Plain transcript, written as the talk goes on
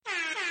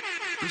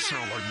This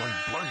sound like Mike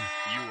Blank.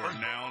 You are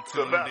now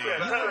tuned in.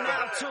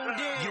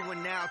 You are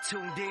now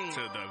tuned in To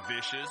the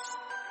Vicious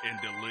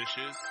and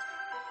Delicious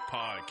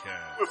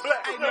Podcast.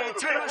 Hey man,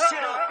 turn that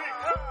shit up.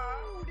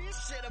 Ooh,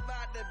 this shit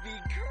about to be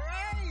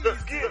crazy.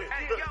 Let's get it.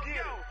 Hey,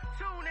 yo,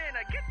 tune in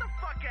or get the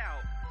fuck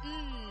out.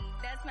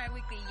 That's my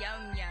weekly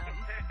yum yum.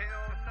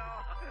 Hell no.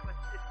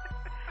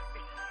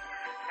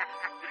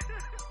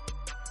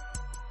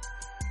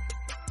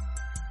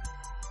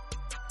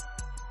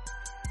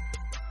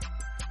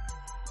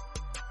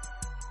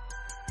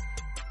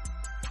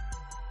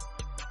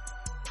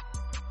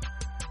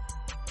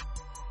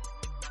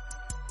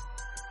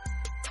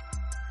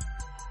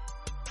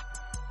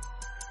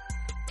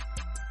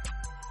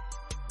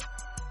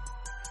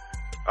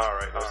 All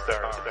right, let's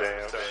start the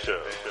damn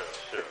show.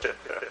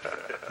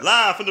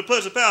 Live from the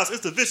Pleasure Palace,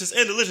 it's the Vicious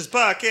and Delicious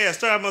Podcast,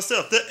 starring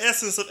myself, the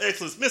essence of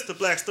excellence, Mr.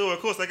 Black Store. Of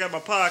course, I got my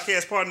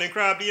podcast partner in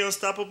crime, the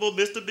unstoppable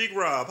Mr. Big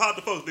Rob. How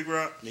the folks, Big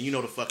Rob? And you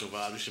know the fucking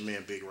vibe. It's your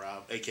man Big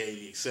Rob, a.k.a.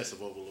 the Excessive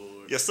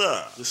Overlord. Yes,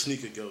 sir. The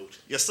Sneaker Goat.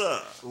 Yes,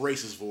 sir.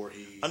 Racist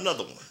Voorhees.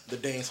 Another one. The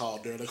Dance Hall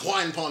Dare. The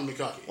Hawaiian Pond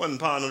McCocky. One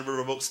pound on the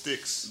river boat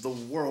sticks. The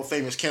world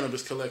famous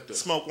cannabis collector.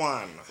 Smoke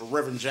wine.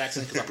 Reverend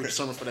Jackson, because I preach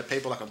sermons for that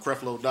paper like I'm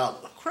Creflo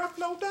Dollar.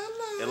 Creflo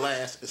Dollar. And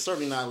last, and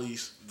certainly not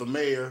least, the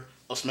mayor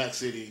of Smack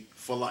City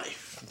for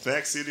life.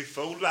 Back City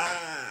for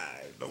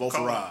life. Vote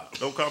for Rob.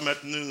 Don't call me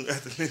after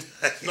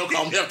midnight. Don't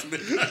call me after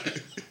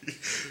midnight.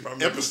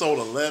 Episode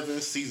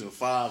 11, Season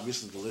 5,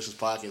 Vicious and Delicious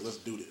Podcast. Let's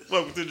do this.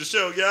 Welcome to the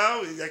show,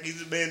 y'all. Like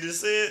the man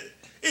just said,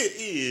 it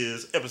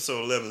is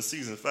episode 11,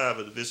 season 5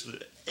 of the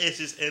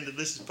Vicious and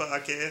Delicious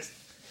Podcast.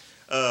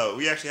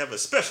 We actually have a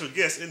special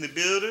guest in the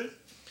building.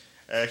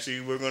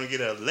 Actually, we're going to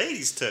get a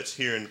ladies' touch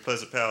here in the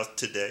Pleasant Palace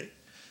today.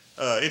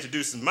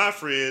 Introducing my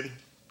friend,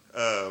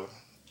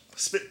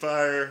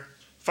 Spitfire,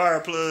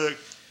 Fireplug,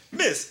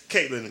 Miss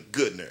Catelyn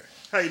Goodner.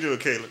 How you doing,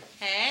 Catelyn?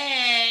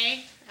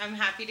 Hey, I'm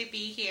happy to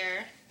be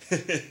here.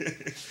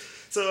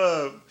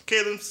 So,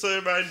 Catelyn, so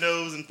everybody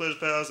knows in Pleasure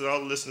Palace and all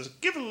the listeners,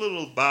 give a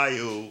little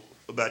bio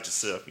about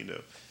yourself, you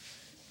know.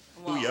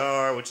 Well, Who you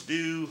are, what you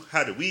do,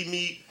 how did we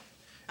meet,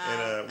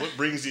 and what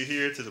brings you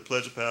here to the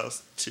Pleasure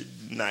Palace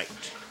tonight?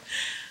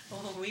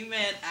 Well, we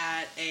met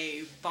at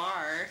a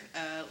bar,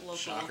 local.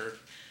 Shocker.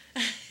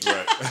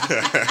 Right.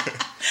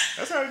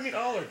 That's how we meet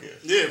all our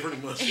guests. Yeah,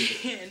 pretty much.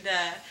 And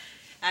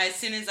as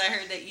soon as I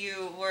heard that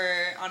you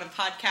were on a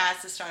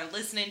podcast, I started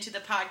listening to the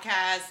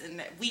podcast,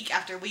 and week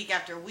after week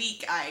after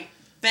week, I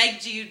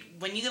begged you,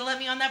 when you gonna let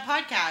me on that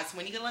podcast?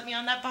 When you gonna let me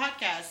on that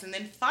podcast? And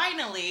then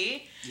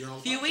finally, a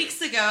few weeks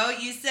ago,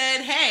 you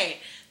said, hey,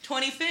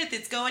 25th,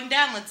 it's going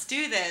down, let's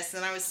do this.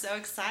 And I was so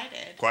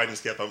excited. Quiet and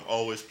Skep, I'm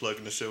always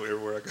plugging the show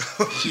everywhere I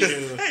go. Yeah.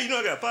 Hey, you know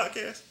I got a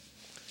podcast?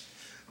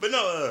 But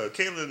no,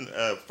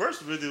 Catelyn,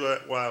 first really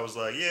why I was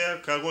like, yeah,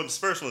 because I wanted to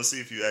first want to see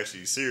if you're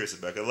actually serious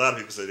about it. A lot of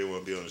people say they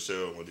want to be on the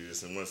show and want to do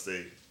this, and once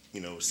they,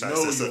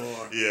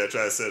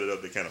 try to set it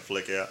up, they kind of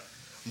flick out.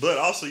 But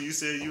also, you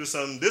said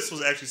this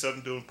was actually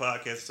something doing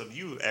podcast, something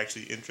you were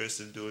actually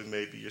interested in doing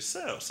maybe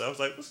yourself. So I was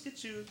like, let's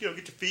get you, get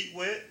your feet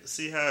wet,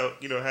 see how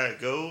it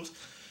goes.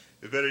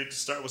 It's better to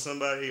start with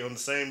somebody on the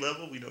same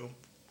level.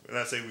 When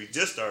I say we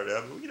just started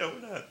out, but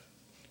we're not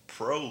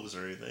pros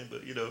or anything,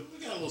 but We got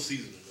a little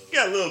seasoning, though.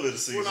 Got a little bit of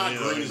seasoning. We're not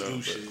great as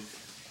do shit.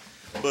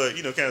 But,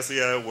 kind of see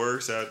how it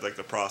works, how,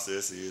 the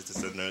process is,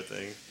 just another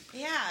thing.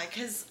 Yeah,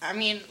 because, I'm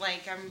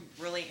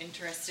really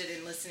interested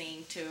in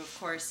listening to, of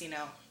course, the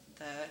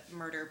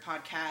murder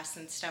podcasts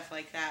and stuff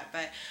like that.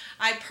 But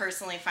I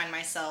personally find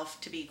myself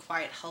to be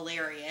quite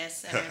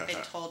hilarious. And I've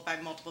been told by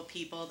multiple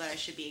people that I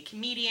should be a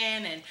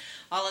comedian and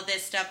all of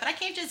this stuff. But I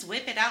can't just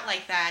whip it out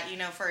like that,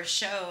 for a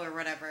show or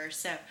whatever.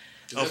 So...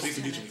 That's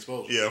to get you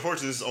exposure. Yeah,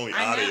 unfortunately, this is only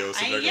audio,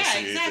 so they're going to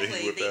see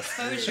anything you whip the out.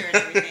 exposure and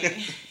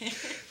everything.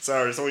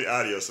 Sorry, it's only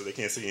audio, so they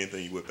can't see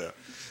anything you whip out.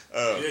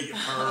 You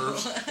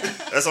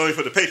pervs. That's only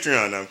for the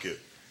Patreon. No, I'm kidding.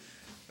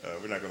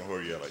 We're not going to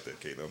whore you out like that,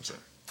 Kate. I'm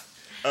sorry.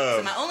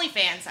 So my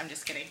OnlyFans, I'm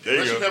just kidding.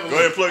 There you go. Go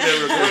ahead and plug that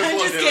real quick. I'm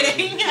just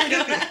kidding. I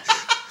don't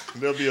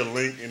know. There'll be a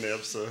link in the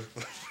episode.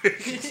 Go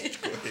ahead,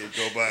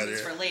 go by there.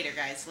 It's for later,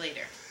 guys,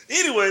 later.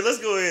 Anyway, let's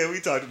go ahead.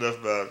 We talked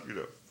enough about,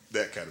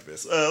 that kind of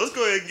mess. Let's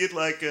go ahead and get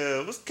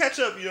let's catch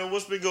up,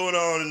 what's been going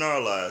on in our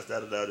lives.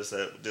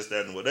 Just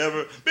that and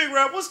whatever. Big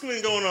Rob, what's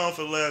been going on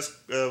for the last,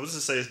 let's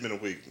just say it's been a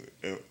week.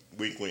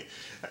 Week.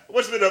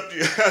 What's been up to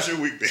you? How's your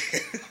week been?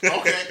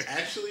 Okay,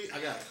 actually, I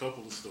got a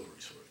couple of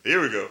stories for you.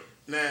 Here we go.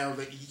 Now,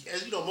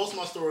 as you know, most of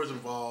my stories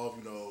involve,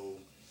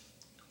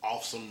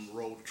 off some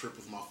road trip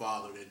with my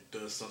father that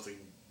does something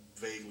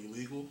vaguely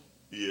legal.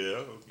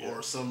 Yeah.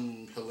 Or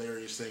some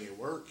hilarious thing at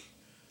work.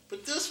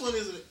 But this one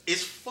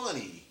it's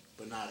funny,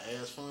 but not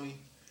as funny.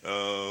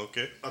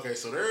 Okay. Okay,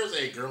 so there's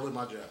a girl at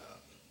my job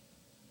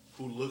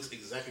who looks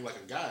exactly like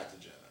a guy at the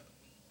job.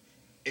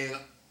 And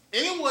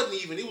it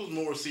was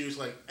more serious,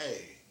 like,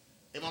 hey,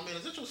 my man,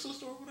 is that your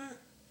sister over there?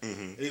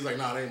 Mm-hmm. And he's like,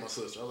 nah, that ain't my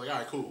sister. I was like, all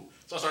right, cool.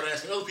 So I started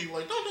asking other people,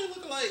 like, don't they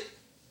look alike?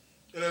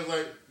 And I was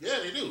like, yeah,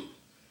 they do.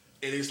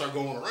 And they start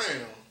going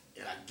around,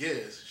 And I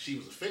guess she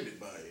was offended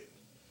by it.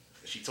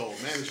 And she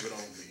told management on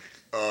me.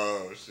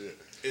 Oh, shit.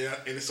 Yeah,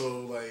 and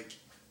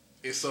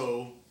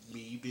so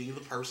me being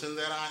the person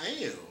that I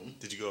am.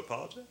 Did you go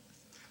apologize?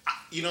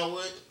 You know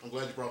what? I'm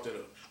glad you brought that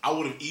up. I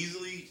would have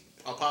easily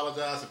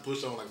apologized and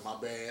pushed on like, my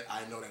bad.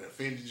 I know that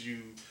offended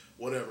you.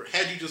 Whatever.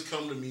 Had you just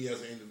come to me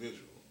as an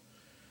individual.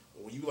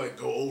 When you like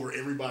go over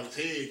everybody's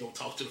head, go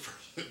talk to the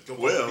person.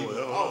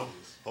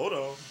 Hold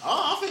on.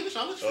 I'll finish.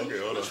 I'll let you finish.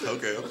 Okay, hold on.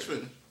 Okay. Let's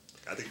finish.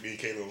 I think me and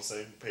Catelyn on the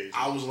same page.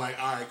 I was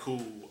like, all right,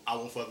 cool. I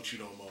won't fuck with you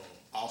no more.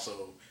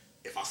 Also,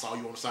 if I saw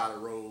you on the side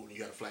of the road and you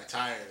got a flat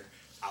tire,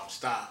 I would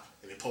stop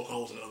and then poke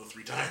holes in the other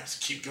 3 tires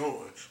and keep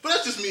going. But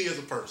that's just me as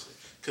a person,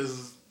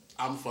 because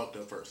I'm a fucked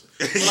up person.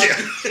 But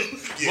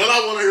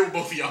I want to hear what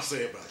both of y'all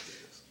say about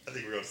this. I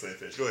think we're on the same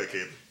page. Go ahead,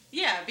 Catelyn.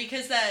 Yeah,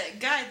 because that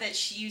guy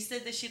that you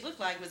said that she looked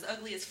like was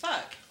ugly as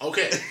fuck.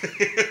 Okay.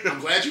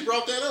 I'm glad you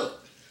brought that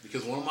up,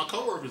 because one of my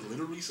coworkers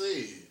literally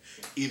said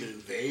either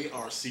they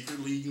are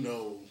secretly,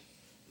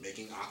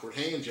 making awkward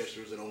hand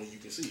gestures that only you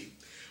can see,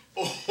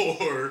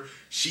 or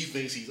she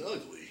thinks he's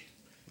ugly.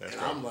 That's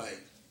and I'm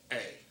like,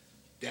 hey,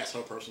 that's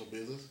her personal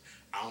business.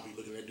 I don't be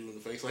looking at dude in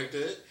the face like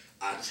that.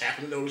 I just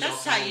happen to notice.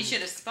 That's how you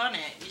should have spun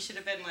it. You should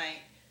have been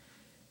like,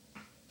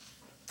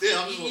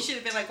 yeah, you should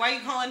have been like, why are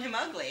you calling him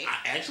ugly?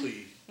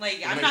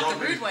 I'm not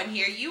the rude one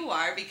here. You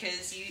are,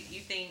 because you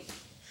think.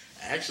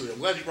 Actually, I'm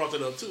glad you brought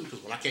that up too,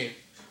 because when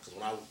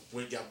I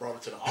went and got brought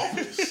into the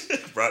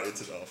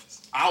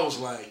office, I was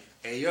like,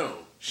 hey, yo,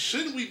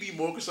 shouldn't we be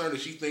more concerned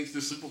that she thinks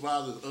this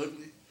supervisor is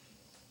ugly?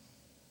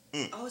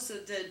 Oh, so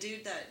the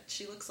dude that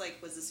she looks like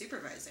was the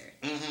supervisor.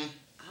 Mm-hmm.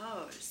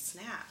 Oh,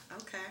 snap.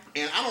 Okay.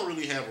 And I don't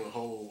really have a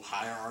whole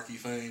hierarchy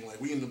thing. Like,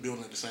 we in the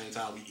building at the same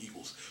time, we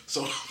equals.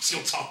 So I'm just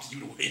going to talk to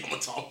you the way I'm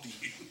going to talk to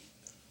you.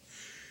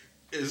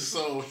 And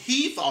so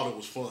he thought it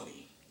was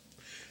funny.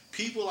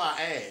 People I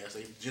asked,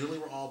 they generally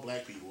were all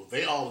black people.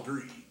 They all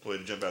agreed. Way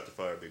to jump out the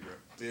fire, big bro.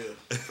 Yeah,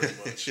 pretty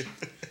much.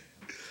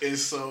 And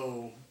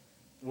so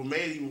what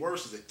made it even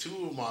worse is that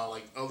 2 of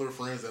my other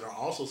friends that are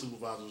also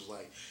supervisors was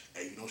like,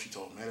 hey, she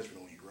told management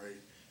on you, right?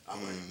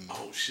 I'm like,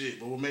 oh shit.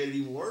 But what made it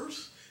even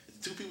worse is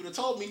the 2 people that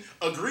told me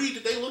agreed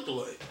that they looked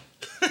alike.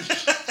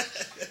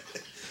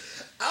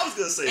 I was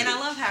gonna say, and I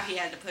love how he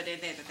had to put in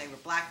there that they were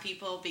black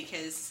people,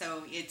 because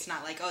so it's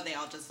not like, oh, they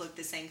all just look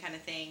the same kind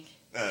of thing.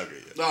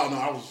 Okay, yeah. No,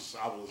 I was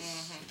gonna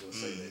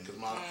say that, because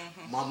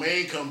my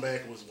main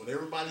comeback was when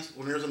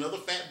there's another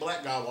fat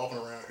black guy walking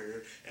around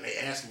here and they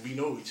ask if we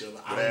know each other,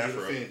 I don't get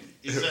offended.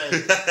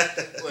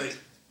 Exactly. Like,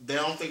 they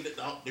don't think that.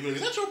 They be like,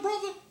 is that your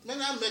brother?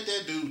 Man, I met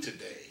that dude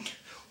today.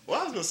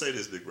 Well, I was gonna say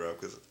this, big bro,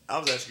 because I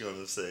was actually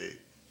gonna say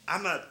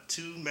I'm not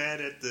too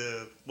mad at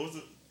the what's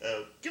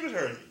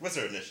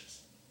her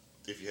initials,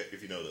 if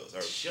you know those.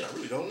 Or, shit, I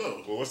really don't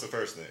know. Well, what's the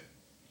first name?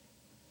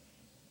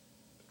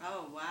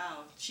 Oh,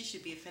 wow. She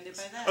should be offended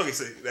by that. Okay,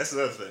 so that's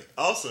another thing.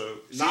 Also,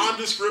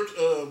 nondescript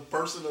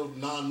person of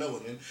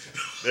non-melanin.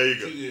 There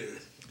you go. Yeah.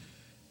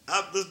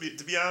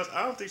 To be honest,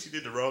 I don't think she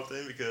did the wrong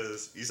thing,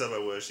 because you saw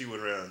about what she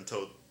went around and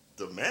told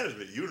the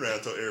management. You went around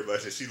and told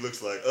everybody that she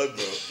looks like Ugmo.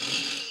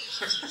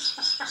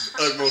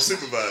 Ugmo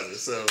supervisor.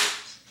 So,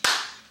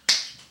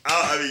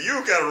 I mean,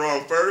 you got it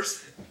wrong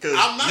first.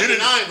 I'm not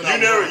denying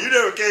that. You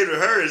never came to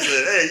her and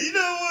said, hey, you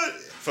know what?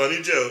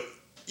 Funny joke.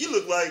 You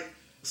look like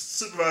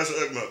Supervisor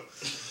Ugmo.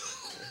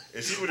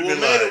 And she would have been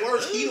like, it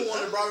worse, he the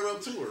one that brought it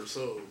up to her.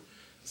 So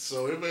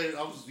it made.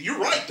 You're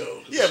right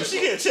though. Yeah, but she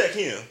can't check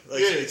him. Like,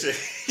 yeah. She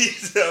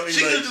could have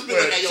just been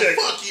like, hey, yo,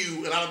 fuck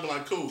you, and I'd have been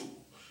like, cool.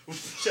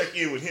 Check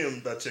in with him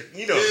about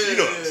checking. Yeah.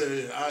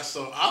 I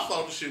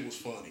thought the shit was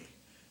funny.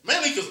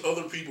 Mainly because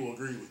other people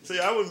agree with me. So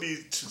yeah, I wouldn't be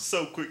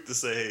so quick to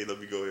say, hey, let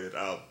me go ahead.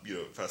 I'll,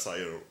 if I saw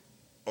you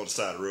on the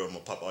side of the road, I'm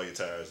gonna pop all your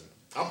tires.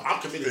 I'm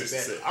committed to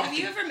that. Have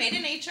you ever made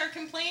an HR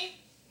complaint?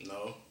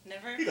 No.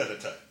 Never? He not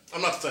that type.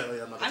 I'm not the type.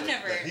 I've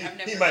never.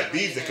 He might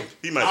be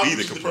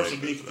the person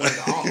being complained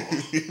on.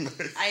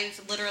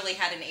 I've literally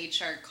had an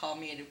HR call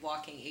me a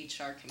walking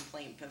HR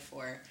complaint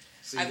before.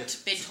 I've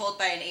been told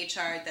by an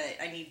HR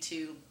that I need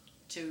to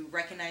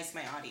recognize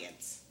my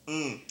audience.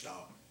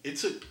 No, it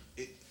took.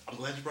 I'm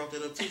glad you brought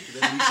that up too, because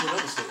that leads to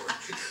another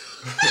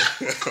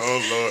story.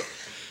 Oh Lord.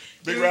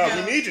 Big Rob,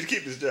 we need you to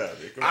keep this job.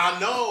 I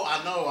know.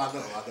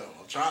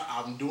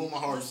 I'm doing my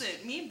hardest.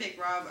 Listen, me and Big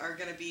Rob are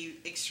gonna be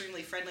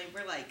extremely friendly.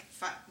 We're like,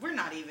 we're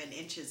not even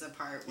inches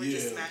apart. We're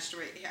just smashed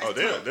right. Oh,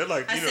 they're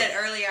like. I said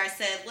earlier. I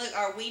said, look,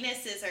 our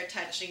weenuses are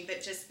touching,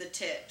 but just the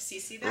tips.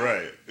 You see that?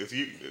 Right. You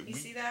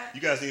see that?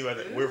 You guys need about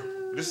that.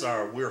 This is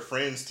our We're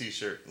Friends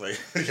T-shirt. Like,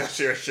 y'all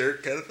share a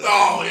shirt kind of thing.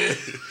 Oh yeah.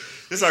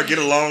 This is our Get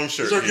Along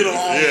shirt. This is our Get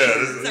Along shirt.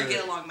 This is our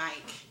Get Along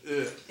mic.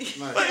 Yeah,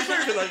 nice.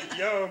 Like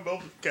y'all are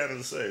both kind of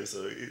the same,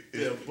 so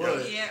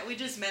we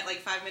just met like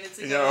 5 minutes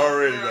ago. And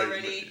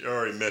y'all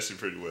already meshing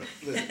pretty well.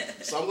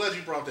 So I'm glad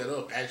you brought that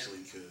up, actually,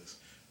 because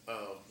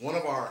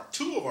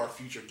two of our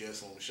future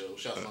guests on the show,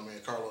 shout out to my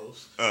man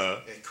Carlos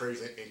and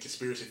Crazy and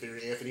Conspiracy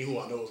Theory Anthony, who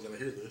I know is gonna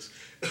hear this.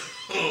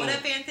 What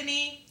up,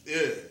 Anthony?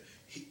 Yeah,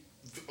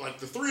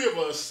 the 3 of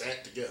us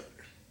sat together,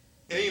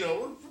 and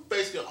we're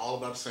basically all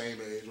about the same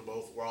age.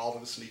 We're all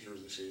in the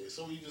sneakers and shit,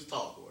 so we just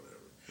talk or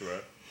whatever.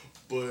 Right.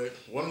 But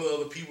one of the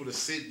other people that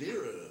sit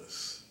near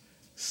us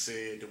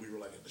said that we were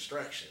like a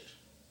distraction,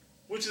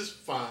 which is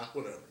fine,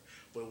 whatever.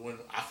 But when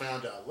I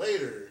found out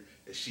later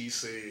that she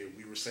said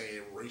we were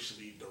saying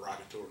racially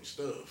derogatory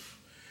stuff,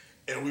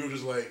 and we were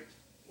just like,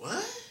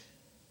 what?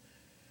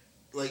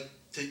 Like,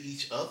 to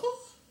each other?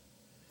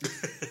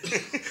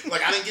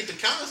 Like, I didn't get the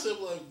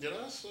concept. Like, did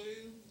I say?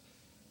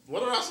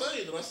 What did I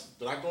say?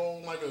 Did I go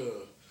on like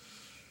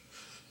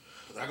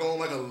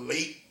a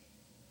late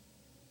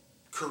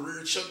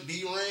career Chuck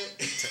D rant?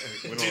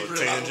 Went on a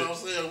tangent. What I was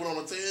saying? I went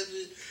on a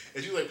tangent,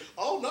 and she was like,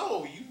 "Oh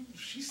no,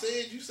 you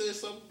said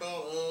something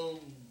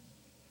about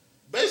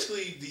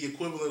basically the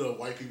equivalent of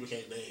white people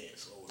can't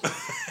dance." So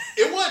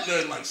it wasn't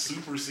nothing like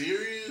super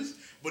serious,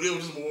 but it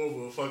was just more of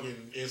a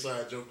fucking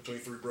inside joke between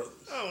three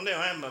brothers. Oh no,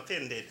 I'm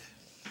offended.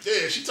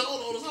 Yeah, she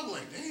told all this. I'm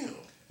like, damn.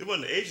 It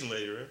wasn't the Asian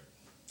lady, right?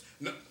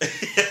 No.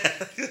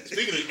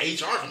 Speaking of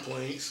HR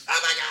complaints, oh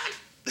my god.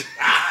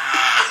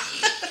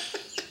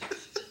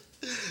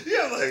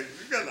 Yeah, like,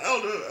 I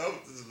don't know.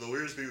 This is the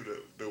weirdest people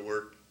that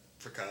work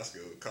for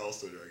Costco, call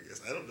center, I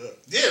guess. I don't know.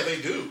 Yeah,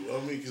 they do. I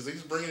mean, because they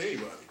just bring in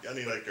anybody. I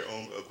need like their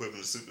own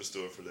equipment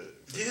superstore for that.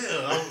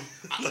 Yeah,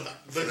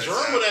 the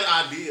germ of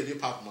that idea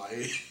did pop in my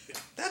head.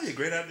 That'd be a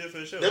great idea for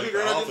the show. That'd be a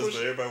great idea office, for the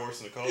but everybody works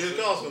in the call Yeah, center.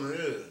 the call center,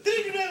 yeah. Did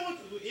they do that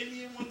with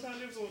India one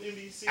time? It was on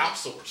NBC.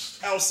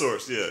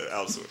 Outsourced. Yeah,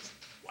 outsourced.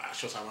 Wow,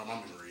 shows how my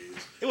memory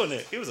is. It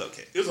wasn't. It was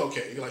okay. It was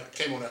okay. It like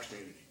came on after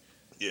Community.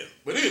 Yeah.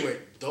 But anyway,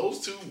 those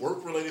two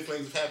work-related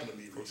things have happened to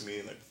me Worked recently. me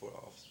in like before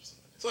office or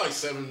something. It's like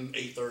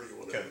 8:30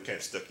 or whatever. Kind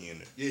of stuck you in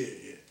there.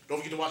 Yeah. Don't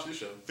forget to watch this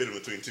show. Fit in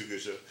between two good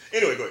shows.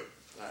 Anyway, go ahead.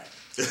 All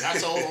right. I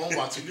told on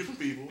by two different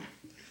people.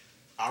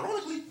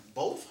 Ironically,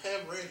 both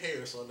have red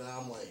hair, so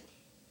now I'm like,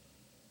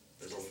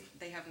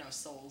 They have no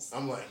souls.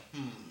 I'm like,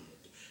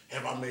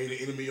 have I made an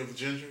enemy of the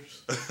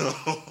gingers?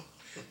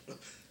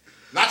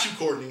 Not you,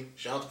 Courtney.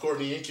 Shout out to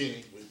Courtney and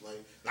Kenny. But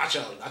like, not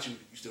y'all. Not you.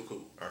 You still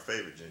cool. Our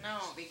favorite ginger. No,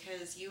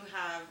 because you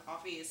have,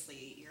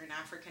 obviously, you're an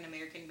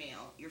African-American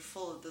male. You're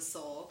full of the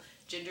soul.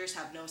 Gingers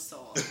have no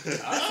soul. So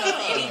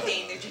if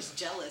anything, they're just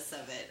jealous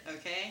of it,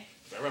 okay?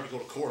 If I ever have to go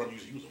to court, I'm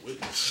using you as a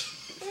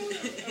witness.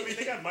 I mean,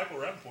 they got Michael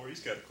Rappaport. He's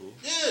kind of cool.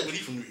 Yeah, but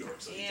he's from New York.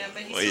 So Yeah,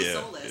 but he's Well, still yeah,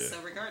 soulless, yeah.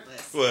 so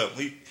regardless. Well,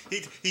 he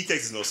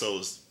takes his no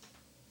solace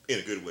in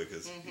a good way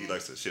because he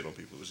likes to shit on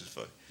people, which is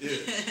funny. Yeah.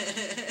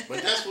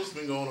 But that's what's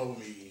been going on with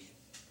me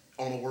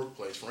on the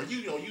workplace. For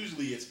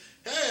usually it's,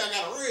 hey, I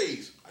got a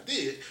raise. I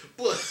did.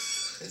 But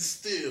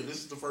still, this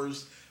is the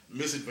first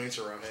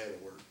misadventure I've had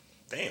at work.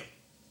 Damn.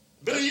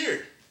 Been a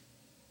year.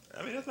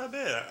 I mean, that's not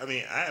bad. I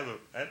mean, I had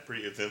a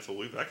pretty eventful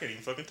week, but I can't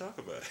even fucking talk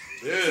about it.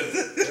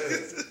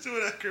 Yeah.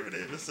 Doing that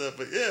incriminating and stuff,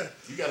 but yeah.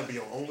 You got to be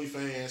on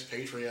OnlyFans,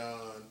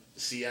 Patreon, the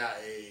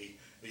CIA,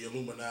 the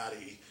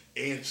Illuminati,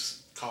 and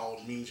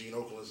call Mean Gene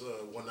Oakland's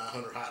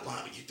 1-900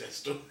 hotline to get that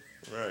story.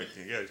 Right.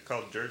 You got to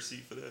call the dirt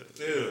seat for that.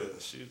 Yeah.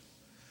 Shoot.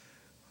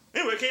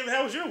 Anyway, Caitlin,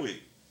 how was your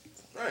week?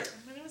 Right.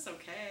 I mean, it was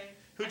okay.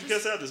 Who'd you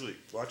cuss out this week?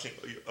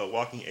 A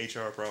walking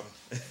HR problem.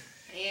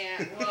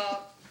 Yeah,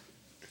 well,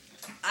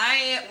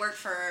 I work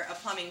for a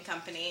plumbing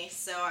company,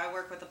 so I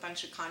work with a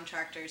bunch of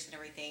contractors and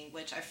everything,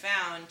 which I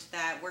found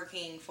that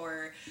working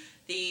for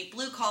the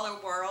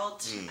blue-collar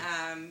world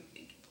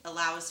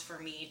allows for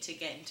me to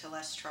get into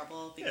less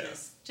trouble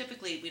because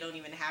typically we don't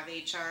even have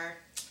HR.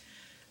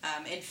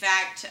 In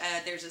fact,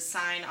 there's a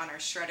sign on our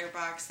shredder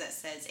box that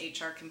says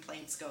HR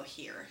complaints go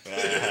here.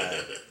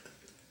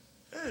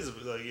 That is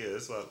like, yeah,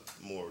 it's a lot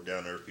more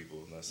down-to-earth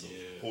people, not some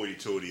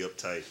hoity-toity,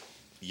 uptight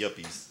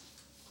yuppies,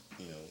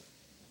 you know,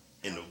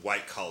 in the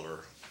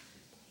white-collar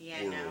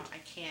Yeah, world. no, I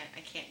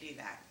can't do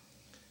that.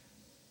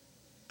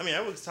 I mean,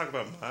 I would talk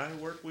about my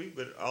work week,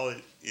 but all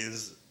it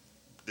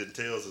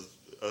entails is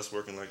us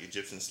working like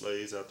Egyptian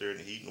slaves out there in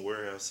the heat in the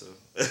warehouse,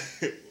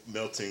 so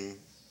melting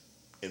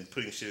and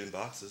putting shit in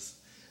boxes.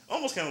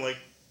 Almost kind of like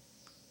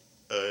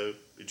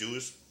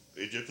Jewish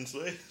Egyptian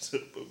slaves,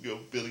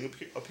 building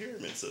a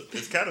pyramid. So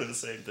it's kind of the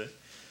same thing,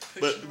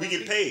 but we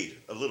get paid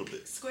a little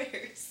bit.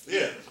 Squares.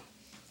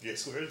 Yeah,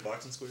 squares,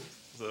 boxing squares.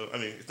 So I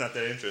mean, it's not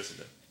that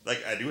interesting.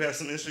 Like I do have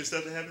some interesting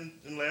stuff that happened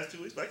in the last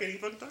 2 weeks, but I can't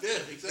even fucking talk. Yeah,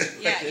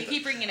 exactly. Yeah, you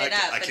keep bringing it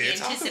up, but the can't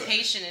talk about it.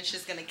 anticipation is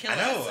just going to kill I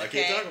know. us. I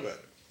Okay? can't talk about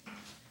it.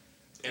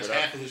 It's But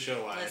half of the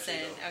show. I Listen,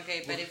 actually know.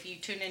 okay, but if you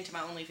tune into my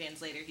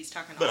OnlyFans later, he's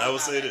talking all But about it. I will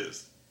say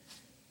this: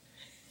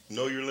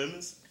 know your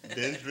limits.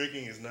 Binge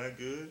drinking is not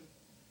good.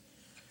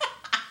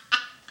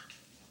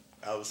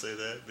 I would say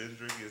that binge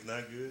drinking is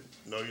not good.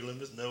 Know your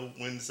limits. Know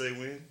when to say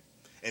when.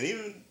 And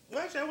even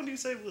actually, I wouldn't even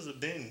say it was a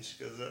binge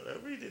because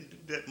I really didn't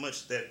do that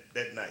much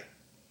that night.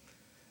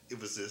 It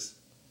was just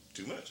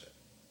too much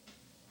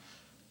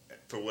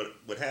for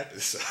what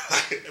happened. So,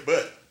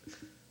 but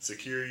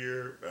secure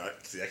your.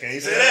 See, I can't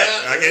even say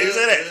that. I can't even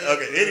say that.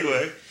 Okay.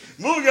 Anyway,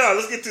 moving on.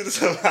 Let's get to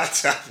some hot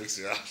topics.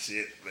 Oh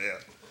shit, man.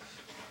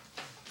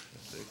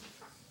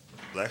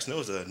 Black Snow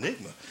is an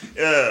enigma.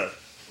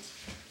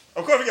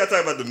 Of course, we got to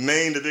talk about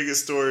the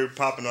biggest story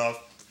popping off,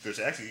 which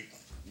actually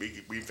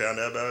we found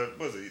out about it,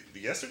 was it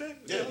yesterday?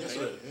 Yeah,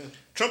 yesterday. Yeah.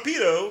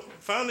 Trumpito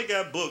finally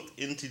got booked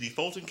into the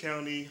Fulton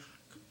County,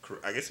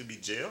 I guess it'd be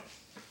jail,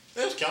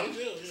 That's county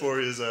jail. Yeah. For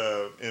his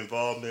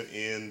involvement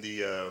in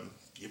the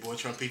Your boy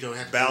Trumpito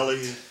had ballot,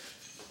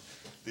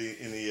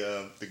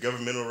 the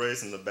governmental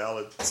race and the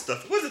ballot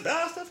stuff. Was it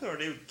ballot stuff or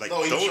they like?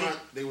 No,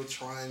 they were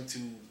trying to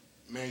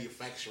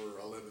manufacture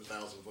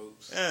 11,000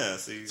 votes. Yeah,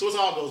 see. So it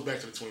all goes back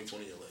to the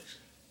 2020 election.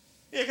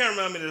 Yeah, it kind of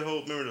reminded me of the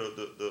whole. Remember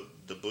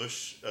the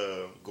Bush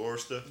Gore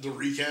stuff, The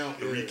recount,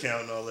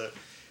 recount and all that.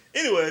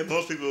 Anyway,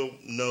 most people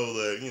know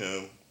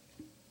that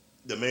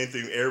the main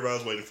thing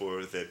everybody's waiting for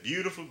is that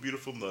beautiful,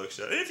 beautiful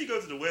mugshot. And if you go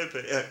to the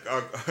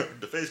webpage,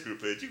 the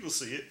Facebook page, you can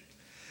see it.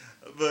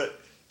 But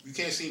you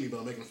can't see me, but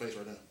I'm making a face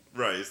right now.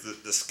 Right, it's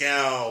the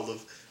scowl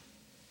of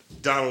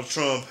Donald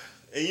Trump,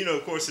 and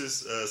of course,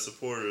 his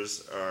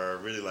supporters are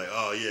really like,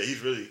 oh yeah,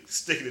 he's really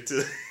sticking it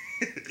to.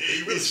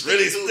 He's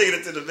really sticking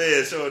it to the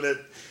man, showing that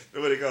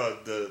what they call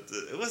it,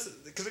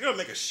 because they're gonna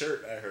make a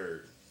shirt. I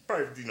heard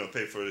probably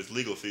pay for his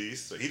legal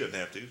fees, so he doesn't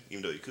have to,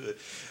 even though he could.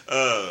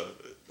 The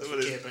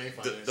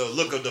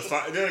look of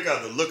defiance. They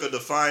got the look of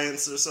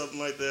defiance or something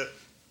like that.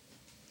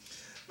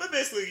 But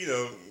basically,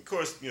 of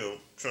course,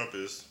 Trump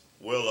is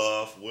well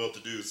off, well to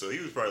do, so he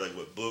was probably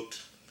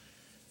booked,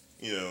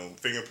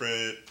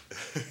 fingerprinted,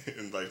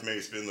 and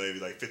maybe spend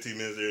like 15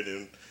 minutes there, and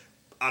then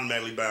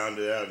automatically bound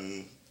it out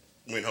and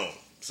went home.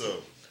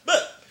 So,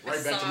 but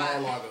back to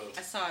Mar-a-Lago.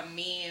 I saw a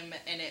meme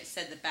and it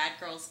said the Bad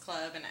Girls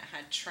Club and it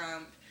had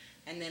Trump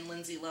and then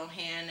Lindsay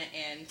Lohan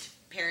and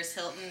Paris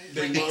Hilton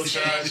right next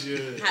to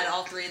it. Had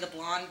all three of the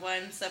blonde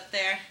ones up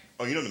there.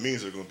 Oh, the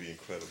memes are going to be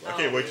incredible. I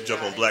can't wait to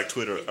jump on Black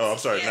Twitter. I'm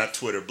sorry, not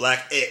Twitter.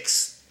 Black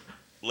X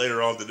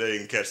later on today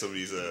and catch some of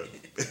these.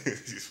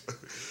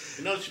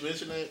 You know what you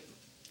mentioned that?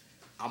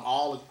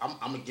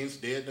 I'm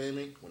against dead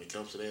naming when it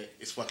comes to that.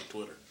 It's fucking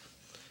Twitter.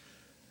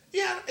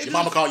 Yeah, your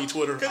mama call you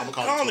Twitter. I'm gonna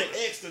call you Twitter.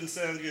 Calling it X doesn't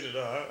sound good at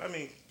all. I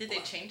mean, did they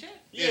change it?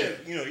 Yeah,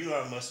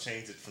 Elon Musk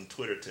changed it from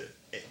Twitter to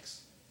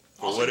X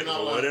for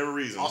whatever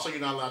reason. Also, you're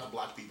not allowed to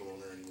block people on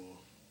there anymore.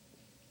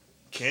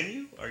 Can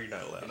you? Or you're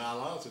not allowed? You're not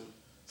allowed to.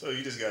 So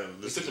you just gotta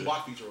listen. They took the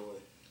block feature away.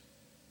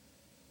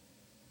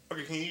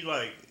 Okay, can you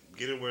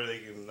get it where they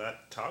can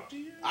not talk to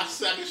you? I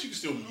guess you can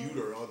still mute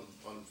or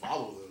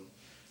unfollow them.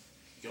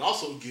 You can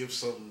also give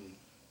some.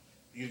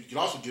 You can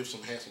also give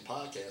some handsome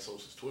podcast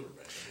hosts Twitter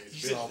back.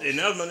 And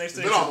that was my next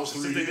thing. Been almost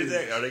 3 since they did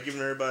years. that, are they giving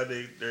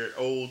everybody their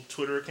old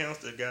Twitter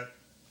accounts that got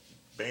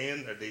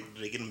banned? Are they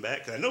get them back?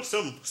 Because I know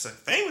some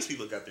famous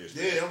people got theirs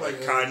back. Yeah,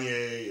 like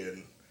Kanye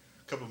and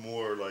a couple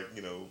more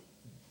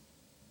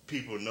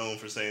people known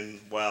for saying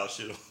wild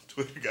shit on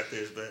Twitter got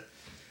theirs back.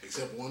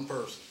 Except one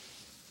person.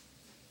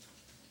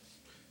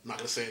 I'm not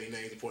gonna say any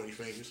names and point any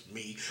fingers.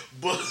 Me,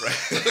 but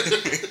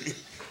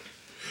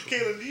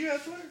Catelyn, do you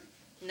have Twitter?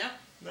 No.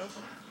 No.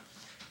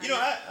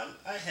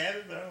 I have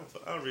it,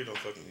 but I really don't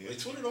fucking use it.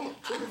 Twitter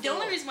the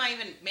only reason why I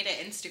even made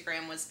an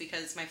Instagram was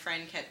because my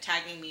friend kept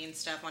tagging me and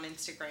stuff on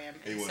Instagram,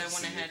 and so I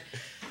went ahead.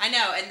 I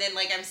know, and then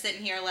I'm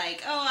sitting here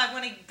I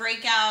want to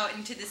break out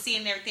into the scene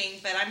and everything,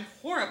 but I'm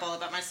horrible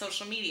about my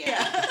social media.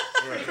 Yeah.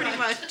 Right. Pretty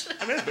much.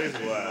 I mean, that's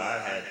basically why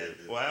I had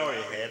it. Well, I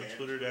already had a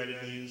Twitter that I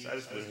didn't use. I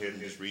just went ahead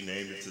and just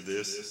renamed it to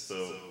this.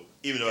 So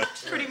even though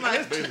pretty much.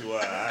 That's basically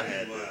why I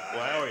had it.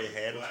 Well, I already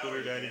had a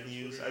Twitter that I didn't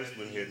use. I just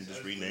went ahead and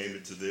just renamed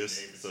it to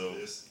this. So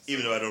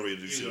even though I don't really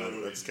do shit on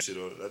it, I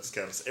just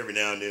kind of every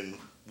now and then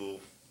will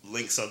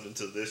link something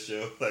to this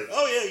show. Like,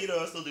 oh yeah,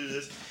 I still do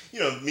this.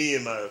 Me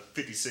and my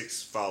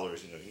 56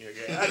 followers.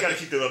 I gotta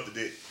keep them up to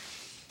date.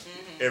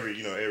 Mm-hmm.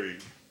 Every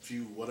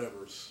few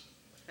whatevers.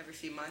 Every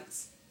few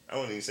months. I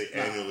wouldn't even say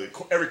annually.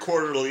 Every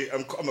quarterly.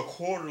 I'm a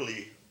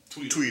quarterly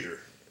tweeter.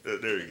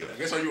 There you go. I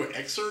guess are you an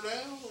Xer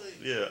now?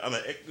 Yeah, I'm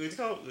an. Is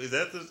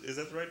that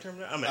the right term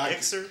now? I'm an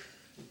Xer.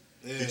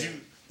 Yeah.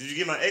 Did you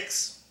get my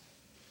X?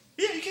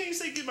 Yeah, you can't even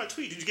say get my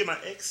tweet. Did you get my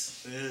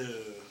X?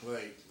 Yeah,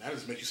 that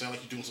just makes you sound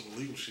like you're doing some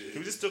illegal shit. Can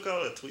we just still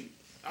call it a tweet?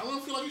 I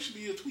don't feel like it should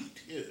be a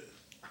tweet. Yeah.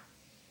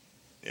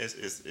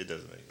 It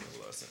doesn't make a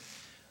lot of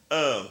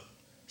sense.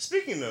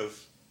 Speaking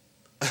of,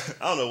 I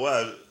don't know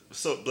why.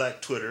 So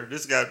Black Twitter.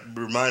 This guy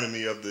reminded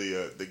me of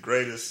the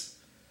greatest.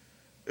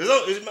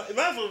 It might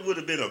as well would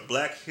have been a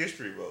Black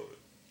History moment.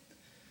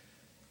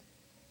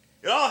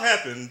 It all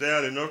happened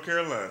down in North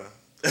Carolina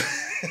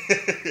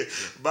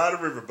by the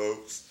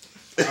riverboats.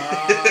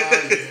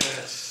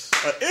 Yes.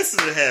 An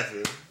incident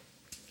happened.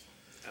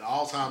 An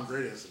all-time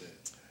great incident.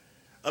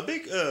 A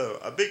big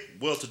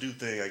well-to-do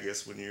thing, I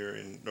guess, when you're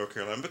in North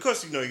Carolina,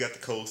 because you got the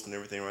coast and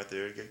everything right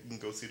there. You can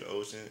go see the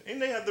ocean,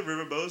 and they have the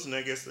riverboats, and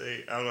I guess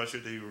I'm not sure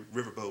they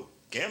riverboat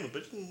gambling,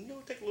 but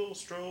take a little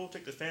stroll,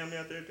 take the family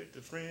out there, take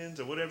the friends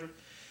or whatever,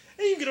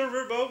 and you can get on a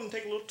riverboat and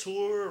take a little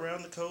tour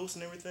around the coast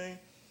and everything.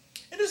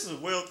 And this is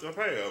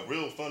probably a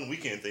real fun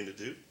weekend thing to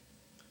do.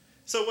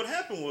 So what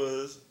happened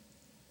was,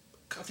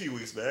 a few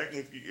weeks back,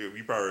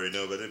 you probably already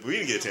know about it, but we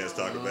didn't get a chance to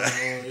talk about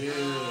it. Yeah.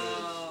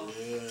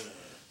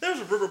 There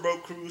was a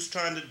riverboat cruise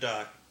trying to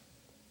dock,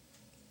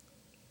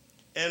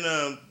 and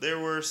there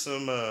were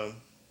some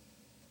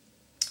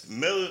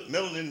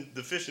melanin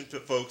deficient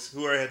folks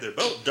who had their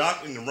boat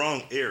docked in the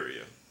wrong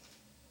area.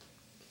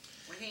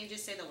 Why can't you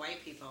just say the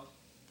white people?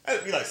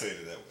 We like saying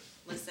it that way.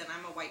 Listen,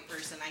 I'm a white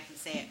person. I can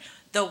say it.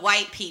 The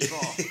white people.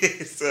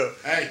 So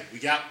Hey,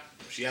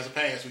 she has a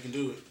pass. We can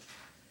do it.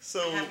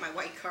 So I have my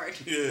white card.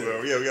 Yeah.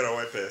 well, yeah, we got our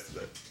white pass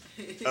today.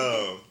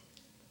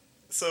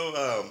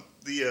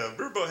 The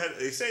riverboat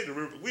they say the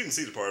river. We didn't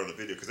see the part on the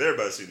video because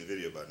everybody's seen the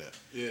video by now.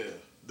 Yeah.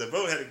 The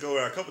boat had to go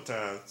out a couple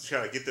times to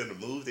try to get them to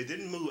move. They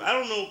didn't move. I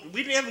don't know.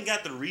 We haven't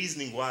got the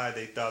reasoning why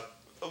they thought,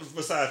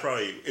 besides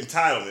probably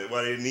entitlement,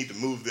 why they didn't need to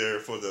move there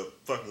for the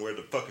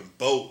fucking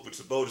boat, which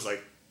the boat is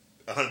like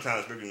 100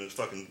 times bigger than the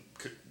fucking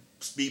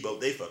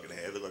speedboat they fucking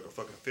had. It looked like a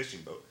fucking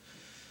fishing boat.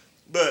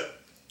 But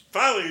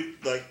finally,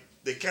 like,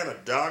 they kind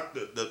of docked,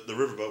 the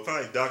riverboat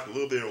finally docked a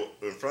little bit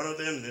in front of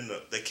them, and then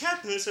the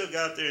captain himself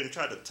got out there and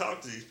tried to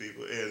talk to these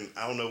people, and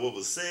I don't know what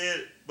was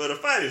said, but a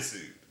fight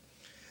ensued.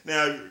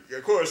 Now,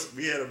 of course,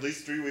 we had at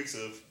least 3 weeks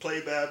of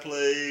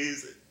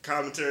play-by-plays,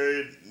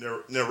 commentary,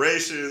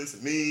 narrations,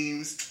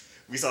 memes.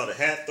 We saw the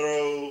hat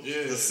throw,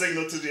 the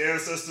signal to the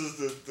ancestors,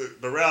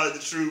 the rally the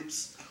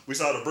troops. We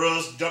saw the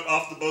bros jump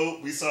off the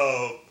boat. We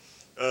saw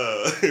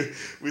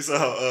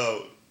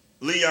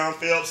Leon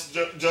Phelps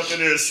jump in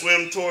there and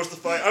swim towards the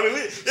fight. I mean,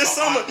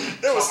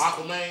 there was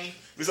Aquaman.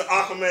 We saw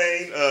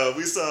Aquaman.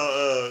 We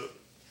saw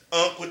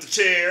Unc with the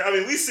chair. I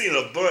mean, we seen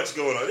a bunch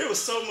going on. There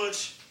was so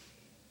much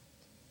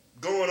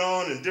going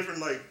on in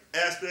different like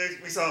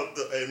aspects. We saw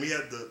and we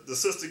had the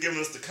sister giving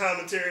us the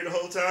commentary the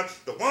whole time.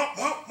 The womp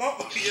womp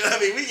womp. You know, I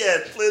mean, we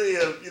had plenty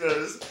of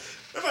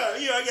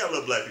I got a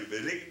little black people.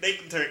 They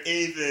can turn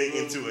anything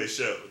into a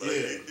show. Like,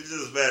 it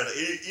doesn't matter.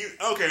 I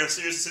don't care how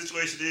serious the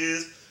situation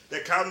is.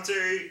 That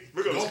commentary,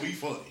 we're gonna be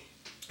funny.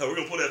 We're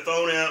gonna pull that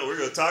phone out. We're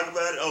gonna talk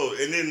about it. Oh,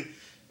 and then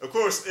of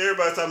course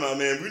everybody's talking about,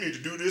 man, we need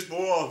to do this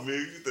more often.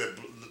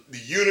 The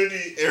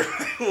unity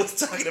everybody was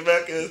talking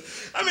about.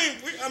 Cause I mean,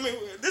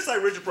 this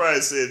like Richard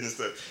Pryor said and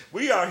stuff.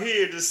 We are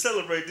here to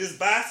celebrate this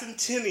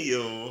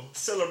bicentennial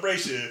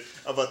celebration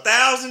of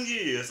 1,000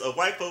 years of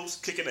white folks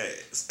kicking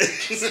ass.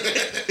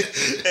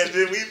 And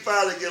then we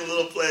finally get a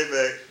little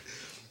playback.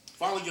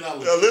 Finally get out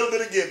of a little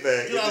bit of get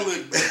back. Get out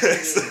of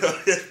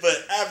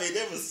But I mean,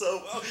 it was so.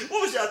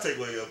 What was y'all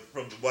takeaway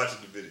from watching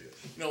the video?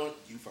 You know what?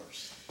 You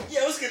first.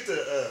 Yeah, let's get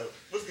the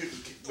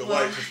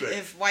white perspective.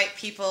 If white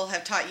people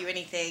have taught you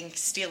anything,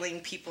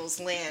 stealing people's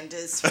land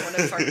is one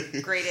of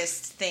our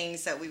greatest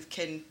things that we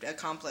can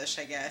accomplish,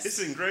 I guess. It's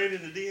ingrained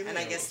in the DNA. And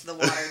I guess the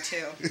water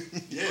too.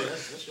 Yeah,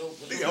 that's your.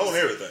 They own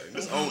everything.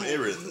 Just own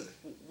everything.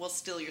 We'll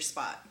steal your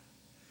spot.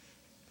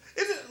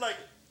 Is it like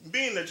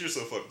being that you're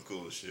so fucking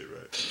cool as shit,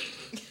 right?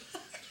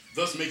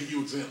 Thus making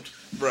you exempt.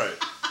 Right.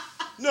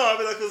 No, I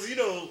mean, like, because,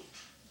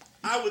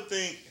 I would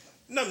think,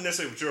 not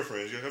necessarily with your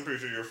friends, I'm pretty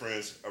sure your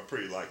friends are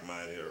pretty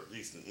like-minded, or at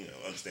least,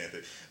 understand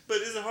that. But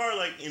is it hard,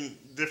 like, in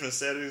different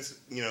settings,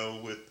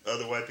 with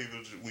other white people,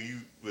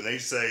 when they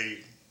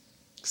say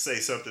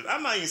something,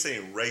 I'm not even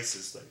saying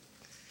racist,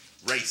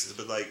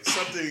 but, like,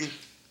 something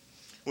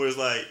where it's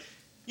like,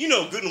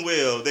 good and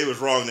well, they was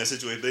wrong in that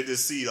situation. They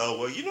just see, oh,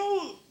 well,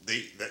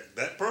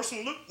 that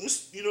person looked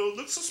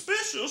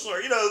suspicious, or,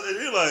 and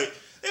they're like,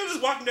 they were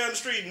just walking down the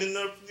street and then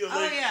the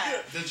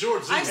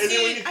George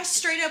Zimmerman. I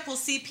straight up will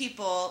see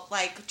people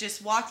like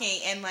just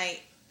walking and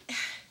like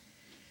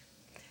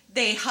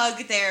they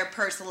hug their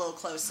purse a little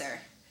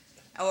closer,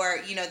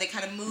 or they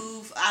kind of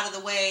move out of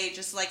the way,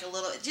 just like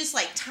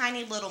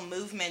tiny little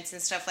movements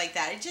and stuff like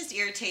that. It just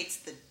irritates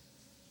the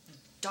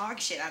dog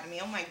shit out of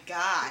me. Oh my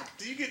god!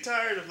 Do you get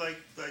tired of like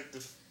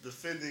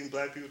defending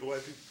black people to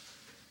white people?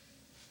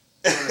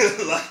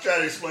 Like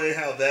trying to explain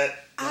how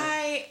that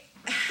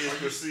is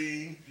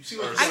perceived. You seem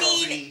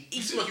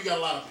like you got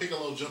a lot of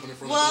piccolo jumping in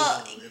front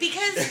of the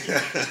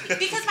door.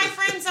 because my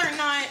friends are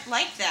not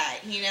like that.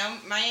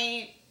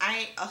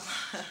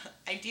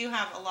 I do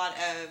have a lot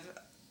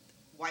of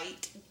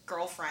white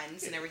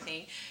girlfriends and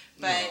everything,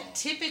 but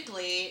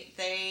typically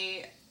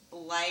they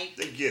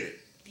get it.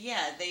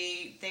 Yeah,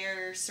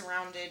 they're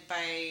surrounded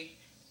by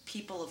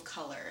people of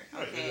color.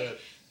 Okay, right,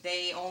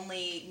 they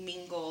only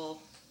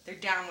mingle. They're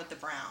down with the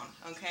brown.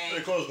 Okay,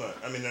 they're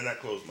closed-minded. I mean, they're not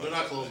closed-minded.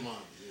 They're not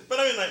closed-minded. Yeah. But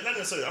I mean, like, not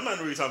necessarily. I'm not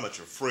really talking about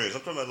your friends.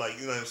 I'm talking about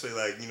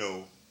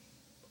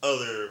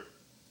other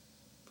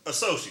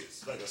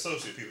associates, like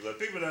associate people, like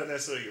people not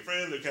necessarily your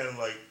friends. They're kind of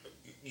like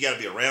you got to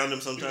be around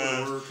them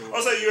sometimes.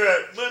 I'll say you're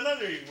at, but not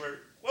really work.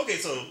 Okay,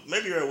 so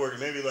maybe you're at work,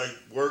 and maybe like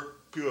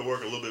people at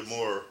work are a little bit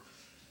more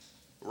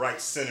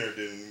right-centered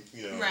than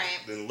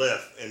than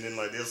left, and then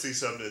like they'll see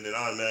something and then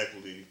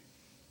automatically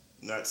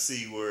not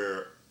see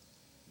where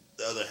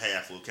the other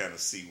half will kind of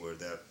see where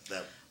that.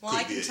 Well,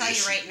 I can tell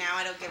you right now,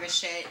 I don't give a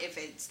shit if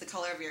it's the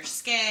color of your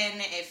skin,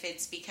 if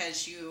it's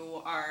because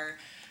you are,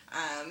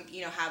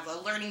 have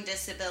a learning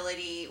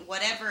disability,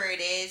 whatever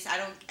it is.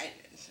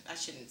 I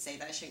shouldn't say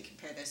that. I shouldn't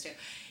compare those two.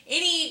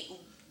 Any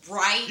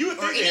right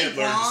or any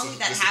wrong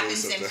that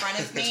happens in front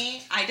of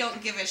me, I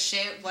don't give a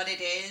shit what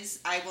it is.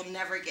 I will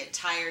never get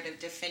tired of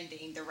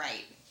defending the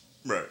right.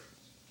 Right.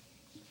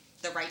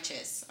 The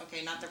righteous.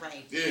 Okay, not the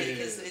right. Yeah,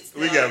 because it's the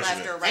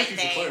left or right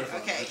thing.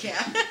 Okay,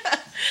 yeah.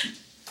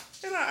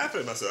 And I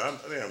feel myself.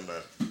 I think I'm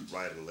not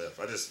right or left.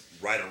 I just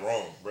right or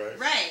wrong, right?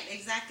 Right,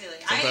 exactly.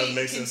 Sometimes it I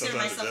makes sense, consider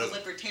sometimes it myself a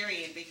doesn't.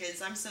 libertarian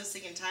because I'm so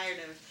sick and tired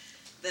of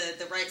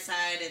the right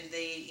side and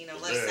the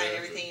left Yeah, side and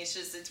everything.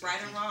 It's right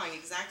or wrong,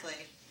 exactly.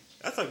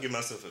 I thought give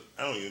myself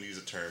I don't even use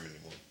a term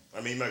anymore. I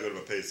mean, you might go to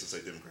my page to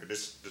say Democrat.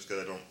 Just because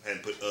I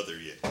hadn't put other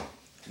yet.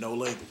 No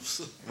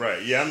labels.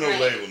 Right. Yeah, I'm no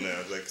Right. label now.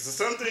 Like, so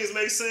some things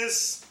make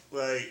sense.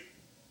 Like,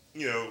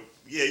 yeah,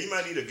 you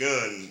might need a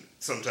gun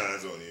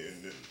sometimes on you,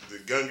 and the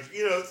gun.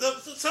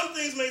 Some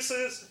things make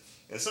sense,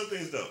 and some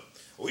things don't.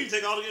 Well, we can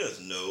take all the guns.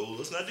 No,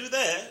 let's not do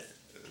that.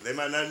 They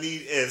might not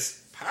need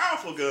as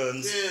powerful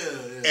guns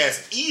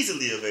as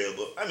easily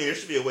available. I mean, there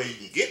should be a way you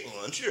can get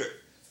one, sure.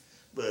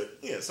 But,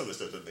 some of the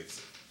stuff doesn't make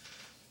sense.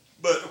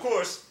 But, of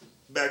course,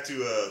 back to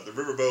the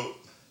riverboat.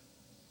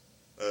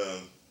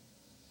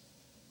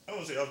 I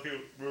want to say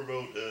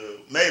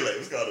riverboat melee.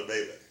 Let's call it a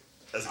melee.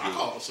 That's a good I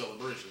call it a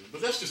celebration,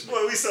 but that's just me.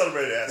 Well, we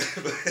celebrated after.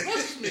 That's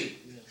just me.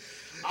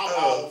 I'm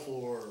all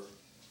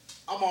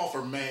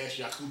for mass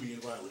Yakubian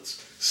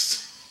violence.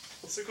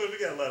 So, of course, we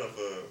got a lot of,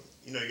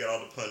 you got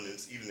all the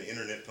pundits, even the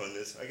internet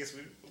pundits. I guess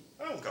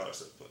I don't call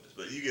ourselves pundits,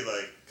 but you get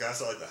I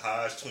saw the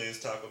Hodge twins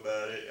talk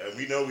about it, and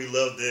we know we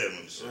love them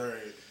on the show,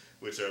 Right.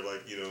 which are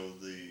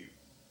the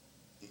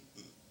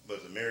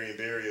Marion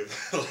Barry of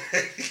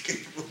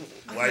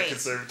white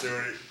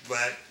conservatory,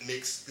 black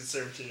mixed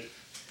conservatory.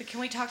 But can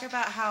we talk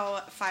about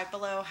how Five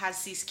Below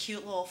has these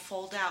cute little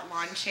fold-out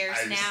lawn chairs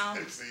now?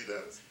 I've seen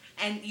those.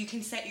 And you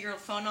can set your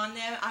phone on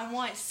them. I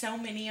want so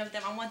many of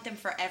them. I want them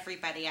for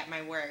everybody at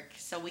my work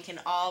so we can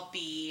all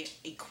be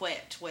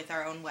equipped with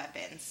our own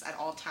weapons at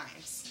all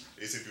times.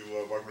 You see people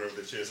walking around with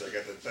their chairs, I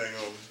got that thing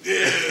on.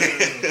 Yeah.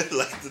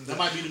 That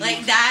might be the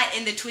like that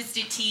and the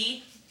Twisted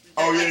Tea.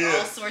 Oh, They're yeah.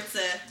 All sorts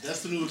of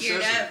That's the new geared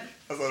obsession. up.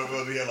 I thought it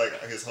was he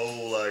had his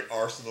whole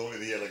arsenal,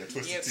 and he had a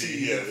twisted Yep.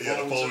 tea. He had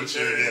a folding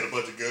chair. He had a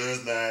bunch of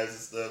guns,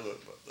 knives, and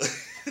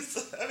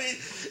stuff. I mean,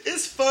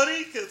 it's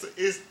funny because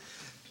it's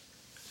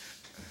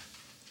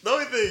the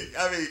only thing.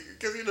 I mean,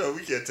 because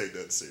we can't take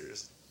nothing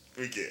serious.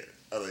 We can't.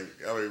 I mean,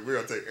 we're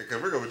gonna take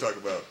because we're gonna be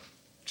talking about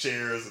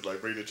chairs and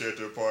bring the chair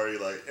to a party.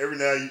 Like every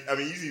now,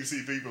 you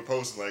see people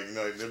posting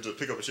they'll just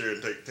pick up a chair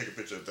and take a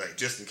picture of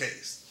just in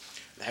case.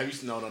 Have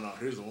you? No.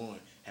 Here's the one.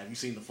 Have you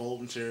seen the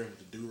folding chair with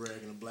the do-rag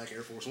and the black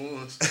Air Force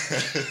Ones?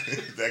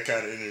 That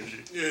kind of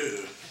energy.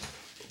 Yeah.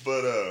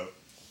 But,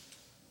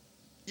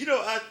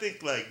 I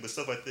think, with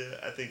stuff like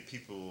that, I think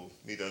people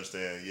need to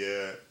understand,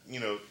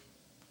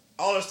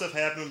 all that stuff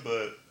happened,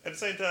 but at the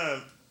same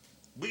time,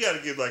 we got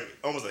to give,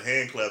 almost a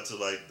hand clap to,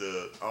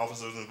 the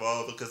officers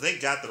involved because they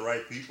got the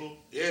right people.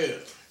 Yeah.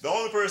 The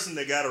only person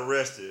that got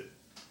arrested,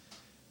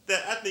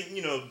 that I think,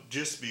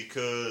 just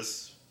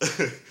because...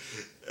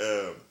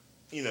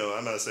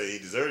 I'm not saying he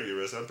deserved to get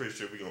arrested. I'm pretty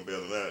sure we're going to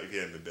bail him out if he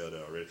hadn't been bailed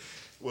out already.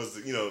 Was,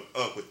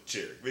 Unc with the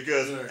chair.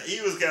 Because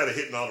he was kind of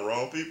hitting all the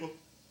wrong people.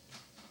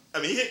 I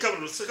mean, he hit a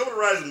couple of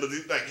riders,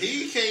 but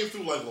he came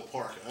through like a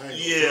park.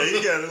 He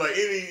got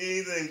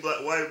anything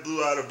white,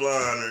 blue eyed or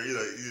blonde, or, he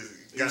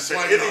just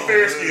got anything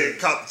fair skin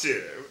caught the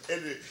chair.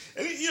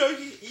 And you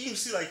can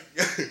see,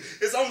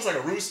 it's almost like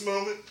a Roos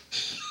moment.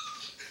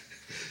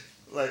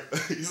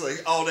 He's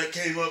all that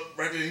came up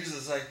right there. He's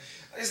just like,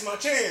 it's my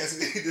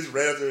chance. He just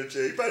ran up to the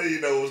chair. He probably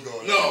didn't know what was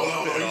going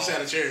on. No, he just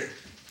had a chair.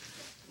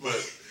 But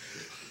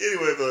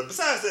anyway,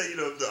 besides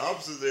that, the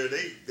officers there,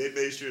 they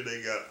made sure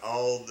they got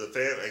all the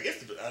family.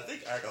 I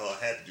think alcohol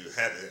had to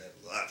have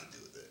a lot to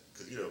do with that.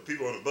 Because,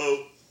 people on the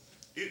boat,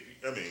 there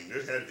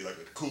had to be a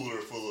cooler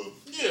full of...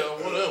 Yeah,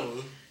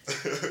 whatever.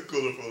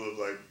 cooler full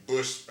of,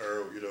 Bush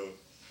or,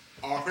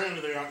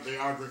 apparently they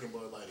are drinking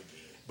Bud Light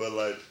again. But,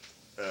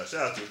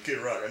 shout out to Kid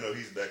Rock. I know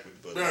he's back with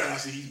the Bud Light. Right, I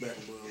see he's back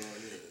with Bud Light,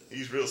 yeah.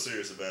 He's real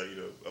serious about,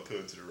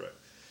 appealing to the right.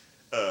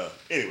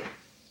 Anyway,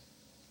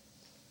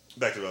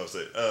 back to what I was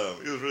saying.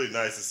 It was really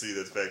nice to see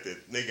the fact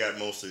that they got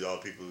mostly all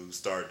the people who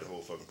started the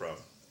whole fucking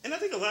problem. And I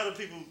think a lot of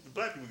people, the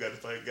black people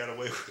got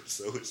away with it,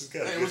 so which is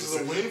kind of good. Which is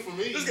a win for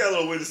me. Just got a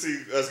little win to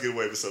see us get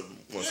away with something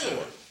once in a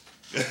while.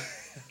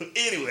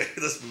 Anyway,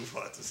 let's move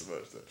on to some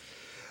other stuff.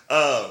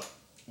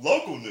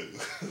 Local news.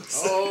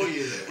 Oh,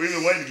 yeah. We've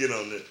been waiting to get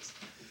on this.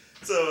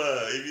 So,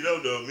 if you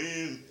don't know,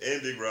 me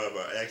and Big Rob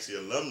are actually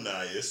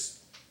alumni-ists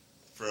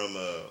from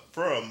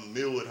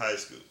Millwood High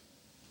School.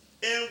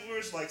 And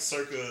we're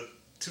circa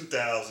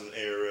 2000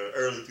 era,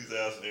 early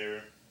 2000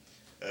 era.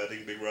 I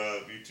think Big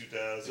Rob, you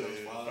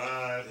 2005.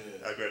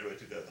 Yeah. I graduated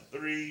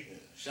 2003. Yeah.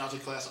 Shout out to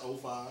class of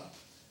 05.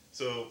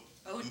 So.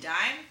 Oh,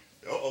 dime?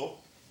 Uh-oh.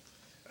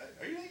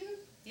 Are you that young?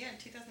 Yeah,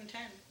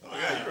 2010. Oh, my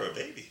God, you're a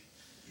baby.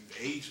 You've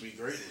aged me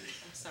greatly.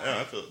 I'm sorry.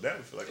 Yeah, I feel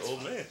like an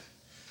old man.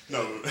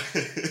 No,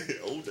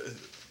 old.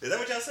 Is that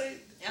what y'all say?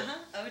 Oh,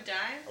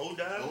 dime? Old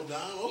dime? Old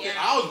dime? Okay. Yeah.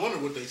 I was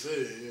wondering what they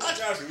said.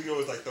 Yeah. We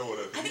always throw it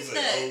up. I think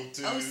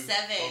the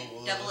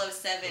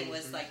 007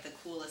 was the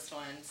coolest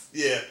ones.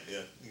 Yeah.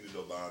 You need to do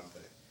a bond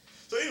thing.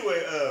 So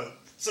anyway,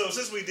 so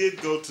since we did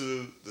go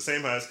to the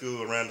same high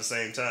school around the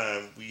same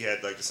time, we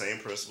had the same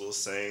principals,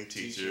 same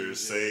teachers,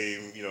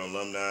 same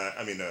alumni.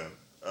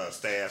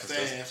 Staff.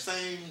 Same.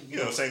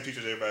 Same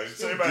teachers.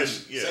 Everybody.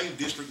 Same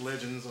district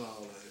legends and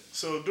all that.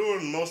 So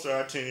during most of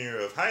our tenure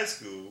of high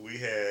school, we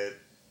had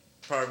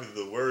probably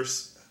the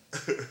worst.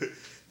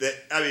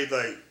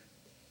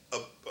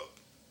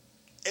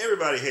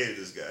 Everybody hated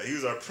this guy. He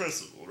was our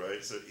principal,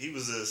 right? So he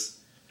was this.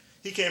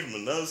 He came from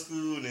another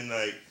school, and then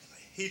like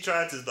he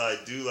tried to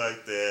like do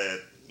like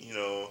that. You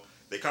know,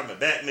 they called him a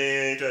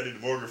Batman. He tried to do the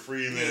Morgan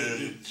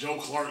Freeman, Joe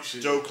Clark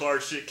shit. Joe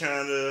Clark shit,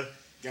 kind of.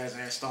 Got his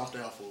ass stomped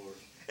out for it.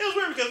 It was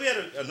weird because we had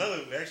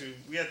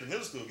we had the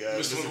middle school guy.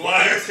 Mr.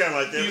 McGuire. He was kind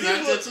of like that. He was He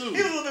was too. a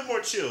little bit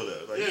more chill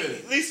though. Like, Yeah.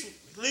 at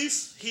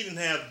least he didn't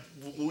have.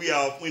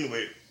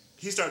 Anyway.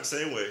 He started the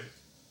same way.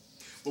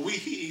 But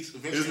he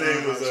eventually. His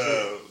name was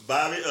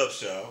Bobby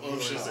Upshaw. We don't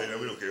Upshaw. say that.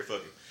 We don't care.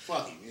 Fuck him.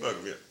 Fuck him. Yeah. Fuck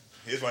him. Yeah.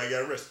 Here's why he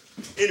got arrested.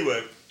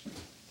 Anyway,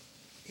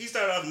 he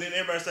started off, and then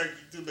everybody started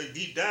to do a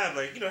deep dive.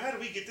 Like, how did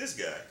we get this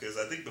guy? Because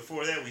I think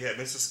before that we had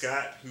Mr.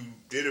 Scott, who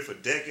did it for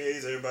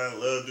decades. Everybody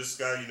loved this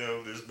Scott.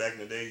 This back in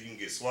the day, you can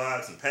get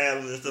swats and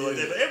paddles and stuff like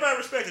that. But everybody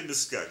respected Mr.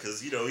 Scott because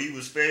he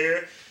was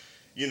fair.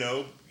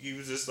 He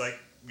was just like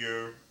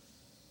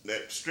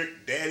that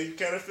strict daddy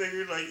kind of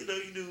figure. Like,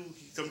 you knew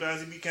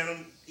sometimes he'd be kind of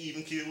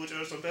even kid with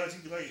you, or sometimes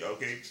he'd be like,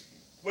 okay,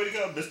 what do you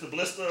call it, Mr.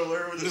 Blister or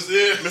whatever?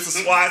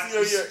 Mr. Swat.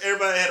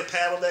 Everybody had a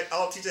paddle deck.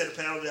 All teachers had a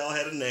paddle. They all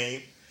had a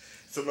name.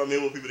 Some of my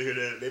middle people to hear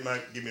that, they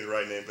might give me the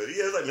right name. But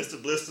yeah, it's like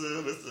Mr. Blister,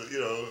 Mr.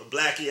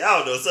 Blackie, I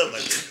don't know, something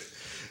like that.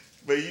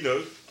 But, you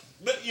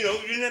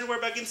didn't have to worry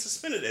about getting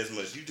suspended as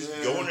much. You just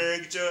go in there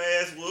and get your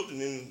ass whooped, and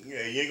then you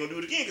ain't going to do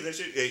it again because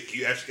that shit,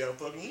 you actually got a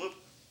fucking whoop.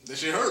 That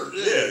shit hurt.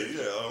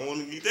 Yeah, I don't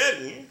want to get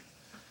that in.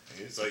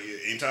 It's like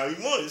anytime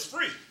you want, it's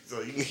free.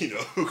 So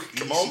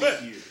come on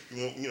back. You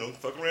won't,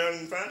 fuck around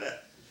and find out.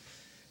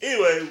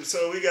 Anyway,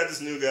 so we got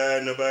this new guy.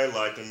 Nobody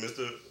liked him,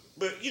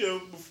 But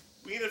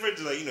we ain't afraid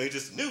to he's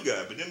just a new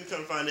guy. But then we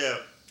come to find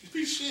out he's a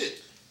piece of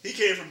shit. he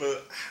came from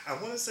I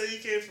want to say he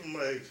came from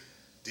like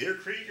Deer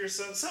Creek or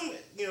some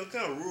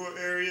kind of rural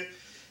area.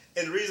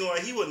 And the reason why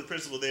he wasn't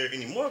principal there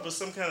anymore was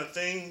some kind of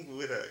thing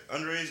with an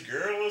underage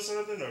girl or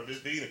something, or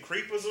just being a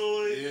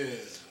creepazoid. Yeah.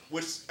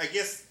 Which I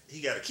guess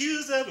he got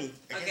accused of.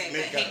 Okay,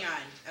 but hang on.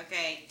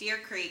 Okay, Deer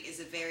Creek is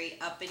a very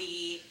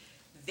uppity,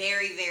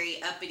 very,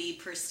 very uppity,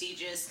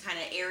 prestigious kind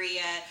of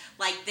area.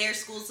 Like, their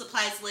school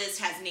supplies list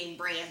has name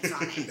brands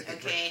on it,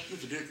 okay?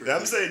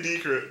 I'm saying Deer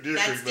Creek.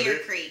 That's Deer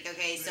Creek,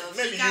 okay? So if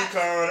maybe Yukon,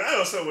 I don't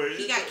know, somewhere.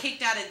 He got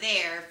kicked out of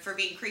there for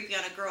being creepy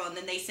on a girl, and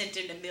then they sent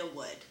him to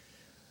Millwood.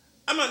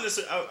 I'm not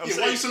necessarily. I'm saying,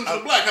 why you sent him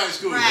to black high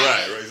school?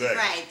 Right, exactly.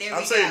 Right, there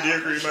I'm we saying go. Deer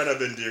Creek might have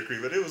been Deer Creek,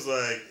 but it was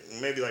like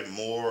maybe like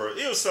more.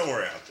 It was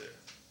somewhere out there,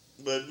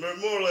 but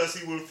more or less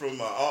he went from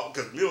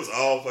because it was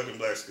all fucking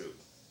black school.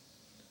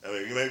 I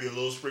mean, you maybe a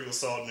little sprinkle of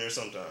salt in there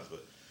sometimes,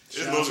 but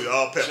it's mostly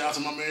all pepper. Shout out to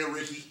my man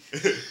Ricky,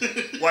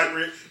 White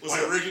Rick. What's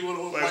White up? Ricky, white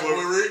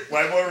boy Rick.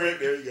 White boy Rick.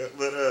 There you go.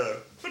 But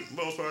for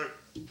the most part,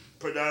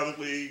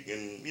 predominantly,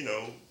 and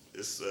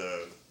it's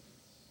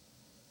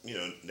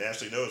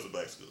nationally known as a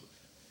black school.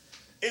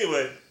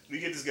 Anyway, we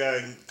get this guy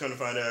and come to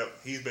find out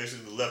he's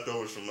basically the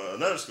leftovers from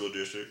another school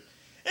district.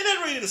 And that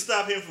really didn't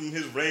stop him from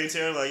his reign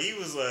terror. Like, he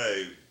was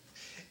like...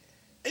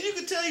 And you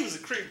could tell he was a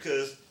creep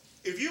because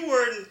if you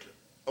weren't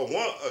a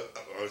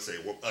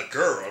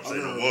girl, I'm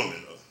saying a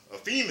woman, a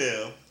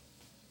female,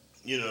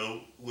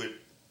 with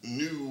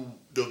new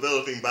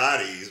developing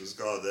bodies, was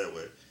called that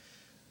way.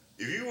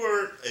 If you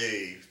weren't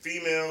a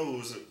female who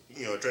was,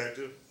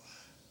 attractive,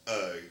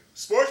 a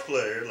sports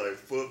player like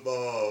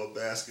football,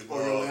 basketball.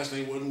 Or your last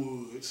name wasn't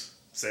Woods.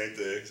 Same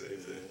thing.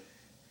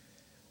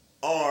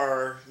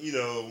 Or,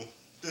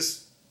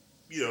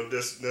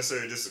 just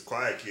necessarily just a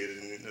quiet kid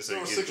and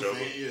necessarily get in trouble.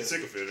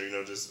 Sycophant,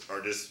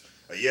 or just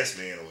a yes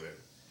man or whatever.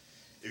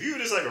 If you were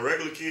just like a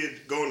regular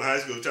kid going to high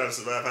school trying to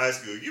survive high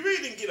school, you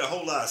really didn't get a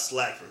whole lot of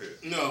slack for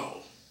him. No.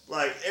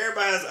 Like,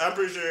 everybody has, I'm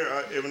pretty sure,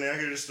 when I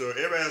hear this story,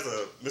 everybody has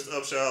a Mr.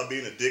 Upshaw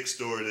being a dick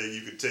story that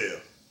you could tell.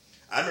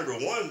 I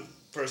remember one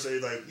per se,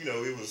 like,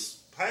 it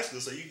was high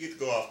school, so you get to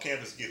go off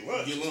campus and get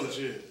lunch.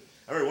 Yeah.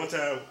 I remember one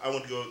time I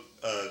went to go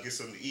get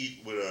something to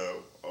eat with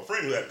a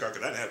friend who had a car,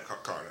 because I didn't have a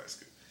car in high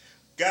school.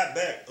 Got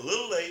back a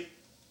little late.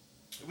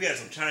 We had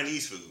some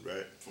Chinese food,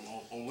 right? From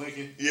on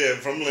Lincoln? Yeah,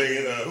 from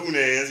Lincoln.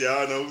 Hunan's.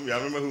 Y'all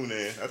remember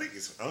Hunan. I think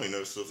I don't even know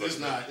if it's still It's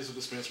not. It's a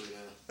dispensary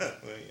now. Huh,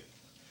 well,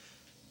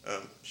 yeah.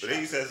 But they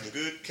used to have some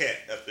good cat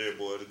up there,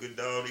 boy. The good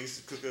dog they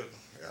used to cook up.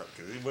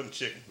 Because it wasn't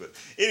chicken. But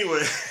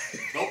anyway.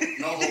 Nope.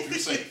 No hope. You're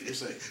safe. You're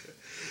safe.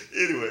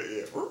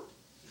 Anyway,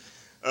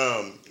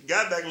 yeah.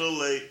 Got back a little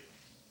late.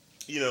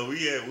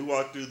 We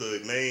walked through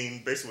the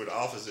main, basically where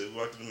the office is. We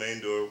walked through the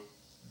main door,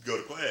 go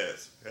to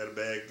class. Had a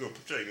bag,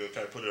 try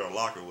to put it on a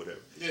locker or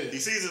whatever. Yeah. He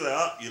sees it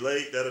like, you're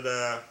late,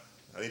 da-da-da.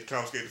 I need to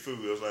confiscate the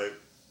food. I was like,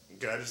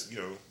 can I just,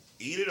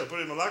 eat it or put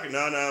it in my locker? No,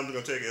 I'm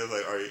going to take it. I was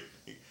like, all right.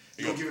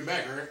 You going to give it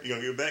back, right? You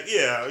going to give it back?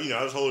 Yeah.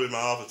 I just hold it in my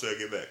office until I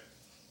get back.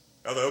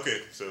 I was like, okay.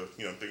 So,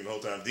 I'm thinking the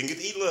whole time. Didn't get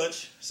to eat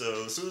lunch.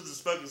 So, as soon as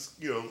it's fucking,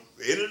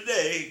 end of the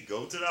day,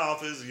 go to the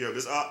office.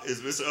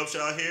 Is Mr.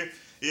 Upshaw here?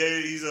 Yeah,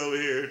 he's over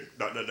here.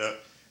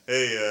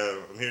 Hey,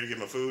 I'm here to get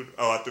my food.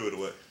 Oh, I threw it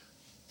away.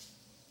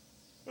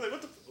 I'm like,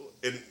 what the?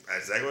 And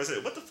exactly what I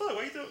said. What the fuck?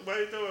 Why you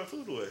throwing my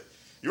food away?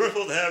 You weren't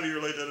supposed to have it. You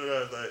were late.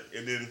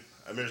 And then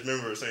I just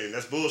remember saying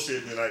that's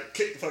bullshit. And then I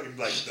kicked the fucking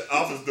the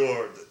office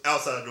door, the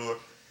outside door,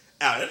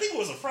 out. I think it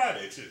was a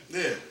Friday too.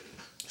 Yeah.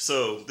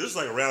 So this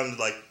was around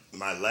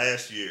my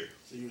last year.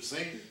 So you were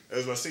senior? It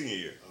was my senior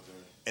year. Okay.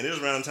 And it was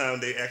around the time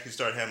they actually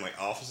started having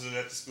offices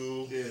at the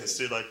school and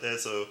shit like that.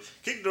 So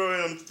kicked the door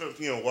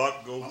in,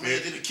 walk, go. My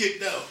man did a kick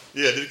though.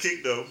 Yeah, did a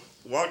kick though.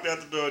 Walked out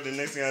the door. Then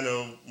next thing I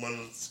know, one of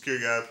the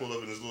security guys pulled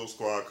up in his little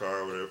squad car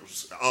or whatever.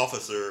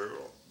 Officer,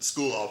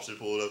 school officer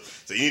pulled up.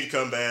 So you need to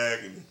come back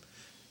and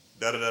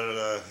da da da da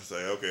da. It's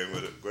like okay,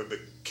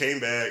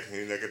 came back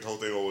and I get the whole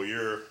thing. Oh,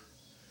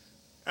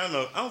 I don't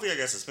know. I don't think I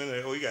got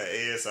suspended. Oh, you got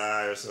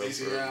ASI or something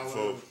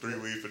for 3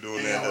 weeks for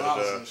doing that.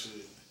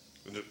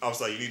 I was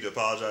like, you need to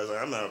apologize.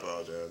 Like, I'm not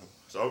apologizing.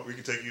 So we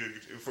can take you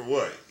for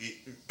what?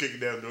 Kick you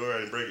down the door. I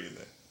didn't break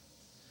anything.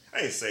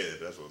 I didn't say that.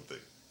 But that's what I'm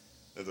thinking.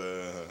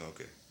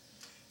 Okay.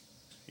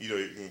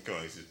 Come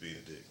on, he's just being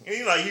a dick. And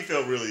he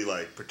felt really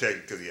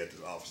protected because he had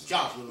this officer.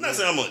 I'm not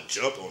saying I'm gonna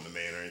jump on the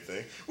man or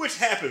anything, which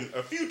happened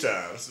a few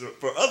times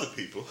for other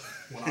people.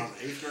 When I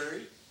was in 8th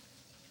grade,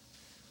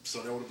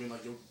 so that would have been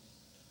your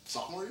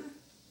sophomore year?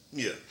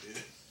 Yeah.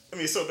 I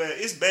mean, it's so bad.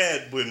 It's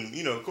bad when,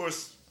 of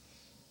course,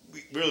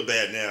 really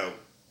bad now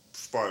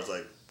as far as,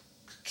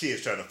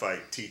 kids trying to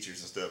fight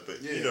teachers and stuff.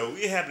 But,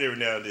 it happened every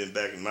now and then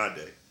back in my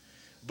day.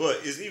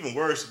 But it's even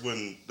worse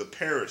when the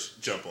parents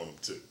jump on them,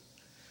 too.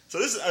 So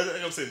this is,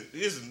 like I'm saying,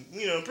 this is,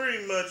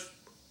 pretty much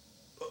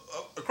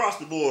across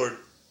the board,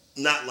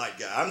 not like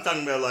guy. I'm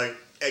talking about,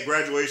 at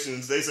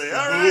graduations, they say,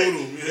 all right.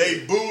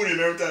 They booed him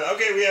every time.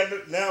 Okay, we have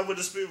now with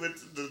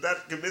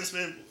that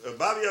commencement,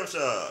 Bobby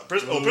Upshaw,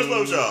 Principal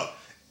Upshaw.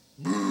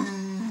 Boo.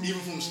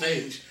 Even from the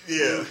stage.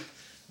 Yeah.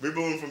 We're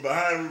booing from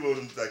behind. We're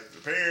booing the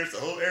parents,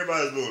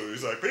 everybody's booing.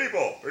 It's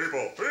people.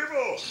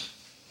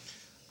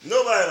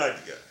 Nobody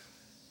liked the guy.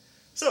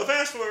 So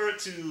fast forward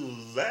to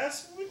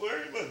last week,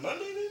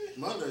 Monday maybe?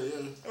 Monday,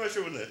 yeah. I'm not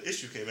sure when the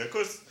issue came out. Of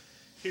course,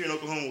 here in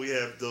Oklahoma, we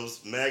have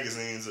those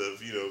magazines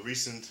of,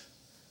 recent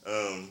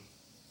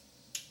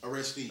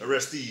arrestees.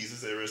 Let's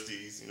say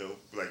arrestees,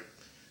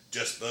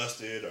 just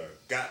busted or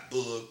got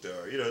booked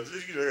or, they got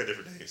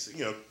different names.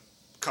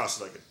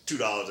 Costs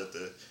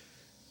 $2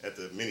 at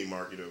the mini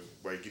market of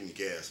where you're getting your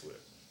gas with.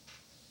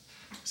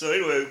 So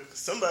anyway,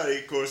 somebody,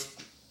 of course,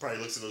 probably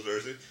looks at those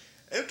verses.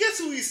 And guess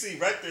who we see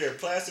right there,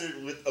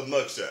 plastered with a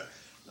mugshot?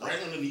 Right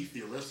underneath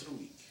the arrest of the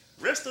week.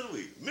 Rest of the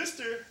week,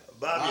 Mr.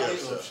 Bobby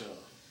Upshaw.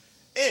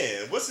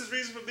 And what's his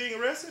reason for being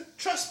arrested?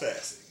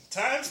 Trespassing.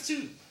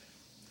 ×2.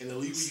 An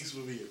illegal use of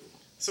a vehicle.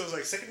 So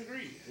it's second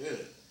degree. Yeah.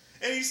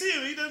 And you see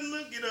him, he doesn't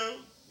look,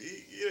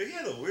 he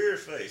had a weird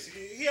face.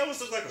 He almost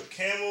looks like a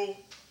camel.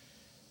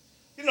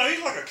 He's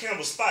like a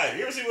camel spider.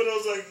 You ever see one of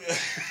those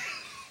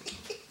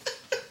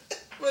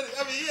But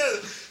I mean,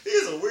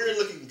 he's a weird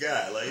looking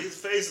guy. His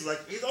face is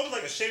he's almost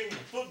like a shape of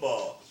a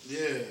football.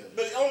 Yeah.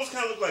 But it almost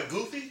kind of looked like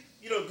Goofy.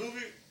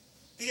 Goofy.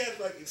 He has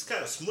it's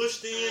kind of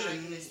smushed in. I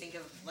just think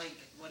of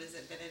what is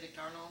it, Benedict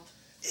Arnold?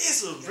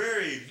 It's a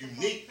very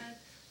unique.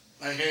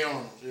 Hey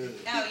Arnold. Yeah.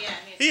 Oh yeah.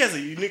 He has a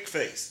unique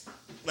face.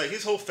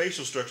 His whole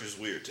facial structure is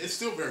weird too. It's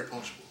still very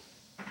punchable.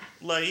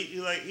 He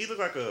looked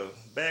like a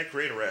bad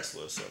creator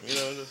wrestler or something.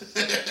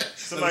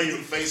 Somebody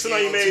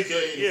made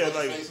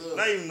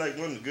not even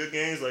one of the good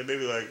games,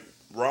 maybe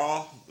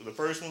Raw, the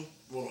first one.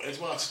 Well,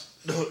 Xbox.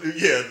 No,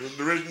 yeah,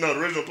 the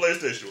original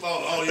PlayStation.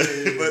 Oh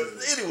yeah. But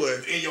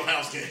anyway, in your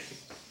house game.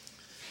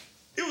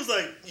 It was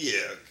and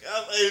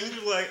he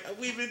was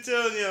we've been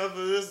telling y'all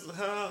for this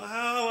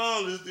how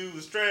long this dude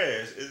was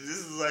trash.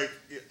 This is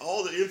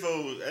all the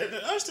info, and I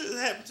understood it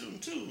happened to him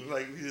too.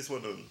 He just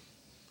wasn't.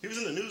 He was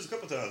in the news a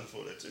couple times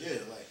before that too. Yeah,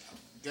 I'm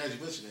glad you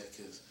mentioned that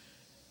because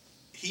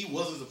he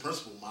wasn't the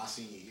principal my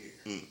senior year,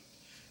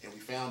 and we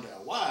found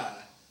out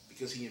why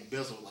because he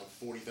embezzled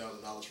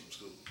 $40,000 from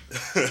school.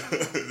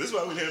 This is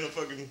why we didn't have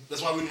no fucking.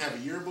 That's why we didn't have a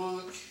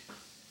yearbook.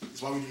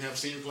 That's why we didn't have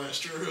senior class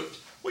trips.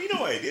 Well, you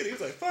know what he did? He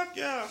was like, "Fuck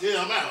y'all."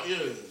 Yeah, I'm out.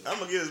 Yeah, I'm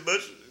gonna get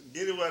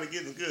anybody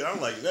getting good. I'm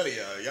like, none of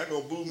y'all. Y'all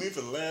gonna boo me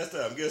for the last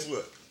time. Guess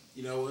what?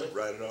 You know what?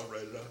 Write it off.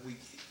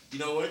 You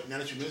know what? Now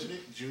that you mention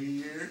it,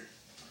 junior year,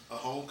 a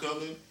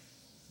homecoming,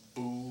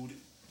 booed.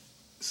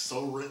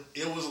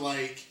 It was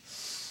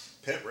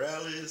pep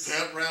rallies.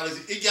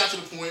 It got to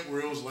the point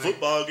where it was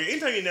football game.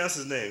 Anytime you announce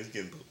his name, he's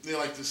getting booed.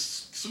 Yeah, the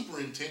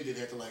superintendent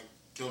had to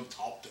come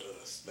talk to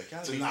us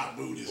to not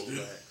boo this dude.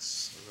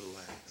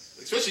 Relax.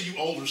 Especially you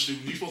older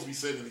students, you're supposed to be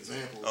setting an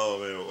example. Oh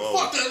man,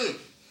 fuck that dude.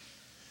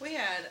 We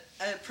had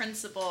a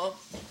principal.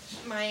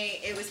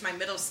 It was my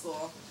middle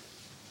school.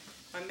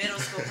 My middle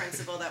school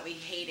principal that we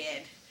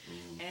hated,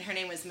 and her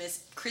name was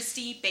Miss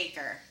Christy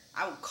Baker.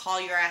 I will call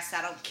your ass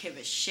out. I don't give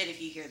a shit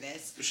if you hear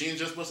this. Was she in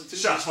Just Busted too?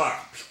 Shots fired.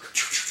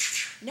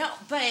 No,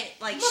 but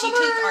she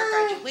took our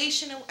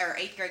graduation, our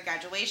 8th grade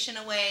graduation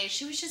away.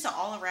 She was just an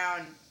all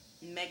around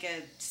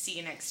mega see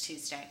you next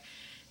Tuesday,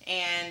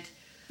 and.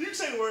 You can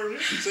say the word.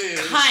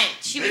 Cunt.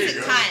 She was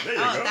a cunt.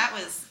 Oh, that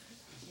was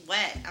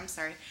wet. I'm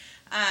sorry.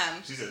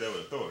 She said that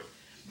with authority.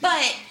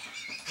 But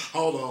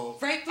Hold on.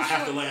 Right I have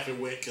to before- laugh at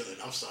wet cut.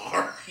 I'm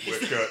sorry.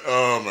 Wet cut.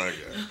 Oh my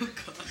god.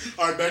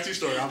 All right, back to your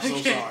story. I'm so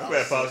sorry. I'm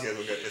at podcast.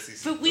 We got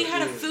SEC. But we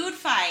had a food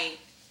fight.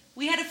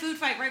 We had a food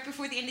fight right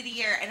before the end of the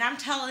year, and I'm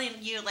telling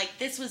you, like,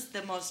 this was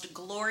the most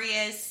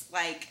glorious,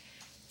 like,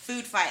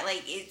 food fight.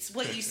 Like, it's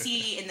what you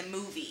see in the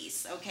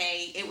movies,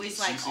 okay? It was,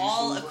 like,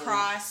 all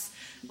across,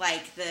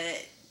 like,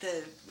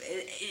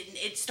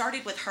 it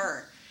started with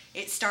her.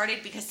 It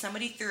started because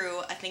somebody threw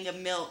a thing of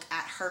milk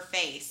at her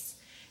face,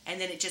 and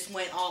then it just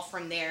went all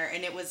from there,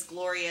 and it was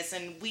glorious,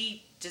 and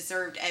we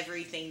deserved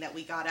everything that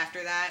we got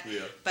after that.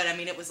 Yeah. But, I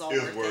mean, it was all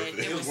worth it.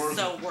 It was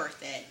so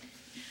worth it.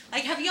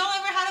 Like, have y'all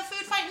ever had a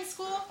food fight in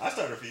school? I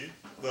started a few.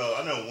 Well,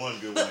 I know one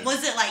good But one.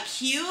 was it, like,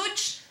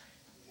 huge?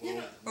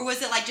 Well, Or was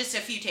it, like, just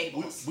a few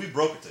tables? We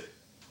broke it.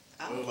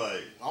 Oh.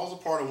 Like, I was a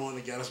part of one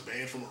that got us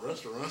banned from a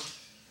restaurant.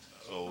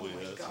 Oh, my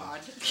God.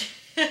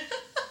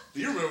 Do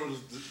you remember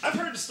I've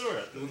heard the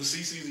story. the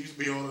CCs that used to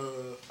be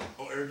on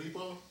Air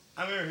Depot?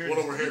 I remember hearing One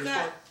over Heritage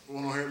got Park.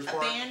 One on Heritage A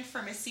Park. ban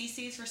from a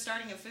CC's for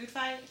starting a food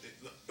fight?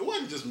 It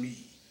wasn't just me.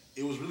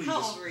 It was really How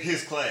just old were you?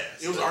 his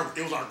class. it was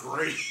our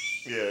grade.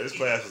 Yeah, his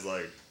class was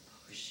like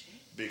Oh, shit.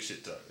 big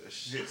shit talk,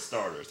 shit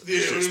starters. Yeah,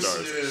 it shit was-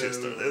 starters. yeah. Shit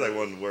starters. They're like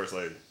one of the worst.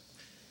 Like,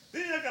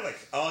 then y'all got like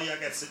all y'all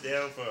got to sit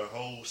down for a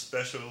whole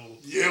special.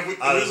 Yeah, we was in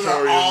there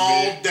auditorium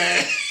all meeting.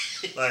 day.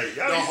 Like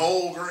y'all The be-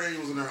 whole grade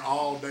was in there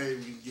all day.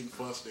 We getting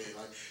fussed at.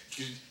 Like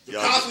you're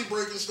Y'all- constantly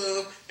breaking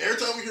stuff. Every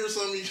time we hear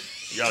something,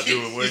 Y'all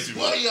doing way he's too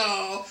one much. of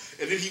y'all,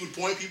 and then he would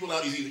point people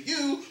out. He's either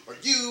you or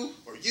you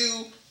or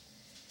you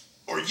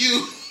or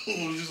you.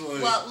 Just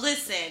like, Well,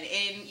 listen,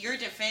 in your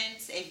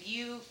defense, if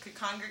you could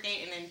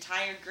congregate an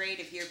entire grade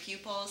of your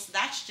pupils,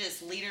 that's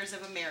just leaders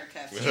of America.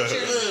 Future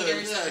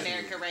leaders of exactly.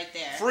 America right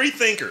there. free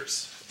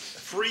thinkers.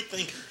 Free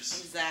thinkers.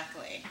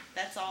 Exactly.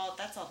 That's all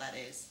that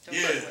is. Don't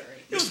Yeah.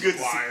 worry. It was good to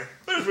see, Choir.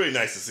 but it was really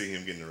nice to see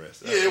him getting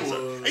arrested. Yeah, it I'm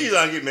sorry. was. I usually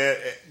don't get mad,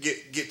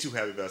 get too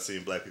happy about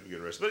seeing black people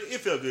get arrested, but it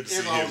felt good to see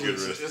it's him always, get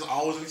arrested. it's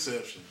always an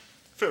exception.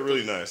 It felt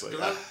really nice. Like,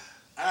 'Cause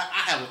I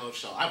have an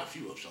Upshaw. I have a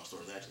few Upshaw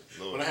stories actually,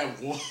 Lord. but I have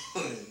one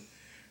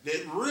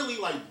that really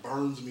like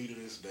burns me to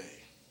this day.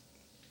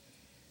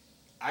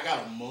 I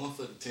got a month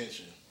of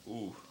detention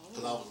ooh,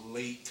 because I was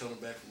late coming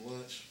back from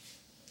lunch,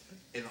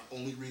 and the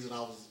only reason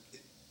I was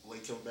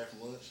late coming back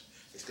from lunch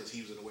is because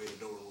he was in the way the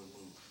door and wouldn't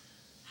move.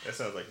 that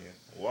sounds like him.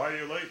 Why are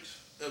you late?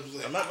 It was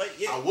like, I'm not late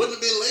yet. I wouldn't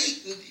have been late.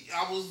 And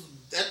I was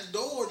at the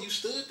door. And you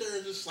stood there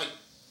and just like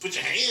put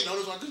your hand on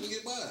it so I couldn't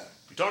get by.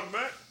 You talking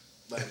back?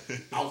 Like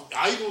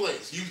I even like,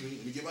 excuse me,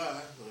 let me get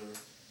by.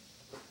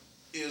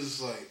 It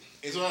was like,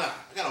 and so I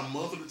got a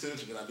month of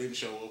detention that I didn't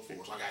show up for,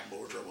 so I got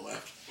more trouble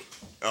after.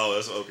 Oh,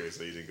 that's okay.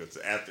 So you didn't go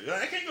to after.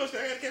 I can't go.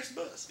 I gotta catch the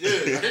bus. Yeah,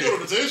 I didn't go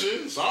to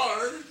detention.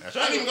 Sorry, That's I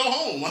right. didn't even go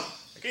home.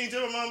 I can't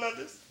tell my mom about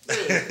this.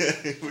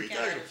 Yeah. What you God,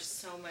 talking there's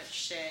so much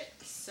shit.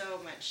 So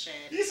much shit.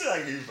 You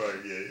sound like you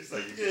fucking it's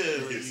like you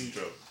Yeah, get some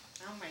trouble.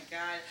 Oh my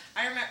God.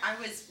 I remember I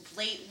was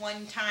late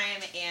one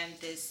time and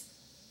this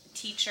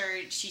teacher,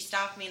 she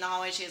stopped me in the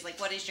hallway. She was like,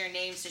 what is your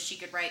name? So she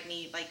could write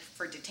me like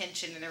for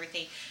detention and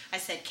everything. I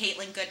said,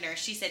 Catelyn Goodner.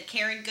 She said,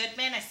 Karen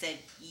Goodman. I said,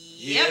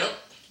 yep.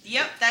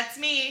 Yep, that's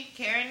me.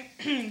 Karen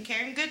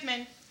Karen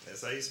Goodman.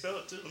 That's how you spell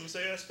it too. Let me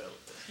say how I spell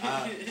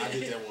it. I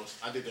did that once.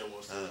 I did that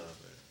once. Too. Man.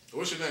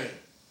 What's your name?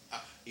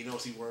 You know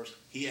what's even worse?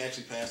 He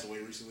actually passed away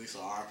recently, so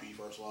RP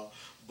first of all.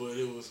 But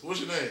it was,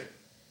 what's your name?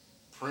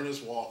 Prentice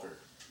Walker.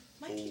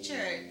 My teacher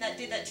that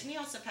did that to me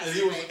also passed And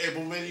he was, away.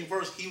 but man, even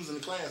worse, he was in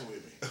the class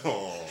with me.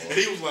 Oh. And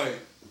he was like,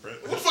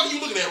 what the fuck are you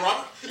looking at,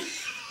 Robert?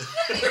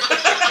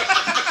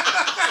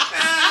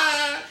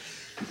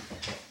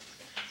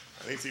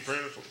 I need to see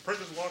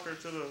Prentice Walker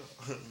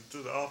to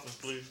the office,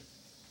 please.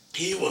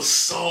 He was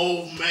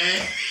so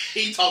mad.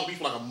 He talked to me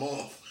for like a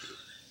month.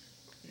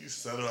 You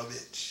son of a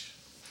bitch.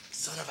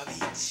 Son of a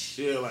bitch.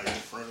 Yeah, like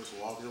Prentice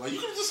Walker. Like, you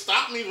could have just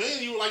stopped me,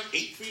 man. You were like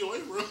 8 feet away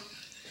from him.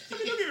 I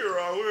mean, don't get me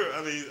wrong.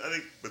 I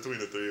think between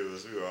the three of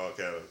us, we were all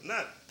kind of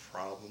not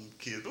problem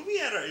kids, but we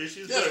had our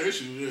issues. Yeah, but, our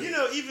issues, yeah. You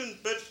know,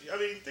 but I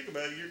mean, think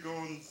about it. You're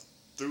going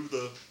through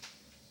the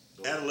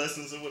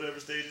adolescence or whatever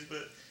stages,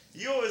 but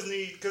you always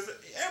need, because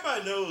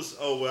everybody knows,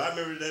 oh, well, I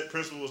remember that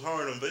principal was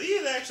hard on him, but he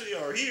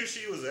or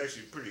she was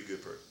actually a pretty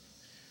good person.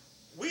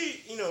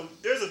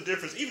 There's a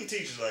difference. Even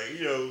teachers, like,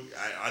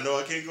 I know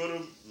I can't go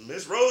to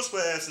Miss Rose's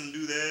class and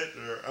do that,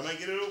 or I might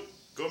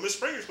go to Miss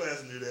Springer's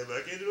class and do that, but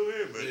I can't do it over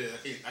here. But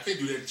yeah, I can't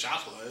do that in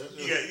child's class.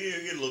 you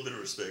get a little bit of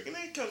respect, and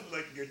that comes with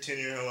like your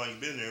tenure, how long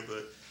you've been there.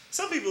 But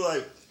some people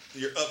like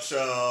your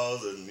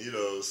Upshaws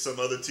and some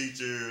other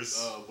teachers,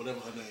 whatever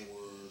her name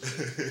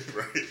was.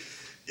 right?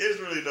 There's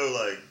really no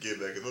like give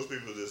back, and those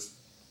people are just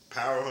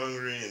power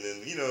hungry, and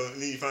then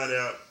and then you find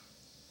out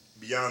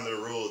beyond their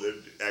role, they're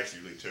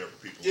actually really terrible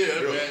people. Yeah,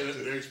 Really,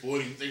 they're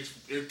exploiting.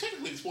 They're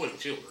technically exploiting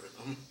children.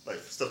 like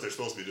stuff they're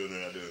supposed to be doing,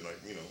 they're not doing. Like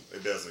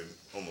it does like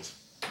almost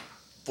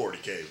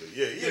 $40K, but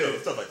yeah,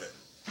 stuff like that.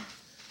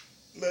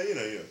 But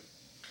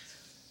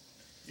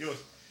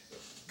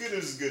good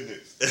news is good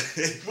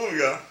news. Moving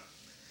on.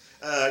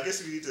 I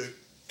guess we need to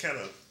kind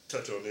of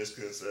touch on this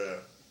because,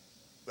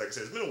 like I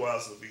said, it's been a while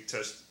since we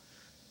touched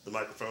the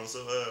microphone. So,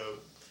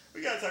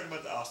 We gotta talk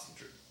about the Austin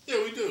trip.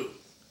 Yeah, we do.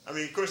 I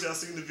mean, of course, y'all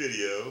seen the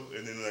video,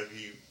 and then like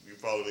you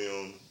follow me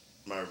on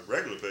my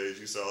regular page.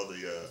 You saw the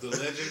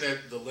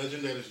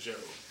legend that is Joe.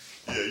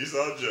 Yeah, you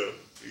saw Joe.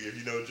 If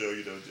you know Joe,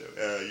 you know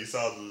Joe. You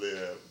saw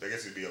the I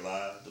guess it'd be the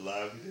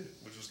live we did,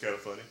 which was kind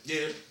of funny.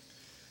 Yeah.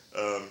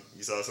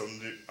 You saw some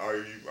of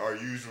our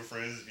usual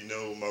friends. If you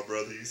know my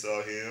brother, you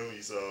saw him.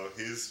 You saw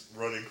his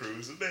running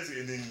crew. So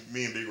basically, and then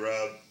me and Big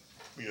Rob,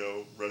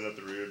 running up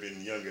the rear, being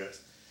the young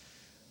guys.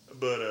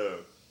 But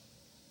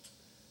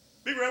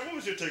Big Rob, what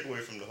was your takeaway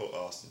from the whole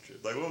Austin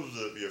trip? Like, what was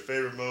your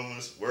favorite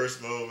moments,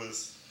 worst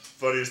moments,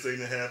 funniest thing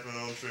that happened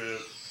on the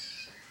trip?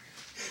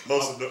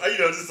 Most of the,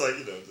 just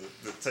like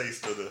the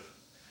taste of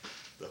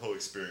the whole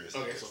experience.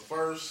 Okay, so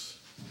first,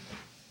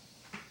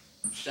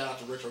 shout out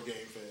to Retro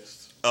Game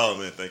Fest. Oh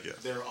man, thank you.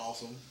 They're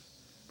awesome.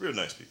 Real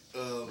nice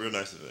people. Real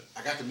nice event.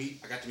 I got to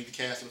meet the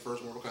cast of the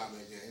first Mortal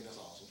Kombat game. That's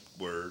awesome.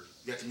 Word.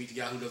 You got to meet the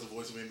guy who does the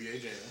voice of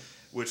NBA Jam.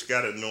 Which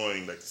got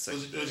annoying like the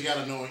second. Which got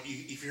annoying.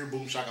 If you hear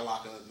Boom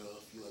Shakalaka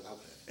enough, you're like,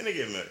 okay. And they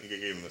gave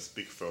him a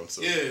speakerphone.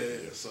 So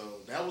yeah. So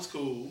that was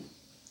cool.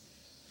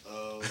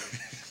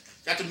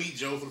 Got to meet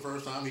Joe for the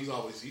first time. He's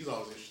always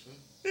interesting.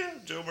 Yeah,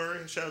 Joe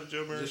Murray. Shout out to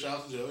Joe Murray. Yeah, shout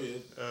out to Joe. Yeah.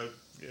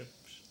 Yeah.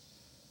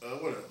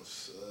 What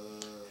else?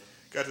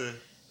 Got to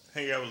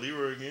hang out with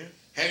Leroy again.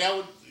 Hang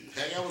out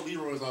with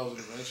Leroy is always an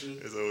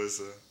adventure. It's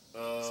always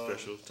a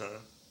special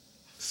time.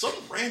 Some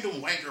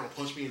random white girl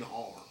punched me in the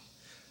arm.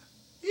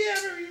 Yeah,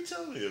 I remember you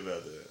telling me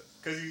about that.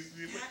 Cause you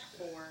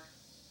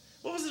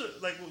what was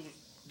it like?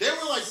 They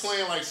were like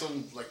playing like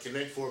some like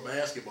Connect 4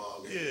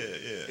 basketball game.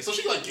 Yeah. And so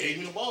she like gave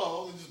me the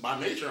ball. And just by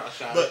nature, I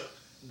shot. But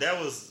that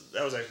was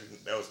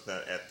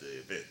not at the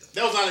event.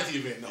 That was not at the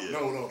event.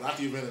 No, not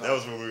the event. That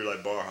was when we were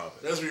like bar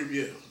hopping. That's where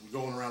we're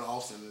going around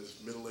Austin as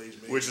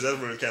middle-aged men. That's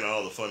where kind of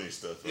all the funny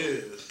stuff.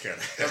 Yeah,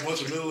 that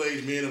bunch of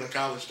middle-aged men in a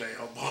college town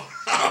bar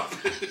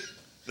hopping.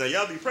 Now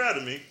y'all be proud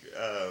of me.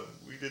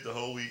 We did the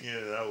whole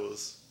weekend, and I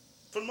was,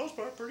 for the most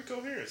part, pretty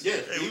coherent. So,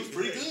 yeah, he was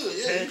pretty good.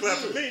 Yeah, hand clap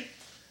for me.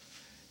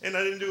 And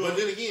I didn't do it. But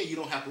then again, you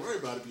don't have to worry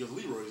about it because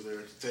Leroy's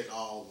there to take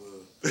all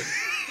the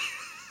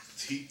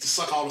to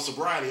suck all the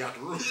sobriety out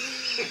the room.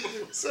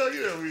 So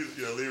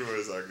Leroy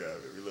is our guy,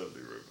 man. We love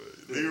Leroy,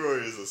 but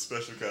Leroy is a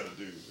special kind of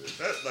dude, man.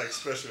 That's like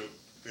special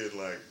in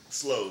like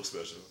slow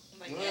special.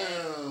 Like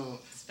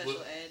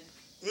special ed.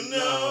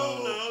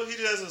 No,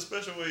 he has a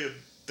special way of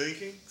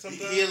thinking.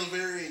 Sometimes he has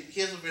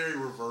a very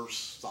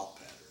reverse thought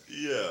pattern.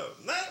 Yeah,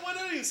 that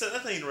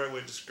ain't the right way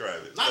to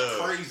describe it. Not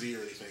crazy or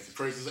anything.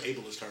 Crazy is an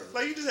ableist term.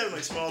 Like you just have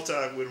like small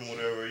talk with him,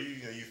 whatever.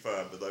 You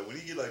fine. But like when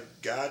you get like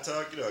guy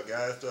talk,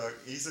 guys talk,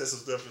 he says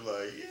some stuff. You're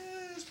like,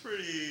 yeah, it's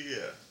pretty,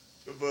 yeah.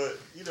 But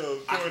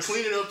of I course, can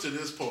clean it up to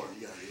this part.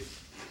 You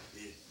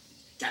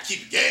gotta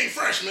keep the game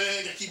fresh,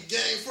 man. Gotta keep the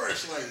game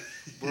fresh. Like,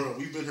 bro,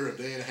 we've been here a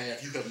day and a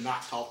half. You have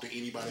not talked to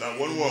anybody. Not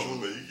one woman,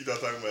 but you're not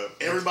talking about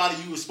everybody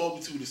you have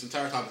spoken to this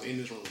entire time is in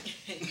this room.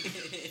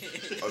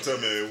 I'll tell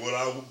me if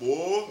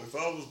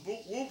I was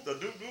boop whoop, the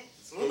doop doop.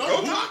 Well,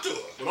 go talk to her.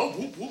 Well, don't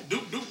whoop whoop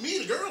doop doop me,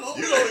 the girl.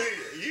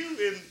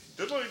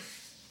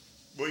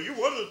 You're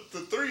one of the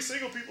 3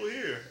 single people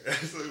here.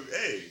 So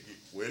hey,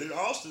 went in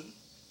Austin.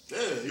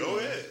 Yeah, go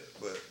ahead.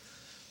 But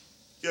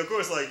of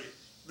course, like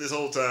this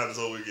whole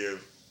weekend,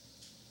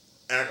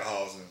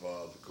 alcohol's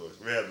involved. Of course,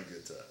 we're having a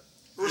good time.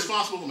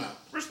 Responsible amount.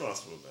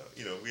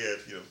 We had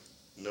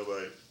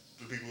nobody.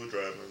 The people who are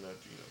driving or not.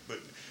 But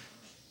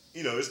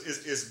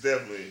it's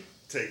definitely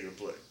taking a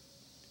play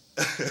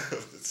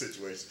of the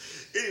situation.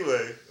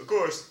 Anyway, of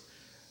course,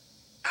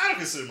 I don't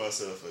consider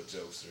myself a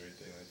jokester or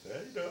anything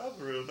like that. I'm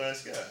a real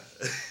nice guy.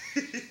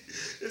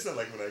 It's not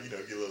like when I, get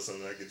a little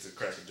something, I get to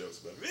cracking jokes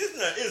about it.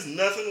 It's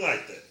nothing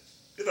like that.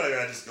 It's like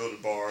I just go to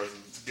bars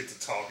and get to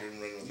talking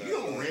and run around. You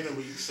don't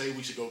randomly say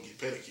we should go get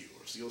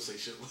pedicures. You don't say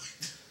shit like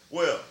that.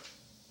 Well,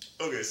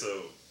 okay,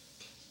 so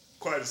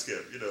quite a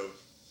skip.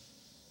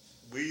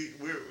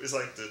 It's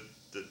like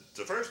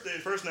the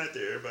first night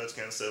there, everybody's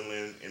kind of settling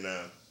in, and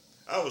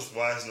I was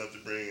wise enough to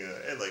bring,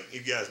 and like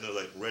you guys know,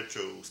 like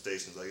retro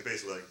stations, like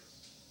basically like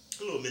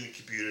a little mini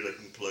computer that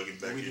you can plug in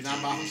back to your TV.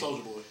 Not buy from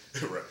Soulja Boy.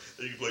 Right.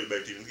 Then you can plug it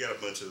back to TV. We got a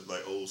bunch of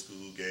like old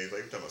school games,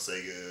 like we're talking about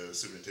Sega,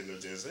 Super Nintendo,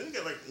 Genesis. And we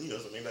got like,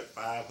 something like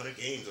 500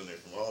 games on there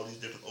from all these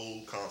different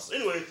old consoles.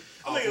 Anyway,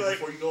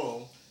 before you go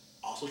on,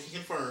 also can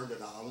confirm that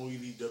not only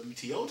the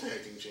WTO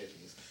Tag Team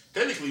Champions,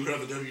 technically we're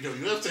the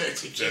WWF Tag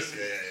Team Champions.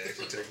 Yeah,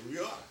 technically we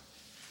are.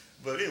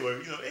 But anyway,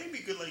 it'd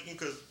be good, like,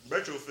 because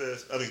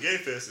Game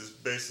Fest is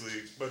basically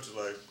a bunch of,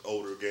 like,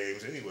 older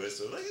games anyway.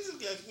 So, like, it's just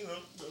got,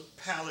 the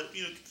palette,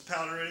 get the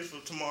palette ready for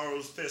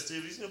tomorrow's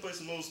festivities. Play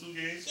some old school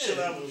games. Yeah,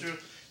 chill out with your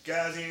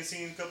guys you ain't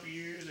seen in a couple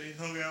years. They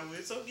hung out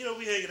with. So, we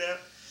hanging out.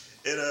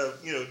 And,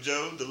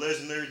 Joe, the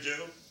legendary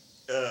Joe,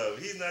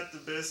 he's not the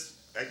best.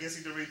 I guess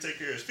he didn't really take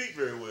care of his feet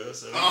very well.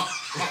 So,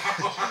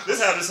 this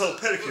is how this whole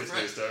pedicure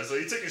thing started. So,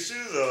 he took his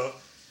shoes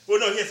off. Well,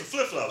 no, he had some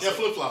flip-flops. Yeah,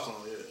 flip-flops on,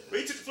 yeah. But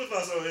he took the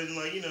flip-flops on and,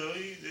 like,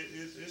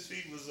 his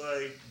feet was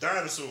like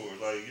dinosaurs,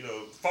 like,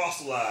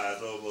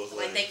 fossilized almost.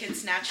 Like they could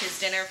snatch his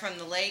dinner from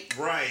the lake.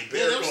 Right.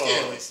 Yeah, they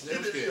were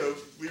scary.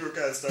 We were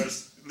kind of started,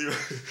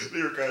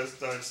 Leroy kind of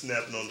started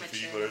snapping on the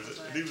feet, but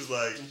he was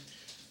like,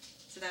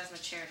 so that was my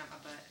chair, not my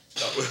butt.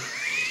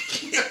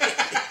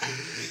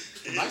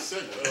 Nice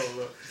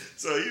segue.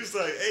 So he was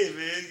like, hey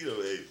man,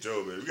 hey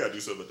Joe, man, we gotta do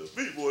something at the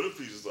feet, boy. The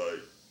feet is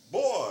like,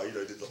 boy,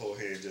 did the whole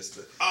hand just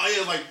to. Oh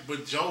yeah,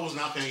 but Joe was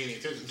not paying any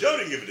attention. Joe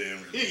didn't give a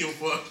damn. He didn't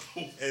give a fuck.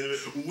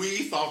 And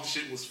we thought the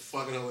shit was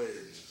fucking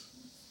hilarious.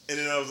 And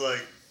then I was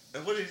like,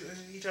 what did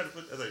he tried to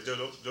put? I was like, Joe,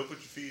 don't put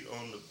your feet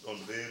on the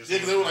bed. Or yeah,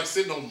 because they were like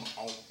sitting on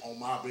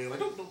my bed. Like,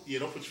 don't put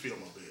your feet on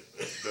my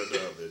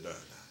bed. No.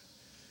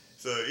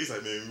 So he's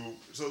like, man.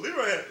 So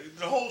Leroy had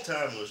the whole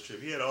time on this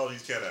trip. He had all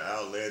these kind of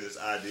outlandish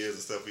ideas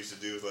and stuff we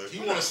should do. It's like he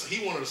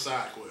wanted a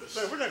side quest.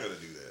 Like, we're not gonna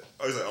do that.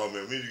 Oh, he's like, oh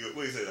man, we need to go.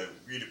 What do you say? Like,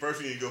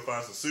 first we need to go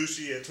find some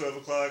sushi at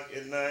 12:00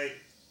 at night.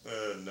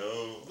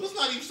 No. That's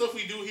not even stuff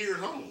we do here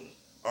at home.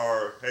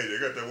 Or hey, they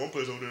got that one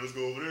place over there. Let's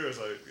go over there. It's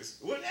like,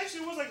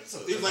 actually, it was like a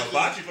like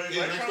hibachi place.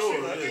 Yeah, like next door.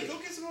 Like, hey, go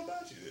get some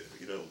hibachi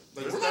there.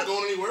 Like, we're not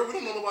going anywhere. We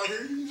don't know nobody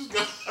here. You can just go.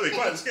 I mean,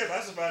 quite the scam.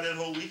 I survived that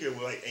whole weekend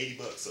with like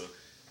 $80. So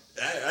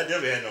I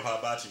definitely had no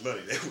hibachi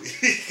money that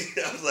week.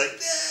 I was like,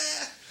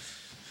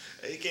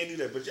 nah, you can't do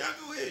that. But y'all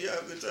go ahead. Y'all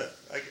have a good time.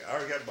 I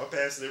already got my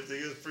pass and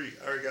everything is free.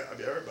 I already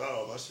bought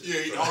all my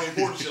shit. Yeah, all the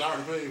important shit I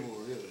already paid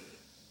for. Yeah.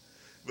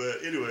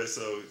 But anyway,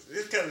 so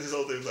it's kind of his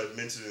whole thing was like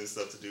mentioning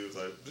stuff to do. It's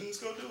like, then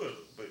just go do it.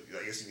 But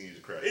I guess he needed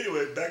to cry.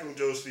 Anyway, back on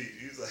Joe's feet.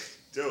 He was like,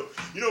 Joe,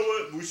 you know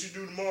what we should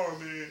do tomorrow,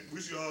 man? We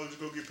should all just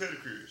go get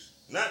pedicures.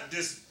 Not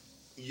just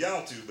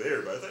y'all two, but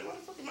everybody. It's like, why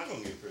the fuck am I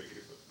going to get a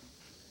pedicure for?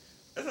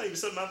 That's not even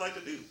something I'd like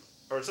to do.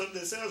 Or something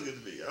that sounds good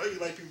to me. I don't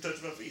even like people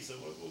touching my feet. So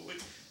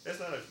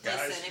that's not a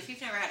guy's... Listen, if you've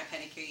never had a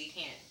pedicure, you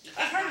can't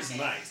I heard it's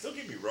nice. Don't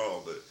get me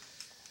wrong, but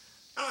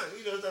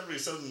it's not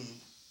really something...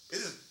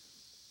 It's just,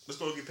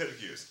 let's go get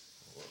pedicures.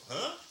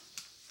 Huh?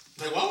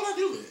 Like, why would I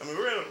do that? I mean,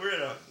 we're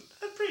at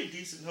a pretty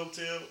decent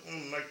hotel,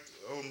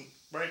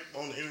 right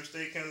on the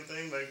interstate kind of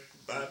thing, like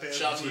bypass.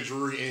 Shout out to the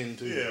Drury Inn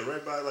too. Yeah,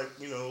 right by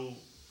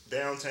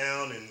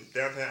downtown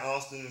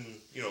Austin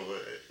and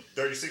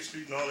 36th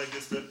Street and all that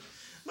good stuff.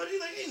 But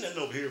he's like, ain't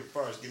nothing over here as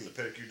far as getting the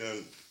pedicure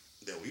done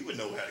that we would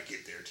know how to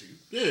get there to.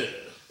 Yeah.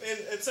 And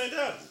at the same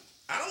time,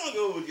 I don't want to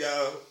go with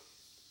y'all.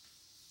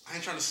 I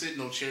ain't trying to sit in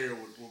no chair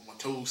with my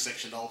toes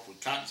sectioned off with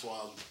cotton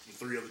swabs with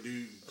 3 other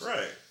dudes.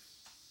 Right.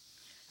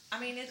 I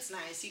mean, it's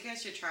nice. You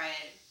guys should try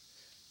it.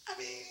 I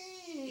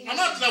mean, I'm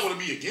not going to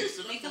be against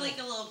it. Make it like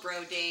a little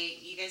bro date.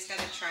 You guys got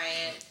to try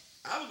it.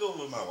 I would go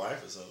with my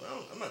wife or something.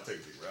 I'm not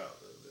taking a big route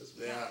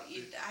though.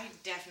 I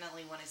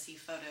definitely want to see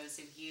photos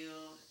of you,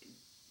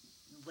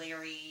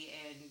 Larry,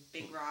 and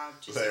Big Rob.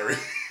 Larry.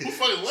 Who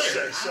fucking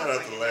Larry? Shout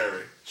out to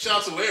Larry. Shout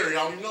out to Larry.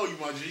 I don't even know you,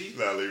 my G.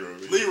 Nah,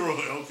 Leroy.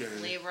 Okay.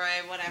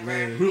 Leroy, whatever.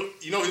 Man.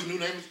 You know his new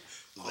name is?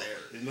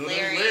 Larry.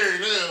 Larry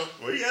now.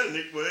 Well, he got a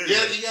nickname. Well,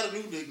 yeah, he got a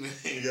new nickname.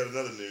 He got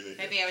another new nickname.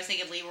 Maybe I was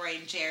thinking Leroy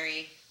and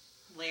Jerry.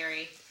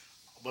 Larry.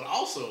 But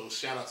also,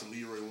 shout out to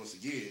Leroy once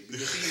again,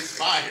 because he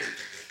inspired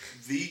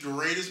the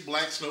greatest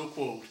Black Snow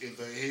quote in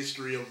the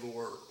history of the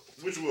world.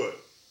 Which one?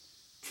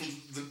 From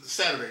the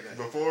Saturday night.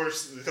 Before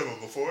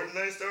the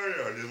night started,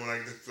 or just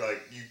when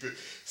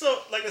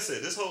So, like I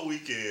said, that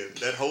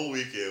whole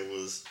weekend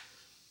was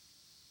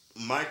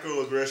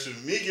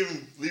microaggression. Me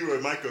giving Leroy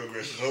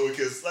microaggression the whole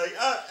weekend. Like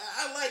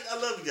I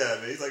love the guy,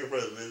 man. He's like a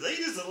brother, man. Like,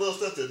 he just a little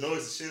stuff that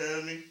annoys the shit out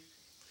of me.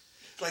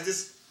 Like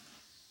this.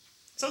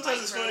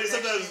 Sometimes it's funny.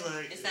 Sometimes it's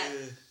like. Is that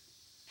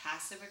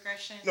passive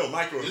aggression? No,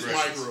 microaggression. It's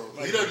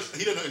micro.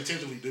 He doesn't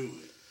intentionally do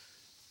it.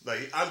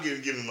 Like I'm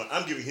giving him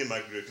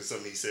microaggression because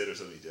something he said or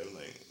something he did. I'm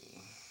like.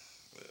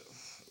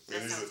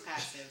 That sounds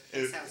passive.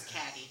 That sounds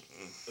catty.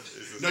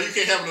 No, you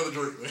can't have another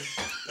drink, man.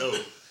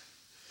 Oh.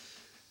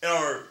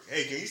 Or,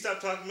 hey, can you stop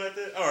talking about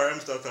that? All right, I'm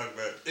going to stop talking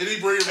about it. And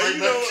he bring it right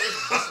back.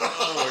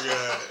 Oh, my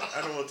God. I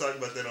don't want to talk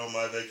about that on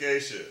my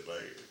vacation.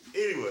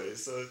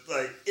 It's a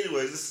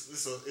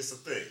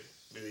thing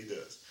that he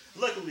does.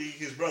 Luckily,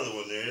 his brother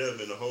wasn't there. That would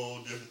have been a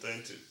whole different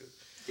thing, too.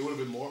 It would have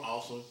been more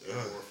awesome and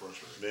more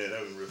frustrating. Man, that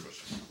would have been real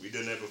frustrating. We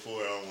done that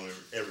before. I don't want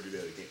to ever do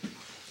that again.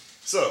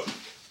 So,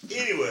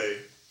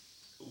 anyway,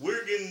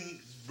 we're getting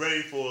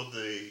ready for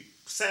the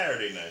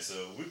Saturday night. So,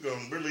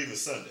 we're leaving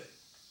Sunday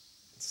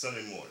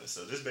morning.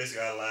 So this is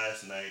basically our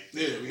last night.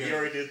 Yeah, we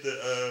already did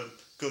the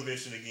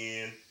convention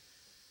again.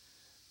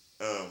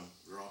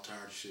 We're all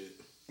tired of shit.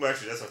 Well,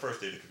 actually, that's our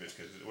first day of the convention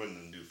because it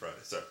wasn't due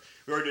Friday. Sorry.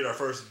 We already did our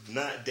first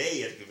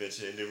day at the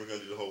convention, and then we're going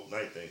to do the whole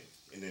night thing.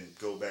 And then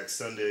go back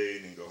Sunday,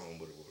 and then go home,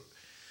 whatever.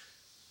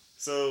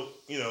 So,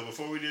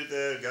 before we did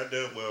that,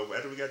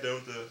 after we got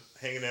done with the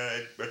hanging out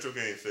at Retro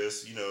Game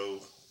Fest, we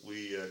did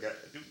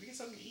we get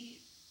something to eat?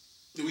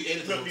 We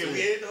ate at the hotel.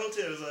 We ate at the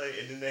hotel. It was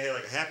and then they had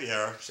a happy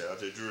hour. Shout out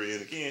to the Drury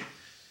Inn again.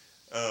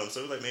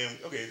 So it was like, man,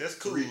 okay, that's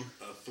cool. They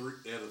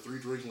had a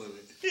 3-drink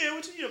limit. Yeah,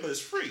 but it's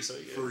free, so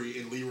yeah. Free,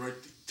 and Leroy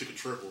took a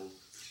triple.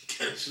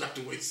 Got shit out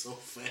the way so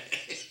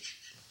fast.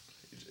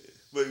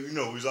 But we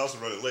was also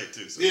running late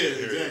too, so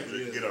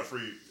exactly. Get our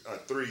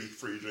 3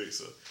 free drinks.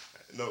 So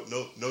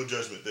no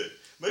judgment there.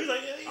 But he's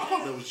like, yeah. I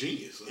thought that was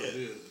genius. So,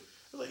 yeah.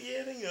 I was like,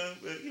 yeah, then,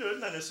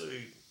 it's not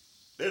necessarily.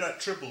 they're not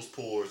triples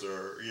pours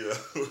or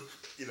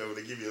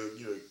they give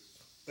you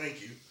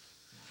thank you.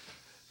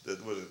 The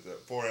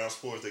 4-ounce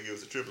pours they give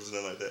us the triples and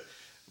nothing like that.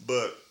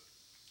 But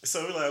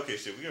so we're like, okay,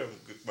 shit, we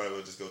might as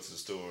well just go to the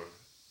store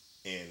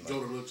and go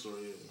to the liquor store,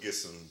 get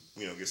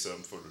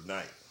something for the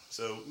night.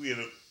 So we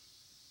end up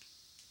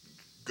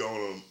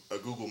going on a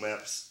Google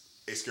Maps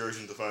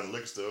excursion to find a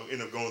liquor store.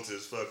 End up going to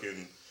this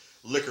fucking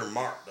liquor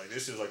mart. Like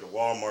this shit was like a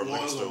Walmart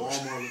liquor store.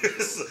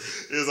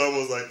 It was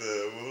almost like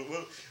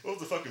what was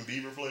the fucking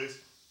Beaver place?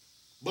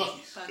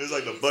 Buc-ee's. It was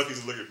like the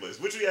Buc-ee's liquor place,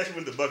 which we actually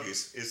went to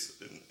Buc-ee's.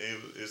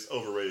 It's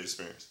overrated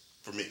experience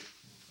for me.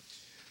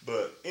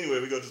 But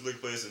anyway, we go to this liquor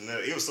place and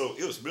it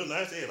was real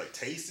nice. They had like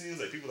tastings.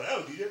 Like people were like,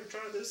 oh, did you ever try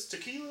this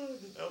tequila?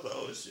 And I was like,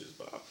 oh, this shit is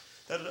bomb.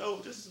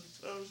 This is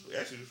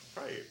actually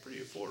probably pretty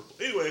affordable.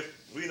 Anyway,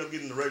 we end up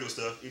getting the regular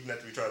stuff, even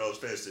after we tried all this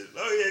fancy shit.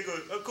 Oh, yeah,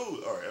 good. Oh,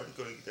 cool. All right, I'm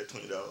going to get that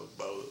 $20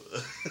 bottle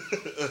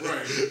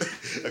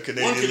a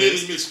Canadian One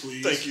Canadian mix,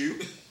 please. Thank you.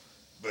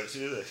 But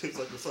it was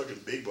like a fucking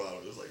big bottle.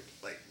 It was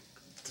like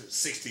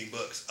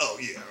 $16. Oh,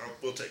 yeah,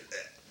 we'll take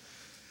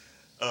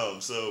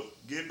that. So,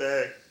 get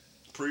back,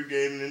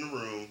 pre-gaming in the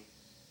room.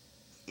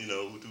 We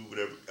do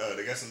whatever.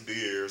 They got some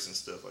beers and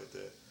stuff like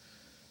that.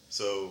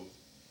 So,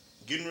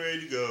 getting ready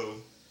to go.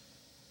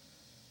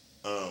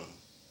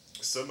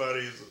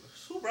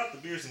 Who brought the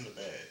beers in the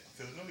bag?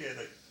 Because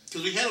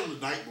we had them the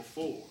night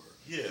before.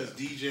 Yeah. Because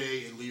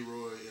DJ and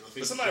Leroy and I think.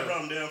 But somebody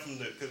brought them down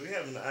because we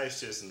have them in the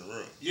ice chest in the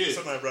room. Yeah.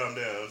 Somebody brought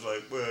them down. I was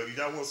like, well,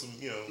 y'all want some,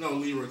 No,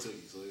 Leroy took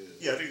it. So yeah.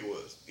 Yeah, I think it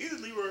was either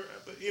Leroy,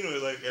 but and it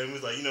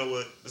was like, you know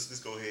what? Let's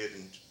just go ahead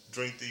and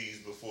drink these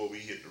before we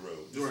hit the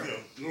road. Right.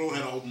 Leroy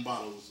had open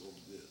bottles.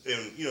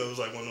 And it was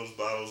like one of those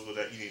bottles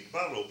that you need the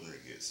bottle opener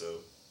to get.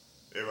 So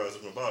everybody's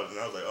looking at bottles, and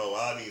I was like, oh,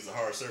 all I need is a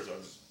hard serve. So I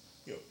just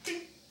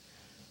ping.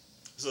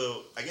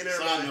 So I get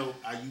everybody. Side note,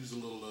 I use a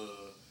little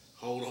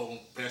hold on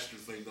pasture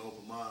thing to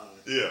open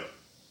mine. Yeah,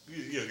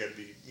 you got to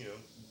be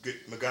good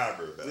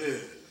MacGyver about it. Yeah.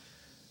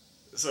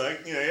 So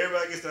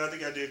everybody gets down. I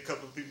think I did a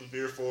couple of people's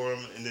beer for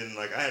them, and then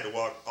I had to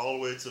walk all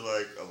the way to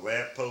a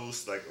lamp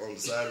post on the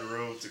side of the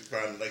road to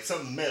find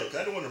something metal. Cause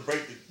I didn't want to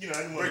break I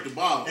didn't want break the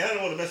bottle, and I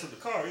didn't want to mess with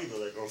the car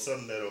either, on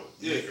something that'll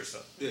leak or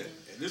something. Yeah.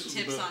 And this was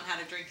tips on how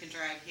to drink and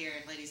drive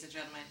here, ladies and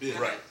gentlemen. Yeah.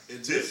 Right.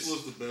 And this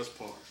was the best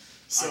part.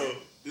 So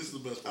this is the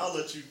best part. I'll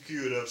let you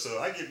cue it up. So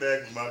I get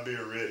back with my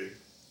beer ready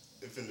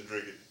and finna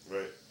drink it.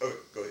 Right. Okay,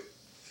 go ahead.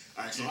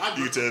 All right. So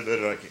you tell it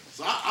better than I can.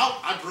 So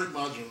I drink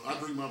my drink. I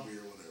drink my beer.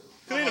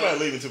 Ain't nobody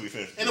leaving until we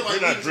finish. We're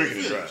not drinking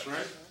and drive.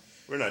 Right?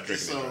 We're not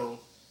drinking and drive. So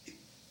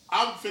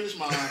I finished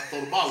mine,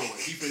 throw the bottle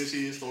away. He finished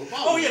his, throw the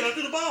bottle away. Oh, yeah, now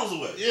throw the bottles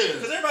away. Yeah.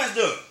 Because everybody's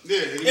done.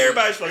 Yeah.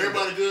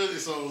 Everybody good. And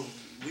so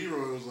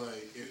Leroy was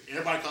like,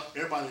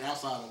 everybody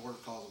outside of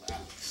work calls him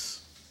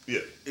Alex. Yeah.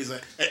 He's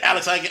like, hey,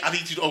 Alex, I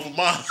need you to open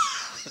mine.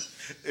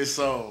 And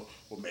so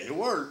what made it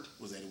work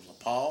was that it was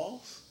a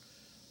pause,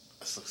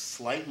 a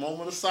slight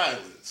moment of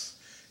silence,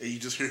 and you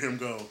just hear him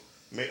go,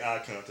 Make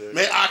eye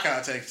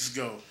contact. Just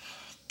go,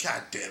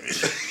 God damn it.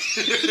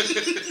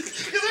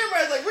 Because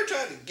everybody's like, we're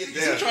trying to get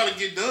down. We're trying to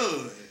get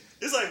done.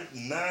 It's like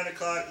 9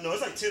 o'clock. No,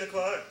 it's like 10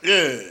 o'clock.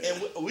 Yeah.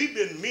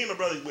 And me and my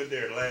brother went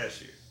there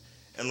last year.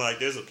 And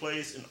there's a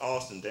place in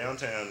Austin,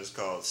 downtown, it's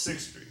called 6th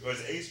Street. Or is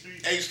it 8th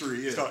Street? 8th Street,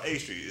 yeah. It's called 8th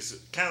Street. It's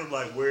kind of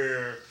like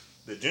where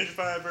the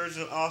gentrified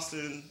version of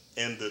Austin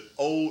and the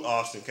old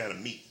Austin kind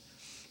of meet.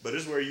 But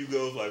it's where you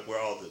go,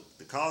 where all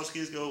the college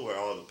kids go, where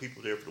all the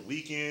people there for the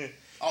weekend.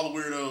 All the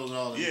weirdos and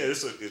all that. Yeah,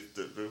 it's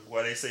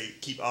why they say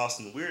keep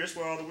Austin weird. That's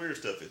where all the weird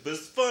stuff is. But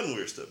it's fun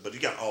weird stuff. But you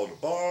got all the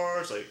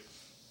bars,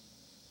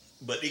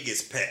 but it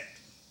gets packed.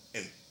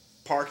 And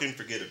parking,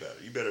 forget about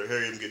it. You better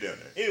hurry up and get down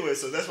there. Anyway,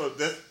 so that's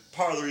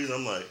part of the reason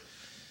I'm like,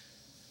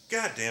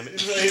 God damn it.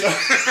 Because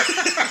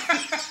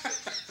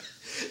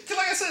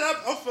like I said,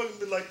 I'm fucking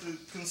been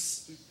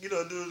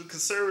do the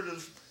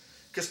conservative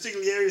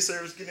Castiglieri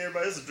service, getting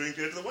everybody else a drink.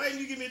 Why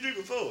didn't you give me a drink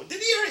before?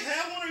 Did he already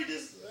have one or he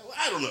just,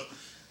 I don't know.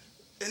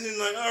 And then,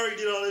 I already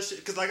did all this shit.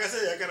 Because, like I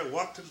said, I got to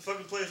walk to the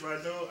fucking place where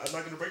I know I'm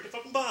not going to break the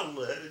fucking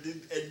bottle and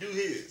do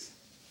his.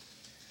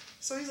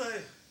 So he's like,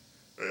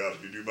 hey, Alex,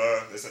 can you do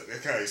mine? That's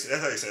how he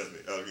says to me.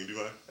 Alex, can you do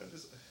mine? I'm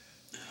just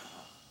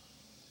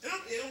like,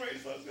 I'm ready to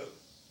fucking go.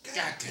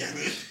 God damn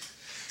it.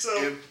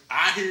 So, and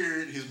I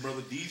heard his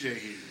brother DJ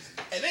hears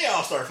it. And they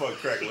all start fucking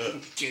cracking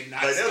up.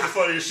 That was the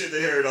funniest shit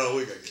they heard all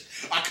week, I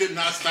guess. I could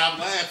not stop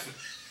laughing.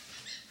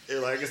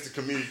 Yeah, I guess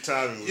the comedic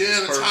timing was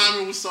the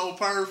timing was so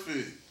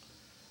perfect.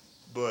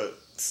 But,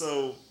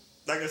 so,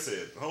 like I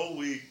said, the whole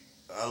week,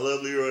 I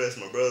love Leroy. That's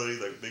my brother.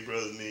 He's like a big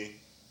brother to me.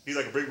 He's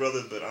like a big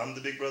brother, but I'm the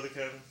big brother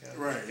kind of.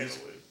 Right. He's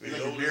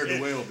like a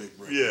ne'er-do-well big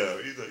brother.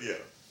 Yeah.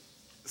 Yeah.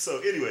 So,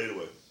 anyway,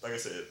 like I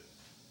said,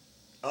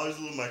 all these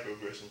little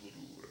microaggressions.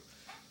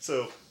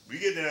 So, we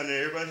get down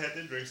there. Everybody had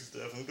their drinks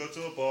and stuff. And we go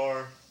to a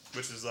bar,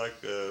 which is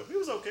it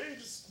was okay.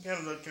 Just kind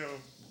of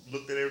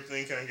looked at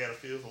everything, kind of got a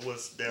feel for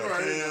what's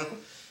downtown.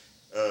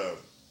 Right.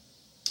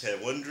 Had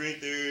one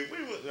drink there.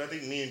 I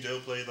think me and Joe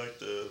played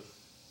the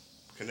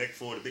Connect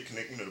Four, the big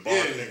Connect, the bar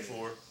Connect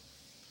Four.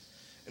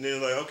 And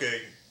then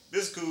okay,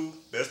 this is cool.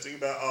 Best thing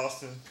about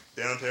Austin,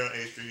 downtown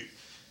 8th Street.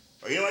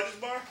 Oh, you don't like this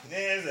bar? Yeah,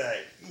 it's all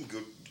right. You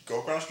can go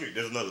across the street.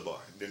 There's another bar.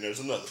 Then there's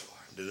another bar.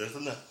 Then there's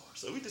another bar.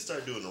 So we just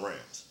started doing the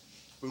rounds.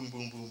 Boom,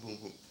 boom, boom, boom,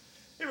 boom.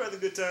 Everybody had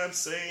a good time.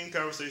 Same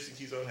conversation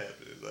keeps on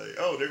happening. Like,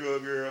 oh, there go a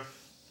girl.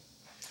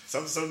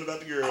 Something about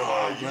the girl.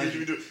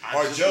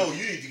 Or Joe,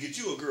 you need to get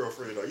you a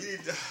girlfriend. Or you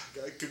need to,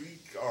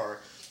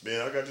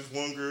 man, I got this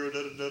one girl.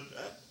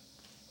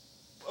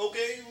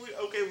 Okay,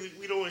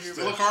 we don't want to hear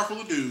Still about. a car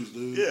full of dudes,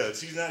 dude. Yeah,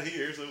 she's not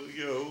here, so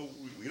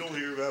we don't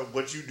hear about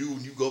what you do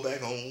when you go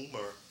back home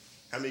or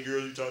how many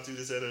girls you talk to,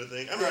 this, that, other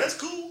thing. I mean, that's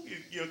cool.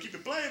 You keep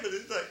it playing, but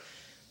it's like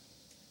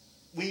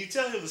when you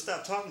tell him to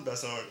stop talking about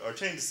something or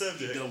change the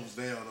subject, He doubles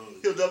down on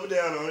it. He'll double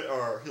down on it,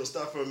 or he'll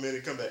stop for a minute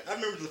and come back. I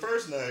remember the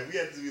first night we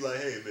had to be like,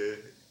 "Hey, man,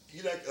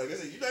 you not like I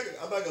said,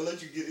 I'm not gonna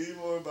let you get any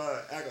more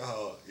by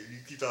alcohol if you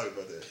keep talking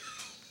about that.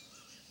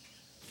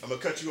 I'm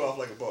gonna cut you off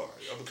like a bar.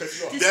 I'm gonna cut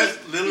you off."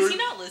 Does he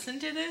not listen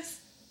to this?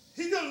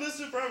 He's gonna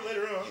listen to it probably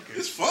later on.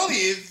 It's funny.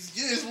 He's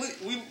He's gonna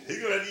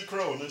have to eat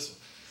crow on this one.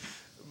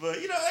 But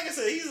like I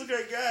said, he's a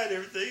great guy and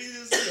everything. He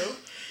just,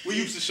 we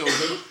use the show.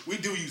 We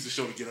do use the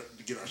show to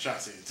get our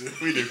shots in too.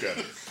 We do kind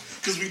of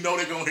because we know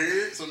they're gonna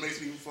hear it, so it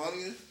makes it even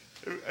funnier.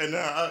 And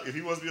now, if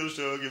he wants to be on the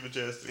show, I'll give him a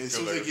chance to. And as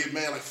soon as they get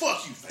mad, like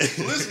 "fuck you," thanks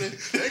for listening.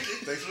 Thank you,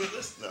 thanks for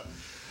listening. No.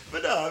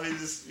 But no, I mean,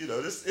 just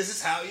this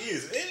is how he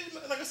is.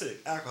 And like I said,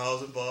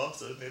 alcohol's involved,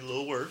 so it made it a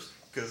little worse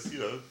because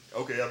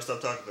okay, I'm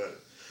stop talking about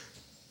it.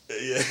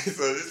 Yeah,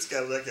 so it's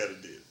kind of that kind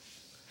of deal.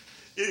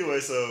 Anyway,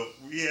 so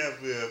we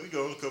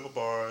go to a couple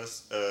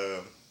bars.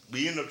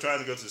 We ended up trying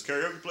to go to this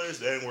karaoke place.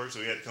 That didn't work, so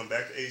we had to come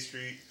back to 8th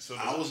Street. So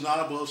I was not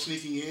above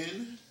sneaking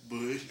in, but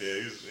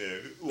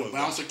the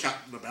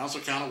bouncer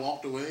kind of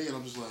walked away, and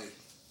I'm just like,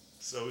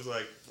 so it was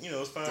like,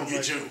 it's fine. Don't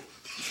get Joe.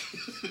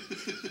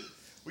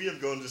 We ended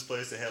up going to this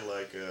place that had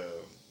like,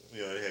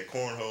 they had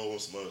cornhole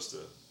and some other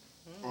stuff.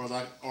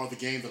 Or the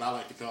game that I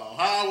like to call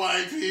 "Hi,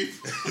 white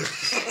people."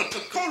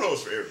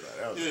 Cornhole's for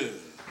everybody. Yeah.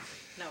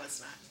 No,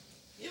 it's not.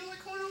 You don't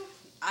like cornhole?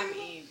 I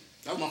mean,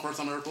 that was my first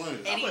time ever playing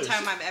it.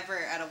 anytime I'm ever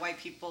at a white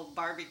people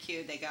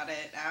barbecue, they got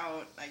it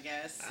out, I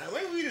guess.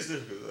 Maybe we just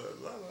did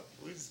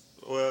because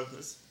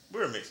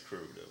we're a mixed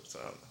crew though, so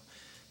I don't know.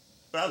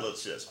 But I love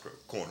chess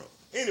cornhole.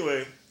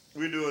 Anyway,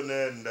 we're doing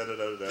that and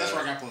da-da-da-da-da. That's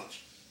where I got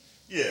punched.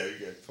 Yeah, you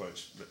got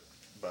punched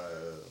by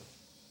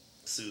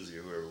Susie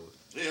or whoever it was.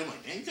 Yeah, I'm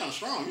like, dang, you kind of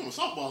strong. You on a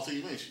softball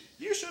team, ain't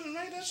you? You shouldn't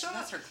have made that shot.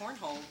 That's her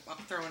cornhole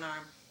throwing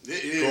arm. Yeah,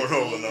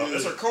 cornhole and arm.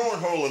 That's her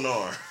cornhole and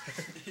arm.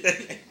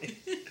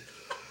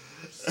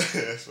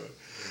 That's what.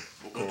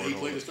 But he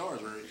played his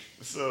cards right.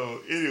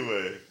 So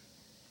anyway,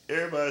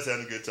 everybody's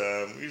having a good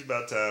time. It's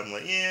about time.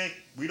 Like,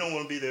 we don't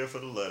want to be there for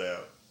the let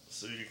out.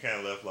 So you kind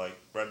of left like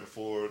right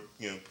before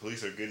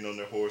police are getting on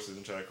their horses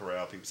and trying to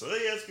corral people. So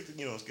let's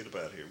get up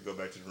out of here. We go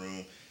back to the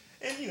room,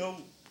 and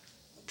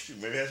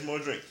maybe have some more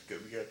drinks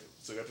because we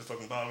still got this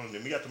fucking bottle, and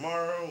then we got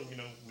tomorrow.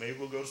 Maybe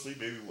we'll go to sleep,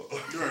 maybe we won't.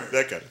 Right.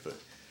 That kind of thing.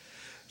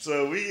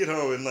 So we get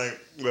home and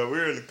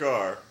we're in the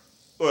car.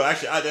 Well,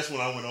 actually, that's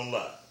when I went on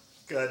live.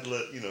 I had to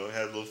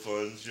have a little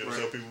fun,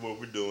 show people what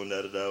we're doing,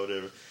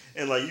 whatever.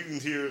 And you can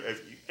hear,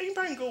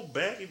 anybody can go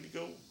back if you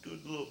go do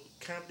a little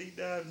comedy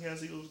dive and kind of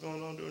see what's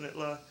going on during that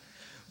live.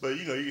 But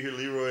you can hear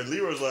Leroy, and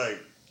Leroy's like,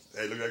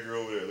 "Hey, look at that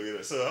girl over there, look at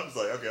that." So I'm just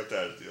like, okay, I'm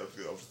tired of it.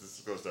 I'm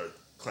just gonna start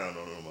clowning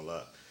on my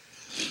live.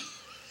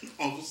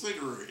 Uncle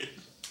Cigarette.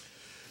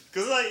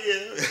 Cause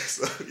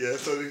so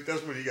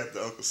that's when you got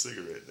the Uncle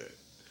Cigarette thing.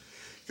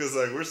 Cause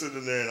we're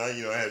sitting there and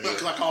I had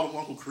because I called him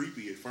Uncle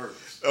Creepy at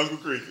first. Uncle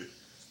Creepy.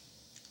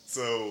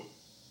 So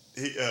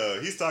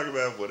he's talking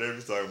about whatever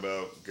he's talking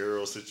about,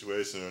 girl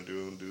situation or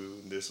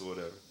doing this or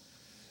whatever.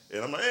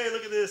 And I'm like, hey,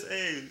 look at this.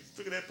 Hey,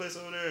 look at that place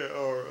over there.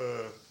 Or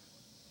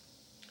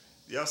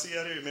y'all see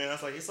out here, man? I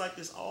was like, it's like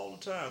this all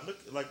the time. Look,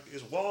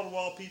 it's wall to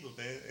wall people,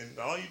 man. And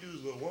all you do is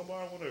go one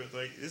bar, whatever.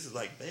 This is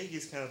like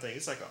Vegas kind of thing.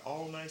 It's like an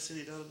all night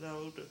city. And then I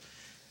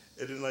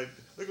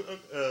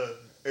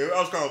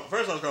was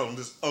calling him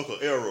just Uncle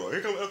Elroy.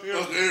 Here comes Uncle Elroy.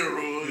 Uncle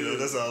Elroy.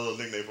 That's our little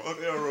nickname for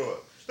Uncle Elroy.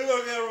 Look at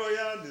Uncle Elroy,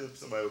 y'all. And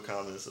somebody would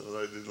comment. So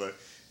he's like,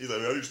 I need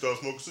to start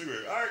smoking a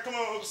cigarette. All right, come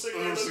on, Uncle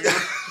Cigarette. Let's go.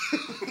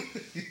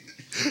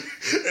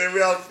 And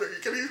we all,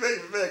 can he make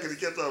me mad because he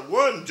kept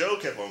on, Joe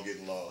kept on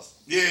getting lost.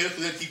 Yeah,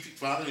 that keep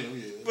following him,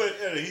 yeah. But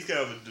he's kind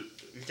of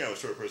a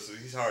short person.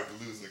 He's hard to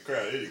lose in the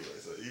crowd anyway.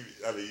 So,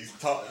 he's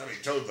tall.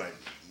 Joe's like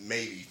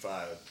maybe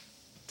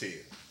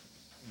 5'10",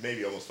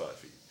 maybe almost 5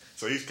 feet.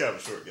 So he's kind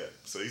of a short guy.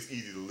 So he's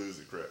easy to lose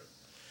in the crowd.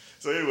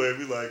 So anyway,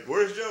 we like,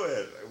 where's Joe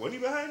at?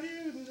 Wasn't he behind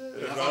you?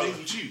 I thought he was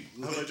with you.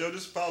 I'm like, Joe,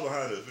 just follow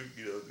behind us.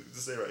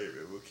 Just stay right here,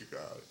 man. We'll keep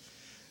out.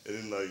 And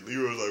then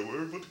Leroy's like,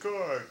 where we put the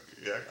car?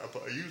 Yeah,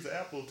 I used the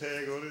Apple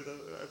tag on it.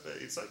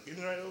 It's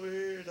getting right over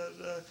here.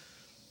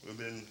 And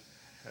then,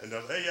 I was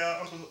like, hey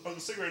y'all, Uncle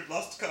Cigarette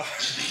lost the car.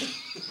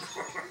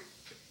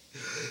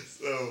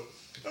 So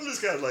I'm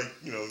just kind of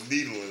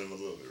needling him a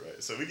little bit,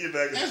 right? So we get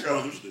back in the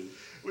car.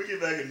 We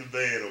get back in the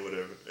van or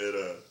whatever, and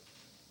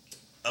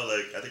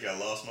I think I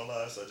lost my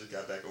life, so I just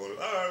got back on it.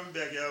 All right, we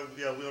back, y'all.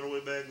 Yeah, we on the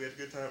way back. We had a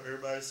good time.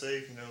 Everybody's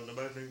safe.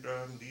 Nobody drink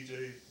driving.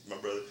 DJ, my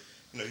brother,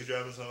 he's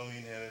driving us home.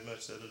 He didn't have that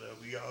much.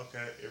 We all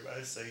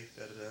everybody's safe.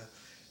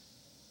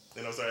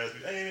 Then I started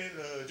asking, hey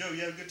man, Joe,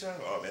 you have a good time?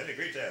 Oh man, I had a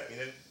great time.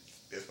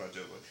 That's my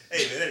joke.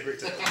 Hey man, I had a great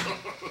time.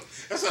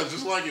 That sounds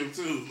just like him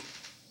too.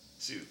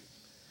 Shoot.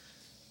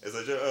 It's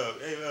like,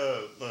 hey,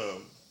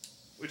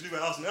 what you do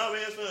about Austin? Oh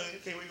man, it's fun.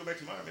 Can't wait to go back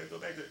tomorrow, man. Go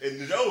back there.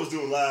 And Joe was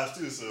doing live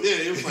too, so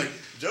yeah, it was like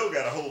Joe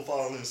got a whole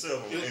following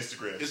himself on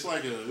Instagram. It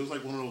was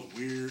like one of those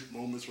weird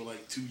moments where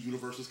like two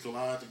universes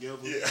collide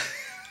together. Yeah.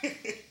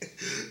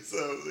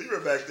 So he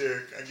went back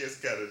there, I guess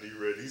kind of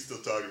ready. He's still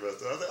talking about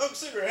stuff. I was like, oh,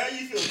 Cigarette, how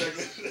you feel back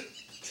there?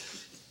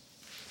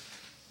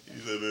 He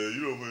said, man,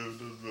 you know, man.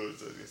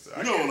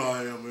 You know what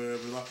I am,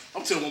 man.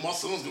 I'm telling my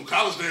sons go to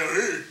college down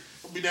here.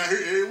 I'll be down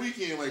here every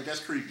weekend. Like, that's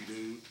creepy,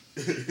 dude.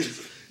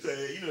 He's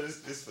like,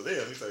 this for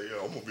them. He's like,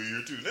 yo, I'm going to be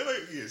here too. They're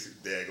like,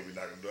 Dad going to be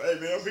knocking on the door. Hey,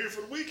 man, I'm here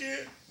for the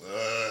weekend. I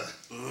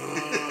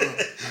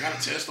got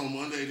a test on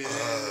Monday, Dad.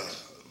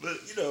 But,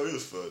 it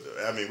was fun,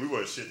 though. I mean, we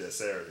wasn't shit that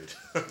Saturday.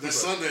 That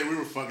Sunday, we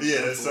were fucking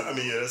that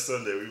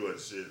Sunday, we wasn't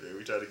shit, man.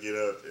 We tried to get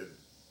up,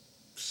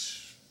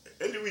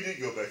 and then we did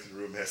go back to the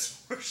room and have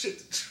some more shit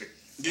to drink.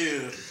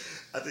 Yeah.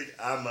 I think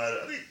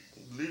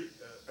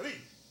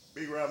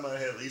Big Rob might have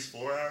had at least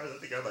 4 hours. I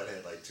think I might have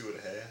had like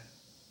 2.5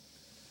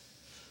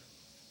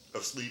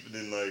 of sleep, and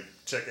then like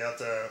check out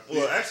time.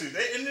 Well, actually,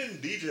 and then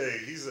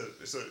DJ, he's like,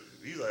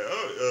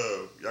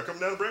 oh, y'all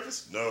coming down to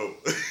breakfast? No.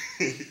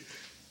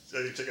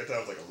 So check out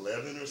time was like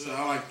 11 or something.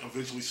 I like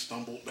eventually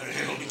stumbled down to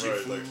get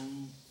food. Like,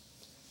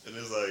 and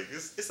it's like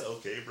it's an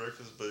okay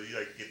breakfast, but you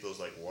like get those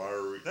like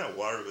not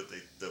watery, but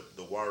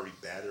the watery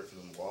batter from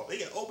them waffles.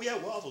 We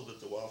have waffles, but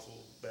the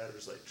waffle batter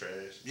is like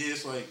trash. Yeah,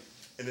 it's like.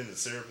 And then the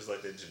syrup is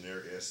like that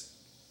generic ass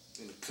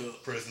in the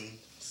cup prison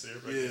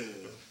syrup. Yeah.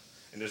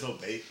 And there's no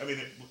bacon. I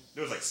mean,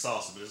 there was like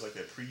sauce, but there's like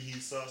that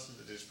preheat sauce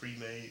that is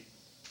pre-made,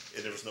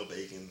 and there was no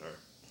bacon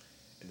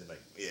and then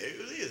like it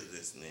was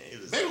this man.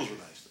 Bagels were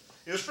nice though.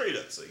 It was straight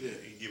up, so you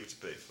can get what you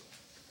pay for.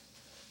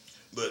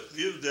 But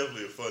it was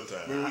definitely a fun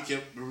time. Remember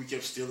we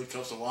kept stealing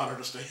cups of water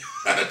to stay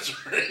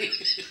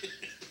hydrated.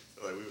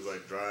 Like we was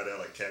like dried out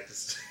like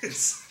cactus.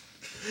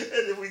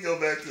 And then we go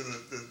back to the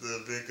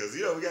event because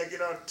we gotta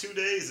get our 2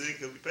 days in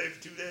because we paid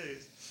for 2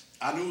 days.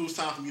 I knew it was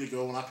time for me to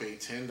go when I paid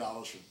 $10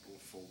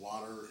 for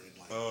water and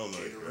like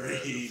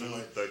Gatorade. I'm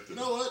like, you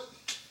know what?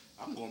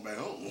 I'm going back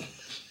home. The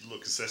little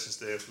concession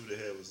stand food they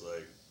had was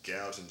like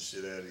gouging the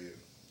shit out of you.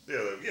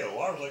 Yeah,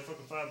 water was like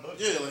fucking $5.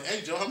 Yeah, like,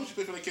 hey Joe, how much you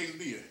pay for that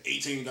quesadilla?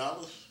 $18.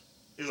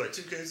 It was like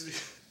 2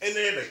 quesadillas. And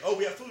they had like, oh,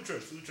 we have food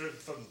trucks. Food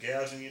trucks fucking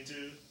gouging you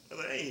too. I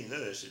was like, ain't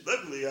none of that shit.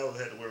 Luckily, I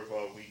had to work for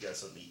all we got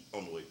something to eat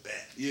on the way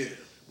back. Yeah.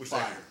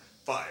 Fire,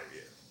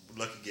 yeah.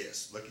 Lucky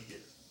guess.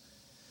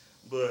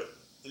 But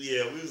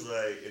yeah, we was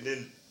like, and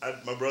then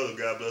my brother,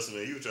 God bless him,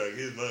 man, he was trying to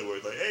get his money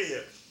worth. Like,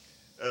 hey,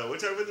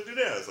 what y'all going to do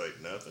now? It's like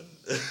nothing.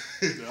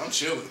 Yeah, I'm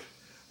chilling.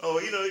 Oh,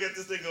 we got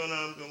this thing going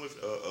on. I'm going with.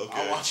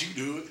 Okay. I'll watch you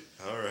do it.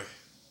 All right.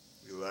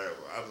 We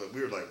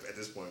were like at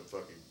this point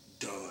fucking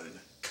done,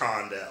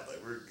 conned out.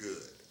 Like we're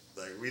good.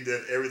 Like we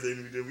did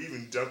everything we did. We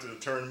even jumped in a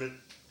tournament.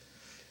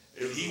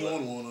 He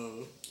won one of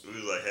them. It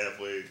was like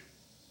halfway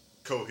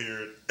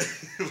coherent.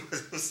 It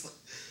was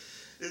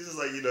just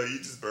like, you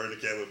just burn the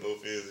candle at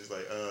both ends. It's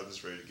like, I'm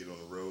just ready to get on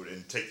the road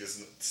and take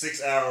this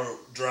 6-hour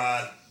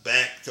drive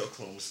back to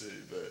Oklahoma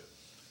City. But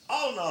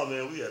all in all,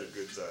 man, we had a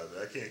good time.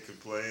 I can't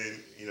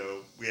complain.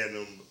 We had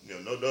no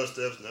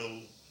doorsteps,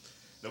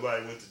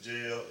 nobody went to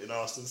jail in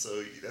Austin,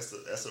 so that's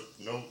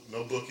no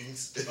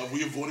bookings.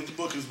 We avoided the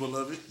bookings,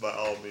 beloved. By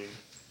all means.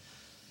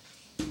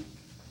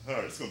 All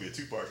right, it's gonna be a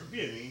 2-part. We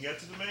haven't even got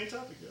to the main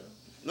topic, y'all.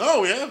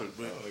 No, we haven't.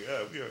 But oh my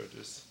God, we are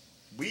just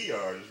running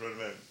around.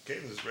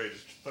 Catelyn is ready to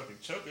fucking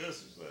choke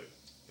us. It's like,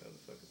 what the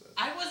fuck is that?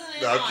 I wasn't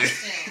in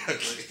Austin.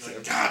 Okay.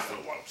 God,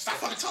 stop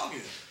fucking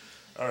talking.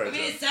 All right. I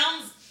mean, it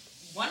sounds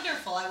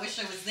wonderful. I wish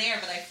I was there,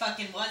 but I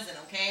fucking wasn't.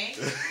 Okay.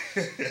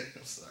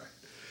 I'm sorry.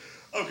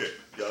 Okay,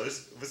 y'all.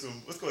 Let's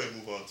go ahead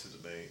and move on to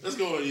the main. Let's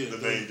go ahead. The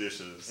main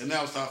dishes. And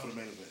now it's time for the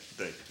main event.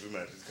 Thank you. We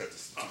might have to cut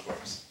this in 2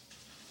 parts.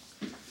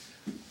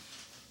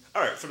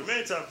 All right, for the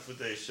main topic for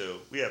today's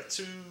show, we have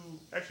two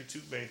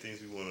main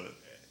things we want to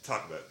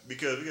talk about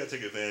because we got to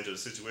take advantage of the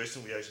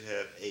situation. We actually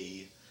have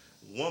a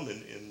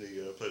woman in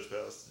the Pledge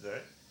Palace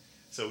tonight,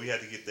 so we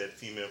had to get that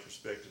female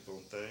perspective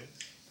on things.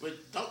 But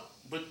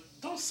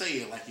don't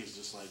say it like it's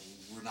just like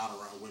we're not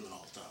around women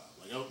all the time.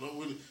 Like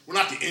we're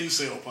not the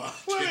incel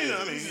podcast. Well,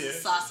 I mean, yeah.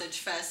 Sausage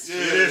fest. Yeah,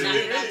 it is.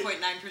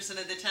 99.9%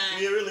 of the time.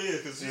 Yeah, it really is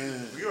because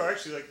we are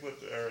actually like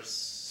our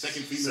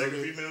second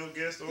female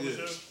guest on the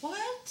show.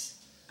 What?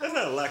 That's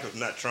not a lack of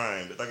not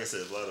trying, but like I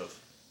said, a lot of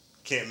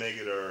can't make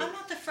it or. I'm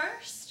not the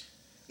first.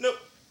 Nope.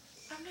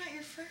 I'm not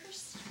your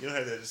first. You don't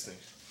have that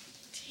distinction.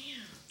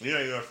 Damn. You're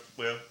not even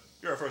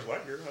you're our first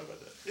white girl. How about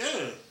that?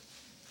 Yeah.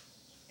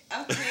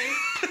 Okay.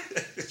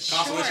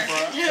 Sure.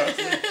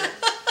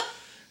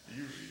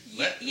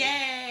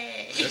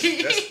 Yay!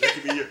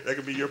 That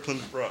could be your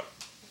Plymouth Rock.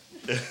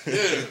 Yeah.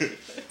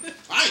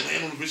 I ain't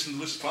land on the Rich and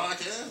Delicious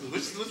podcast. The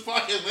Rich and Delicious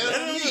podcast land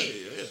on me.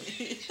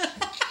 Yeah.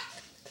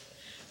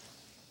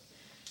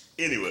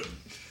 Anyway,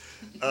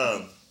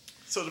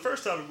 So the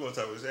first topic we're going to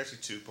talk about is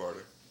actually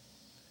two-parter.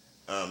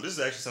 This is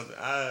actually something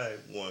I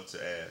want to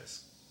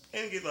ask.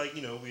 And get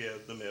we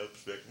have the male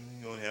perspective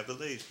and you have the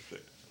ladies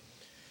perspective.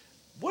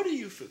 What do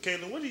you feel,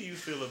 Catelyn, what do you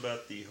feel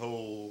about the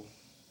whole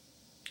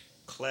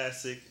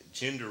classic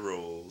gender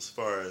roles as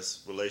far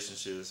as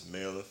relationships,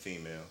 male and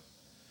female,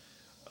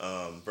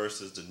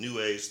 versus the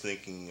new age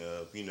thinking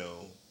of,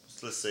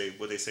 let's say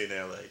what they say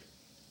now, like,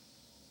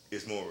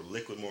 it's more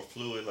liquid, more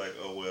fluid, like,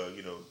 oh, well,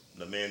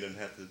 the man doesn't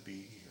have to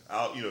be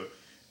out,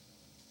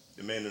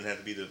 the man doesn't have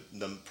to be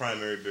the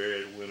primary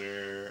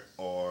breadwinner,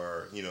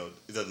 or,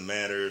 it doesn't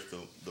matter if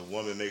the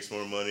woman makes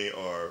more money,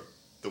 or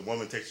the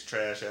woman takes the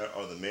trash out,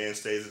 or the man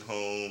stays at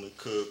home and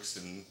cooks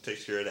and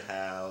takes care of the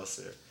house.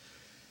 Or,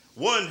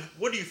 one,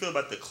 what do you feel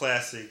about the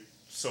classic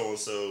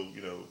so-and-so,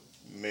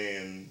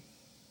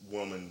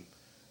 man-woman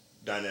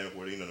dynamic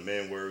where, the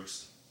man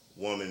works,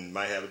 woman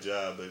might have a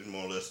job, but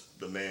more or less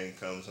the man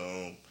comes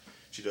home,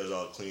 she does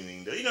all the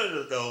cleaning.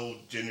 The whole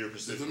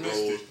gender-specific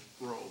roles.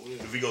 Yeah.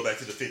 If we go back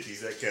to the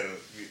 50s, that kind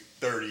of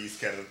 30s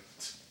kind of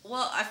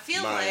Well, I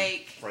feel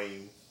like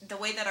frame. the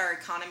way that our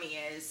economy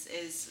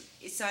is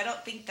so I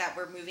don't think that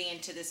we're moving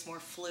into this more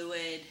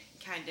fluid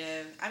kind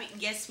of. I mean,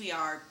 yes, we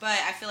are, but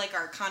I feel like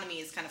our economy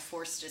has kind of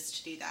forced us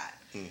to do that.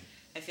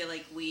 I feel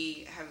like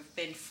we have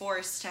been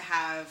forced to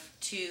have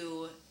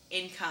two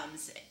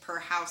incomes per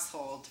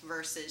household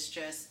versus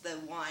just the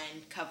one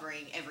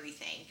covering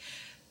everything.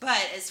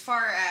 But as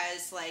far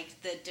as like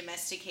the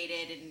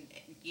domesticated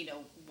and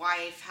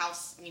wife,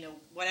 house,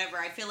 whatever,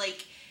 I feel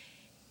like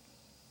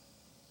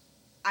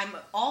I'm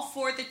all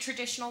for the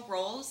traditional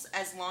roles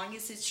as long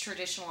as it's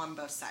traditional on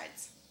both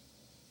sides.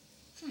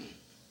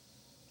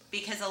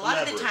 Because a lot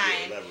of the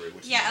time,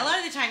 a lot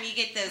of the time you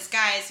get those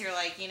guys who are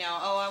like,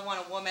 I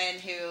want a woman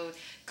who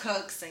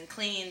cooks and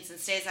cleans and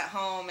stays at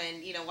home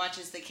and,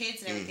 watches the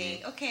kids and everything.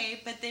 Mm-hmm.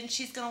 Okay, but then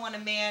she's going to want a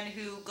man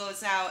who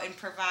goes out and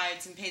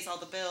provides and pays all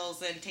the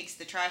bills and takes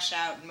the trash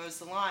out and mows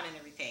the lawn and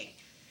everything.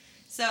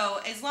 So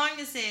as long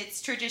as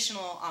it's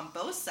traditional on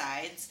both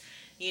sides,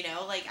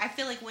 I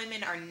feel like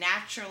women are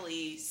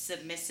naturally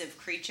submissive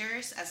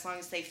creatures as long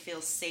as they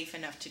feel safe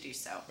enough to do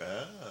so.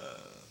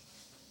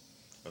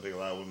 I think a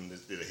lot of women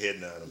just did a head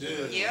nod.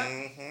 Yeah.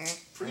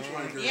 Pretty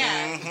right there.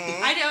 Yeah.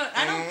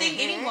 I don't think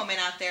any woman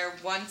out there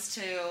wants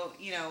to,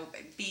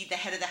 be the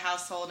head of the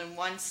household and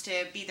wants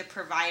to be the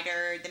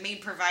provider, the main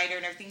provider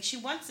and everything. She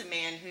wants a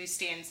man who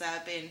stands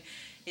up and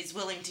is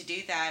willing to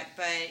do that.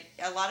 But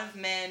a lot of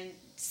men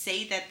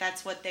say that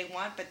that's what they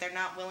want, but they're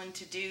not willing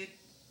to do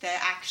the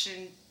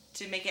action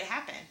to make it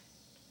happen.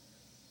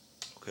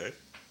 Okay.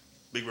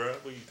 Big Rob,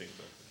 what do you think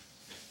about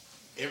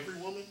that?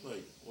 Every woman?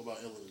 Like, what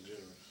about Ellen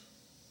DeGeneres?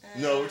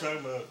 No, we're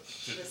talking about...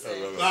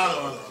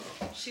 No.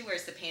 She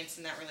wears the pants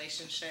in that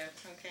relationship.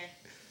 Okay.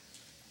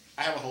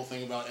 I have a whole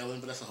thing about Ellen,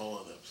 but that's a whole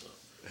other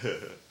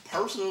episode.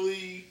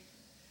 Personally,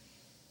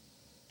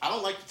 I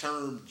don't like the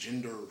term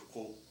gender,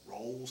 quote,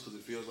 roles, because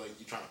it feels like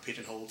you're trying to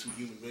pigeonhole two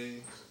human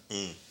beings.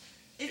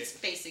 It's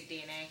basic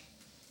DNA.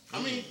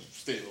 I mean,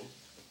 still.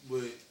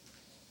 But,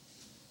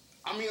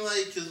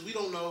 because we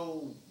don't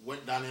know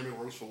what dynamic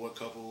works for what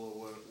couple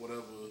or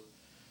whatever.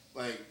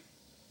 Like,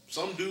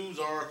 some dudes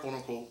are,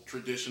 quote-unquote,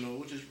 traditional,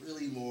 which is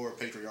really more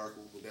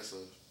patriarchal, but that's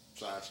a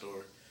side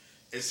story.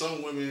 And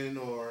some women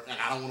are, and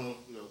I don't want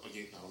to, I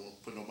don't want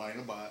to put nobody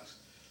in a box.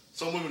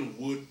 Some women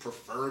would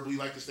preferably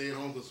like to stay at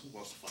home because who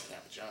wants to fucking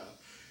have a job?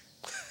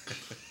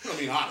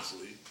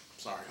 Honestly.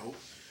 Sorry, Hope.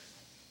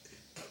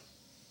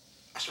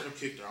 I straight up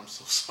kicked her. I'm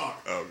so sorry.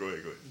 Oh, go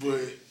ahead.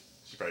 But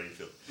she probably didn't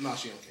feel it. No,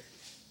 she don't care.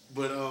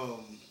 But,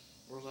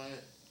 where was I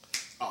at?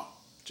 Oh.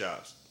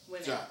 Jobs.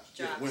 Women. Jobs.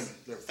 Yeah, women.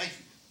 Thank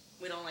you.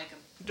 We don't like them.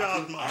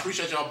 I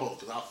appreciate y'all both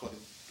because I fucking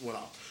went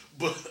off.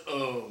 But,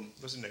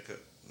 what's in that cup?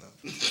 No.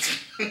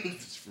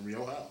 It's from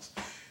your house.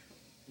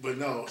 But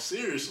no,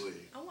 seriously.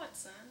 I want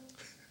some.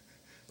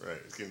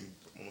 Right. It's getting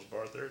almost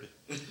bar 30.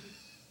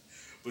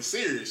 But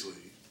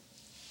seriously,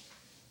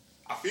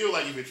 I feel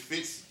like if it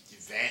fits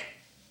that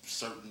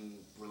certain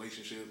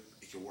relationship,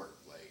 it can work.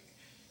 Like,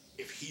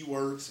 if he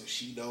works and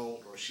she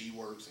don't, or she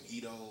works and he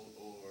don't,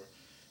 or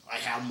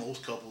like how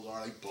most couples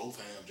are, they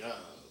both have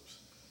jobs.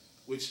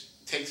 Which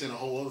takes in a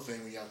whole other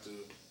thing when you have to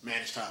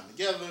manage time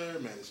together,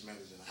 manage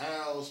in the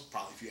house,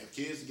 probably if you have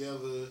kids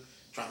together,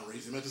 trying to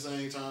raise them at the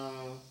same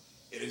time.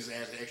 It just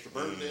adds an extra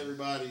burden to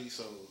everybody.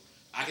 So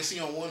I can see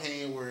on one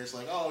hand where it's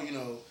like,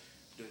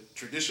 the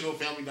traditional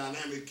family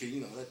dynamic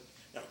can,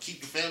 that'll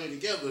keep the family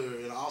together.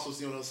 And I also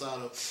see on the other side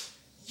of,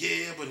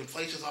 but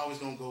inflation's always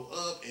going to go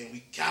up and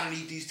we kind of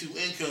need these two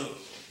incomes.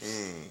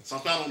 So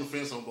I'm kind of on the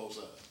fence on both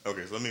sides.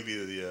 Okay, so let me be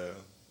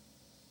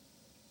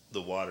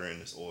the water in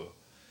this oil.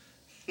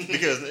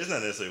 Because it's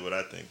not necessarily what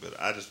I think, but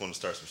I just want to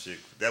start some shit.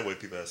 That way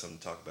people have something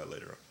to talk about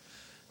later on.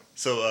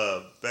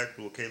 So back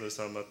to what Kayla was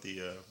talking about,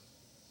 the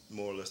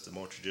more or less the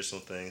more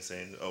traditional thing,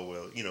 saying, a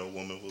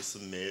woman will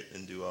submit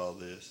and do all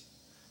this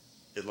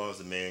as long as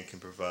the man can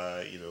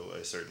provide,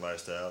 a certain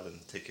lifestyle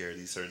and take care of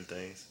these certain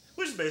things,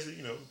 which is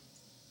basically,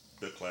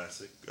 the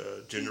classic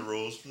gender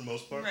roles for the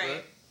most part,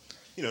 right?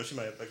 She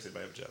might, like I said,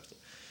 might have a job.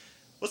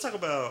 Let's talk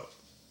about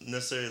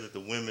necessarily the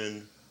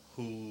women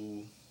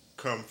who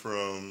come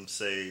from,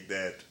 say,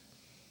 that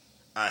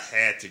I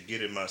had to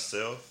get it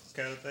myself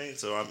kind of thing.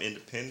 So I'm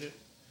independent.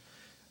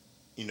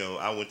 You know,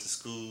 I went to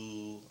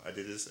school, I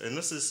did this. And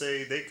let's just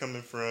say they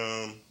coming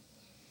from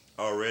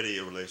already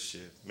a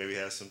relationship, maybe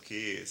have some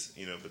kids,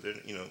 you know, but they're,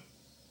 you know,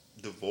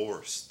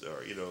 divorced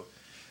or, you know,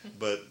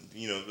 but,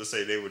 you know, let's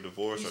say they were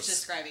divorced. He's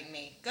describing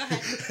me. Go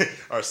ahead.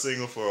 Are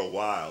single for a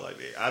while. Like,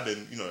 I've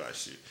been, you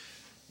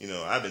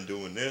know, I've been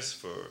doing this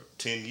for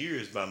 10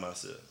 years by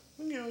myself.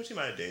 You know, she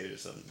might have dated or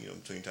something, you know,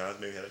 between times,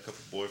 maybe had a couple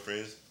of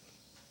boyfriends.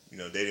 You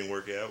know, they didn't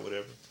work out,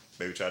 whatever.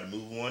 Maybe tried to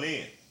move one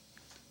in.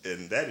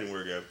 And that didn't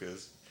work out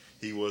because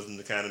he wasn't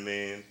the kind of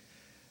man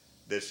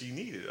that she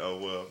needed. Oh,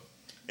 well.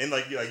 And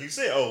like you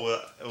said,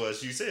 well,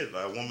 she said,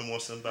 a woman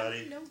wants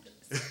somebody.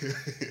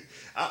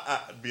 I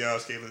to be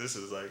honest, Caitlin, this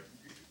is like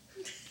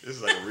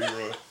a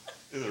rerun.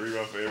 This is a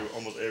rerun for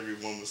almost every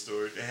woman's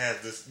story. They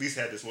have this, at least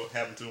had this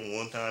happen to them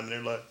one time in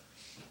their life.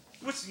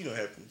 Which, you know,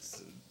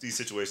 happens. These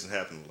situations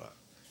happen a lot.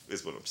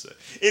 Is what I'm saying.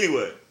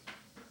 Anyway,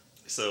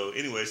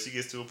 she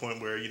gets to a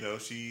point where, you know,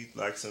 she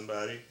likes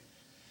somebody,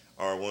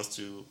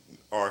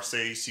 or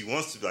say she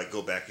wants to like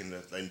go back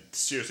and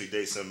seriously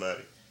date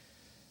somebody,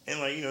 and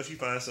like, you know, she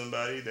finds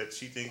somebody that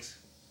she thinks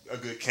a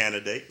good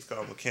candidate. Let's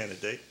call him a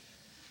candidate,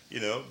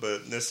 you know.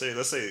 But let's say,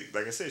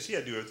 like I said, she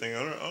had to do everything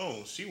on her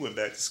own. She went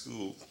back to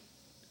school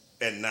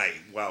at night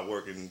while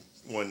working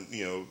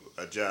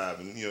a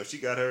job, and you know, she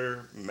got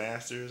her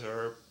master's,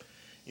 her,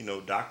 you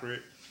know,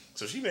 doctorate.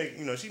 So she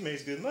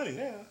makes good money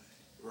now.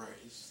 Right.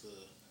 It's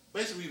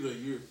basically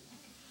to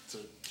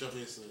jump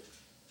into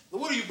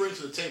what do you bring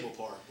to the table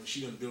part when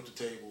she done built the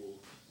table,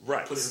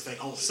 right? Put everything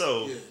on it.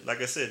 So,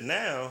 like I said,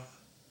 now,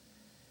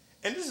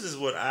 and this is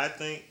what I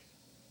think,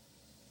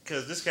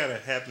 because this kind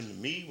of happened to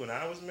me when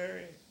I was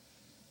married.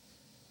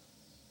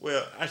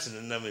 Well,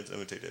 actually, let me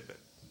take that back.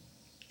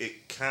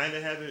 It kind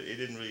of happened. It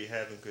didn't really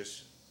happen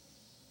because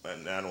I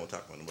don't want to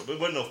talk about it, but it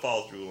wasn't no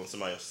follow through on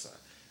somebody else's side.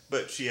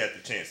 But she had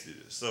the chance to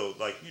do this. So,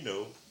 like, you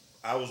know,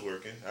 I was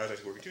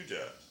actually working 2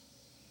 jobs.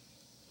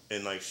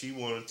 And, like, she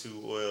wanted to,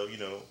 well, you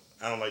know,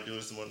 I don't like doing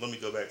this anymore. Let me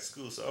go back to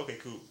school. So, okay,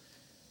 cool.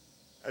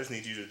 I just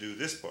need you to do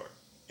this part.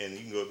 And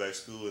you can go back to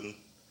school and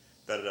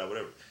da-da-da,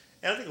 whatever.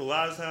 And I think a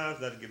lot of times,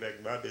 not to get back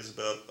to my business,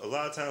 but a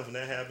lot of times when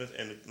that happens,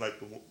 and, like,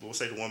 we'll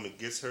say the woman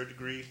gets her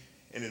degree,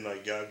 and then,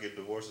 like, y'all get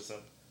divorced or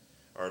something,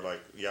 or, like,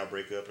 y'all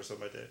break up or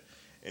something like that,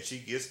 and she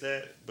gets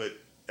that, but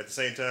at the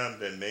same time,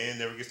 that man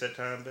never gets that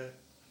time back.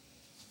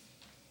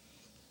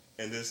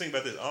 And then think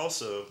about this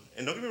also,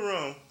 and don't get me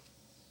wrong,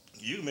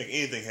 you can make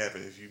anything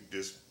happen if you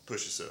just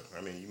push yourself.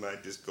 I mean, you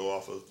might just go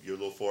off of your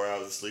little 4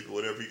 hours of sleep or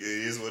whatever. It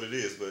is what it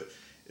is, but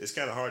it's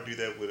kind of hard to do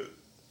that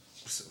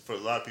for a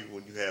lot of people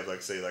when you have,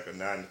 like, say, like a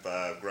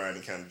 9-to-5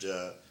 grinding kind of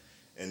job,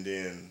 and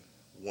then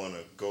want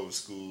to go to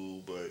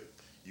school, but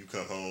you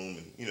come home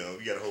and, you know,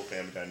 you got a whole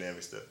family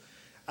dynamic stuff.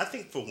 I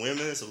think for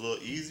women it's a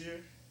little easier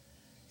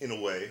in a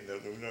way.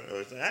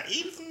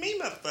 Easy for me,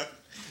 motherfucker.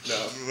 No,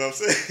 what I'm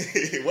saying,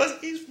 it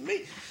wasn't easy for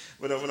me.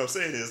 But what I'm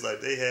saying is,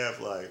 like, they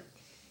have, like,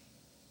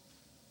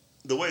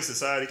 the way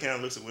society kind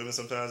of looks at women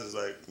sometimes is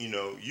like, you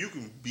know, you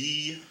can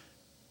be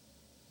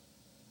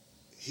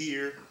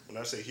here. When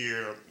I say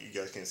here, you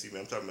guys can't see me.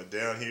 I'm talking about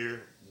down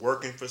here,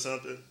 working for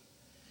something.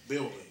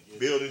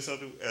 Building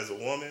something as a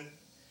woman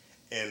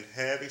and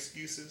have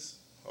excuses.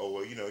 Oh,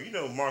 well, you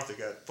know, Martha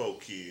got 4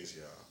 kids,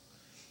 y'all.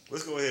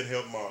 Let's go ahead and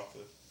help Martha.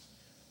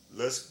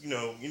 Let's, she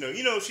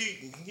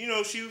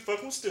was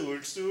fucking with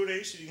Stuart. Stuart,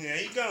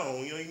 he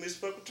gone. You know, he missed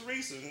fucking with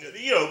Teresa.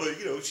 You know, but,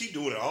 you know, she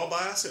doing it all by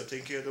herself,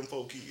 taking care of them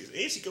 4 kids.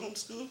 And she going to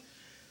school.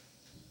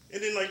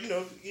 And then, like, you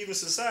know, even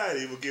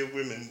society will give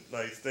women,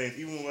 like, things,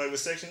 even like with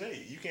Section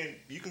 8.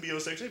 You can be on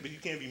Section 8, but you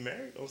can't be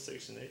married on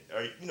Section 8.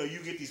 Or, you know,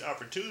 you get these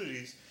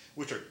opportunities,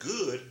 which are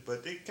good,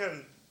 but they kind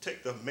of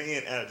take the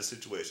man out of the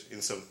situation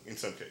in some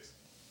cases.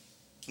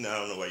 Now, I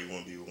don't know why you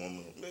want to be a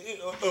woman.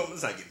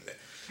 Let's not get into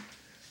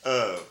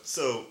that.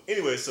 So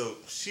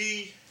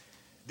she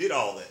did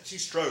all that. She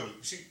struggled.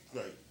 She,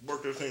 like,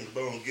 worked her thing to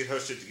bone to get her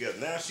shit together.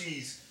 Now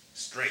she's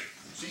straight.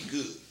 She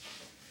good.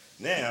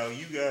 Now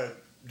you got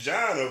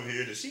John over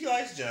here that she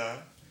likes John.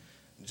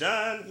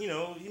 John, you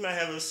know, he might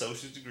have an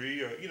associate's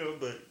degree or, you know,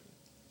 but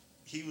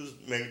he was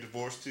maybe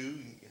divorced too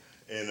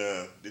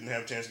and didn't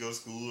have a chance to go to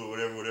school or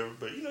whatever.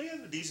 But, you know, he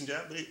had a decent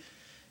job. But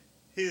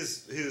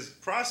his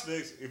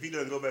prospects, if he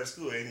doesn't go back to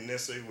school, ain't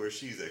necessarily where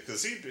she's at.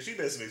 Because she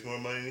basically makes more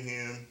money than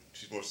him.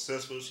 She's more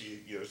successful. She's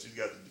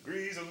got the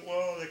degrees on the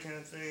wall, that kind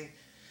of thing.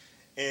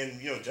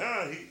 And, you know,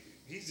 John,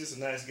 he's just a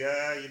nice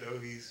guy. You know,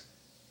 he's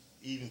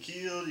even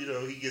keeled. You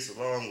know, he gets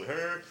along with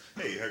her.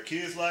 Hey, her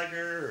kids like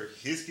her, or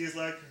his kids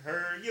like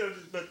her. You know,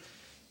 but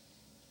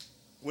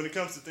when it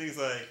comes to things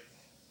like,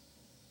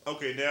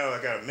 okay, now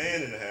I got a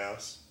man in the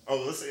house.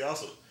 Oh, let's say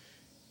also,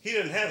 he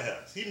doesn't have a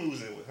house. He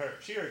moves in with her.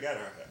 She already got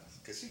her house.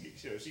 Because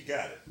she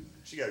got it.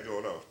 She got it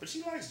going on. But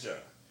she likes John.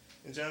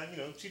 And John, you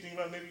know, she thinking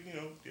about maybe, you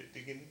know,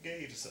 they get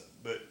engaged or something.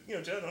 But, you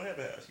know, John don't have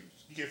a house.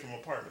 He came from an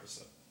apartment or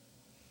something.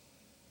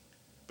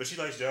 But she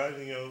likes John,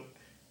 you know.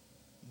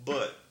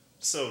 But,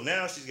 so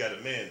now she's got a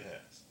man in the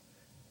house.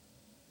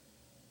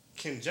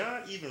 can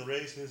John even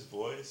raise his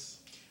voice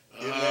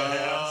in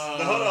that house?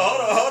 No,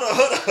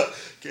 hold on.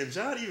 Can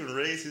John even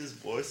raise his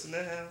voice in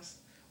that house?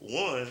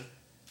 One,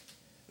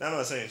 now I'm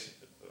not saying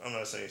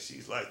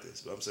she's like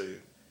this, but I'm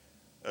saying,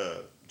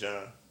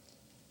 John,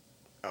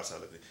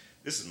 outside of it,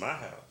 this is my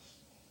house.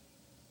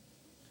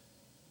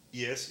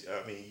 Yes,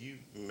 I mean,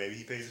 maybe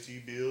he pays a few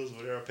bills,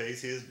 whatever,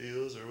 pays his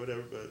bills or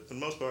whatever, but for the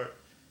most part,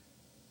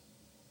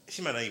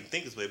 she might not even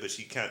think this way, but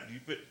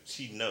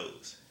she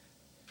knows.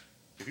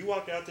 If you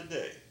walk out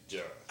today,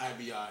 John, I'd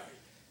be alright.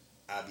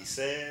 I'd be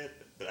sad,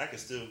 but I can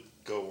still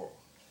go on.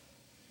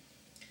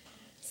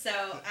 So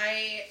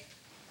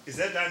Is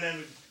that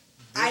dynamic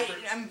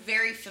different? I'm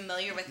very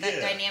familiar with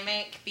that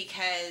dynamic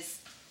because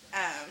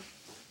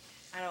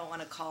I don't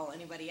want to call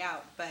anybody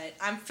out, but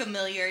I'm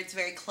familiar. It's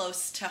very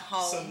close to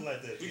home. Something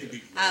like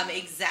that.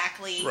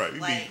 Exactly. Right.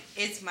 Like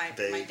it's my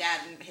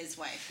dad and his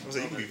wife. So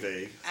you can be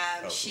vague.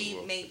 She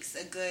makes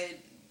a good,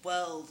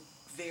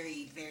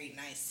 very, very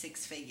nice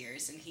 6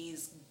 figures, and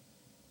he's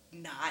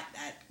not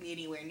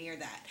anywhere near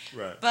that.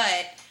 Right.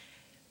 But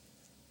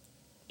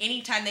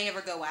anytime they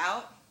ever go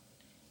out,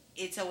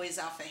 it's always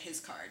off of his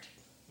card.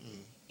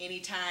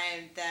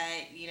 Anytime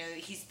that,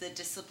 he's the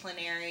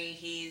disciplinary,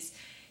 he's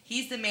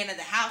the man of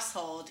the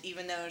household,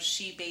 even though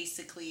she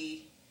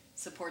basically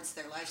supports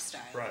their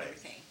lifestyle and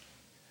everything.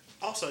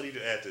 Also, I need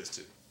to add this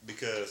too,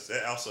 because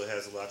that also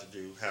has a lot to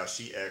do how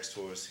she acts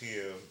towards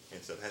him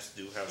and stuff. Has to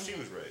do how she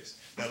was raised.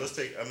 Now let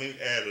me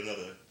add a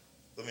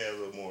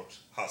little more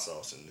hot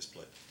sauce in this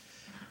plate.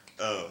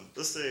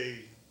 Let's say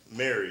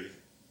Mary,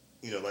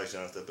 likes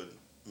John stuff, but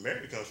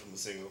Mary comes from a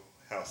single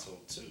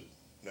household too.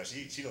 Now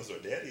she knows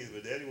what her daddy is,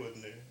 but daddy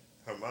wasn't there.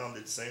 Her mom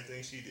did the same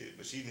thing she did,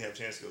 but she didn't have a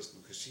chance to go to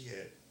school because she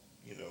had,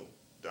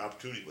 the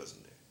opportunity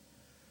wasn't there.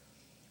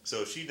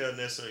 So she doesn't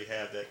necessarily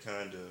have that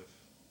kind of,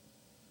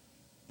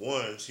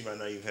 she might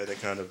not even have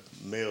that kind of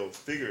male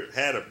figure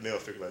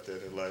like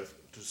that in life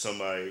to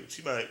somebody.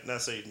 She might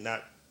not say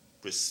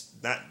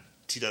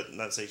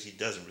say she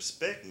doesn't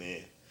respect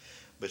men,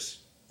 but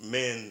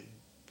men,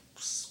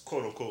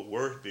 quote unquote,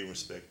 worth being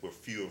respected were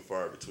few and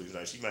far between.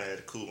 Like she might have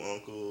a cool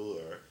uncle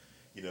or,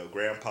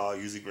 grandpa,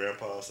 usually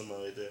grandpa or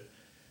somebody like that,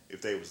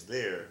 if they was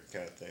there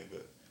kind of thing,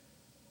 but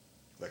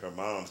like her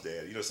mom's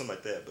dad, something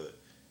like that. But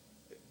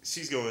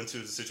she's going into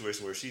the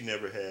situation where she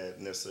never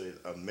had necessarily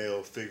a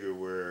male figure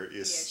where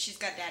it's... Yeah, she's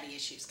got daddy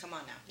issues. Come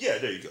on now. Yeah,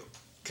 there you go.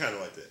 Kind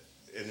of like that.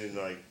 And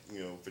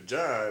then, for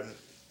John,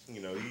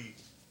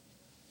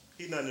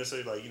 he's not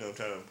necessarily trying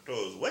to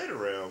throw his weight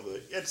around,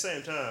 but at the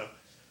same time,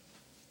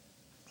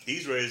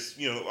 he's raised,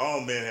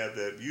 all men have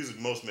that, usually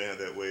most men have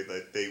that way,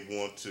 like they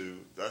want to...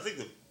 I think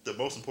the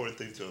most important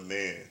thing to a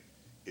man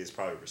is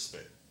probably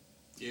respect.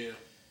 Yeah.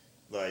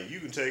 Like, you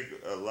can take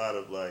a lot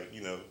of,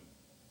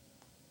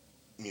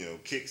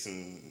 kicks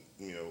and,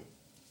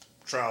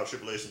 trial and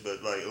tribulations, but,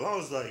 as long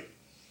as,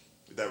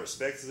 that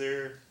respect's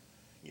there,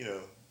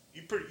 you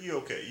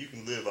okay. You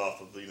can live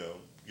off of,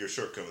 your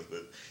shortcomings.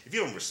 But if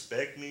you don't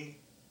respect me,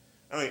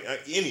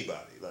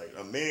 anybody,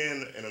 a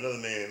man and another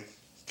man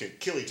can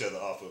kill each other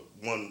off of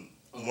one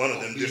of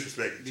them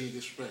disrespecting being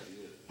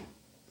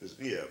disrespected,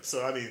 yeah.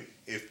 So,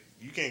 if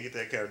you can't get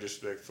that kind of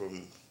disrespect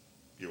from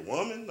your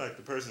woman, like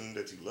the person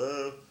that you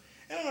love,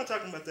 and I'm not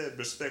talking about that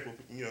respect where,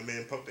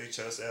 men poke their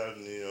chest out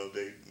and,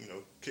 they,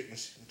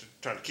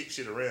 trying to kick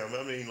shit around.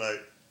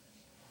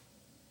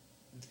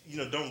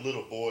 Don't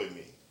little boy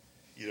me.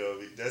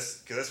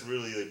 That's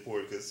really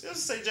important. Because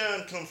let's say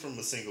John comes from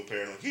a single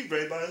parent. He's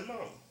raised by his mom.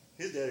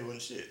 His daddy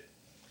wasn't shit.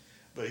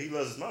 But he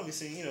loves his mom. He's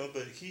saying,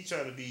 but he's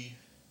trying to be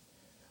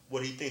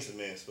what he thinks a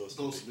man's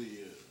supposed to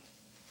be.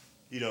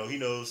 He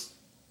knows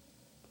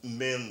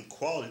men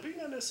quality, but he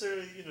not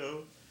necessarily,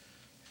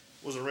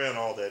 was around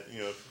all that,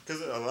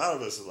 because a lot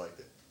of us are like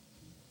that.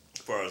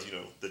 As far as,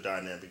 the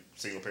dynamic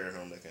single parent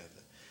home, that kind of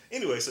thing.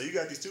 Anyway, so you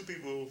got these two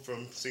people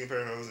from single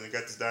parent homes, and you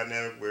got this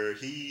dynamic where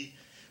he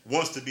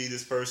wants to be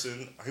this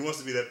person. He wants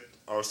to be that,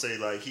 or say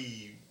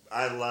he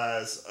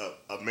idolized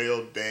a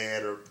male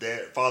dad or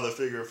father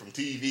figure from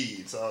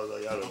TV. So I was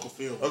like, Uncle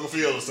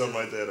Phil or something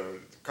like that, or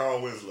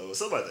Carl Winslow or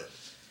something like that,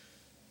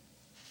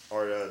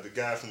 or the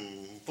guy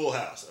from Full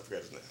House. I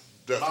forgot his name.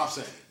 Bob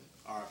Saget.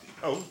 R.I.P.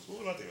 Oh,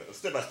 what am I thinking about?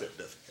 Step by Step,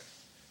 definitely.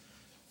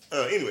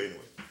 Anyway.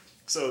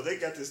 So they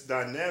got this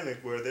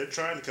dynamic where they're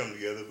trying to come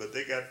together, but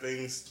they got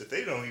things that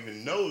they don't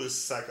even notice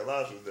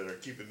psychologically that are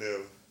keeping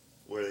them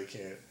where they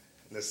can't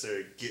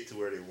necessarily get to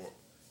where they want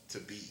to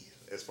be,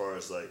 as far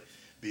as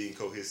being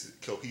cohesive.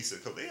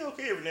 They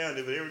okay every now and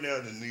then, but every now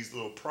and then these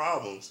little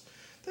problems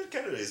that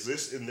kind of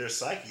exist in their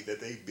psyche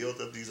that they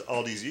built up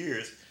all these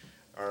years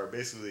are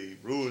basically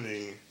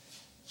ruining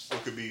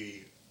what could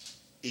be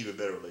even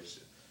better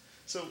relationship.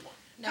 So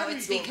no,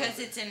 it's because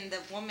it's in the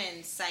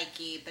woman's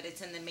psyche, but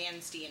it's in the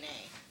man's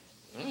DNA.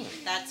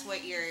 That's what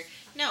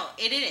No,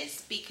 it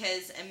is,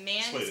 because a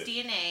man's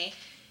DNA,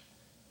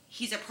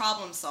 he's a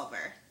problem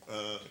solver.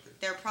 Okay.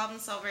 They're a problem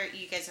solver.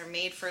 You guys are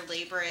made for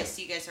laborious.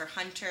 You guys are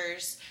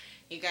hunters.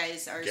 You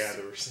guys are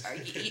gatherers.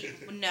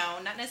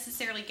 No, not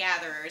necessarily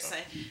gatherers,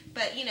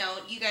 but you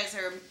guys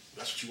are.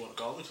 That's what you want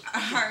to call it.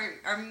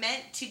 Are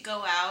meant to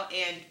go out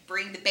and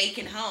bring the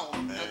bacon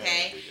home.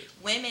 Okay,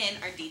 women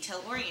are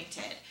detail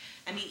oriented.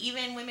 I mean,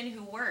 even women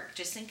who work,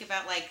 just think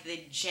about like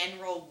the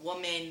general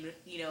woman,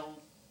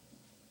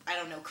 I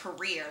don't know,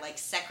 career, like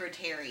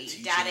secretary,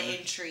 teacher, data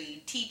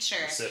entry,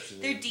 teacher.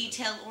 They're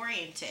detail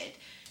oriented.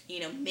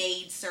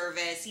 Maid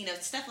service,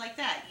 stuff like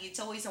that. It's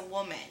always a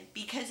woman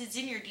because it's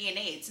in your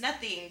DNA. It's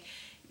nothing,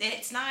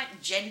 it's not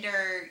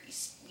gender,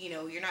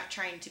 you're not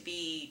trying to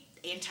be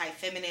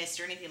anti-feminist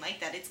or anything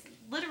like that. It's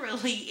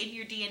literally in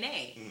your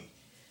DNA. Mm.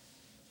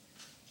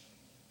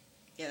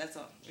 Yeah, that's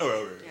all.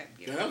 Oh,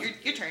 yeah.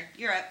 Your turn.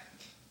 You're up.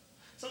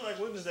 So, like,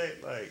 what is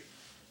that, like,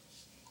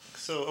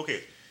 so,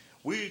 okay,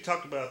 we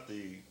talked about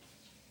the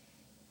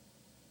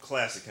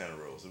classic kind of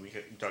roles, and we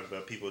talked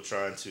about people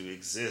trying to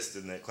exist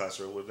in that class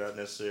role without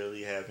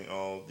necessarily having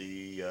all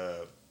the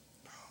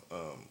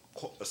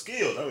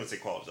skills. I wouldn't say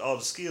qualities, all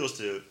the skills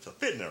to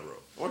fit in that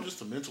role, or just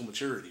the mental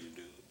maturity to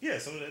do it. Yeah,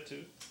 some of that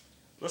too.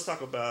 Let's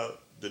talk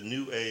about the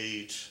new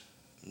age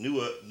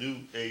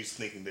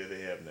thinking that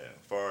they have now,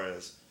 as far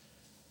as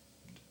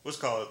let's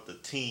call it the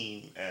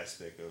team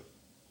aspect of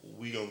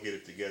we gonna get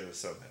it together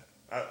somehow.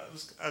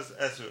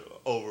 That's an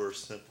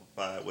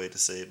oversimplified way to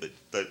say it,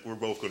 but we're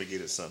both gonna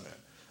get it somehow.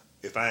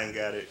 If I ain't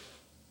got it,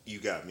 you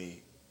got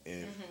me,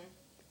 and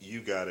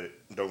you got it,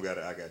 don't got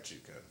it, I got you,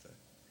 kind of thing.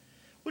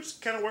 Which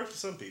kind of works for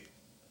some people,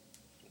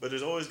 but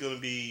there's always going to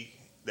be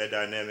that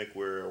dynamic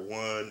where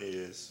one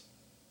is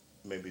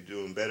maybe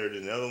doing better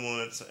than the other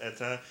one at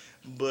the time.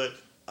 But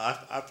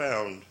I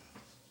found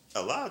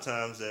a lot of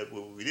times that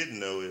what we didn't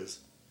know is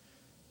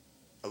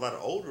a lot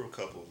of older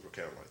couples were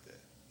kind of like that.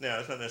 Now,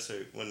 it's not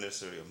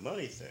necessarily a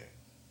money thing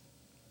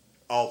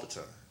all the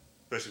time,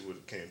 especially when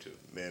it came to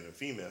man and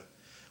female.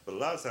 But a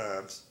lot of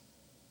times,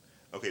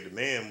 the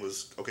man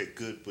was,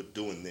 good with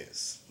doing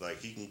this.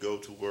 Like, he can go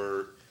to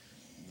work,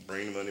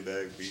 bring the money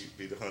back,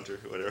 be the hunter,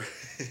 whatever.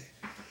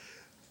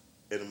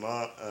 And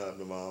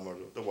the mom or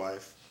the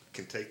wife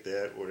can take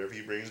that, whatever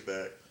he brings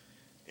back,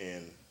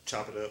 and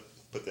chop it up,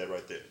 put that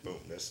right there. Boom.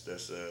 That's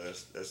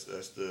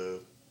the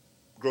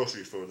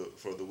groceries for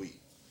the week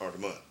or the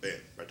month. Bam,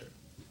 right there.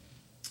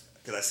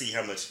 Because I see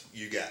how much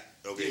you got.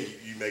 Okay,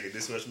 you making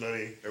this much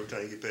money every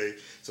time you get paid.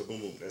 So boom,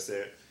 boom, that's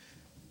that.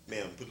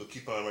 Bam, put the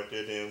coupon right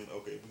there, then,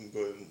 we can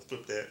go ahead and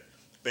flip that.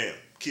 Bam,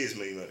 kids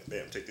make money.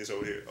 Bam, take this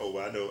over here. Oh,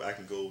 well, I know I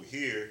can go over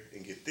here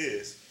and get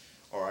this,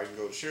 or I can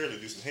go to Shirley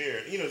and do some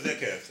hair, that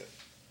kind of thing.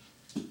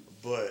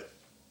 But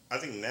I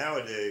think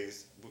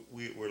nowadays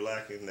we're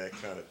lacking that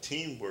kind of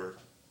teamwork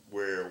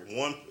where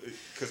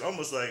because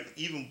almost like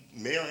even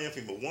male and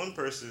female, one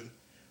person,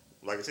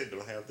 like I said, they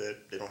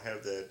don't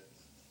have that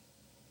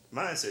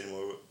mindset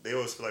anymore. They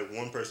always feel like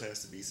one person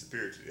has to be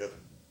superior to the other,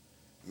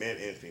 man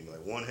and female.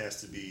 Like one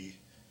has to be,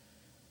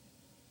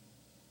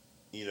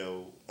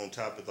 on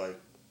top of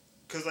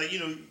because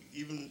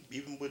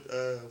even with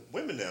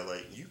women now,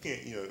 like you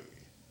can't,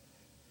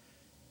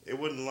 it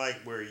wasn't like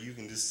where you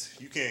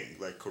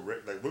can't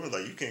correct, like women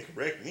like you can't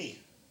correct me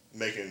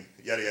making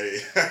yada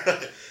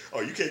yada,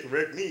 or you can't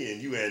correct me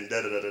and you and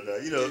da da da da,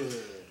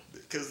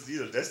 because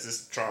that's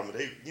just trauma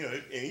they,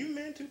 and you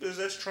men too, because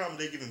that's trauma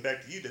they giving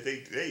back to you that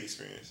they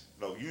experience.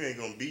 Like you ain't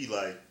gonna be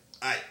like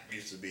I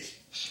used to be.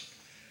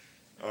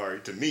 Or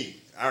to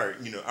me, I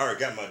already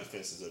got my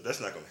defenses up. That's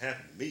not gonna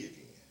happen to me again.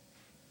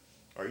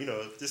 Or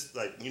just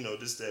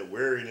just that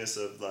wariness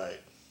of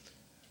like,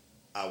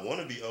 I want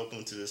to be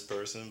open to this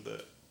person,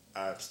 but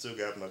I've still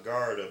got my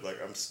guard up.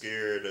 Like I'm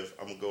scared of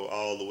I'm gonna go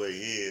all the way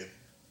in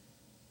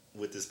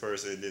with this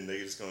person, and then they're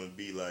just gonna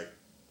be like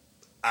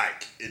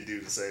Ike and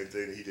do the same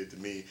thing that he did to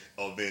me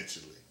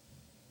eventually.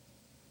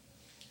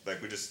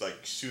 Like we're just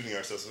like shooting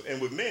ourselves.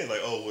 And with men,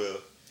 like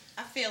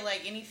I feel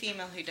like any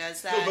female who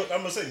does that. But I'm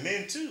gonna say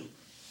men too.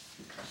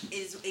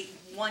 Is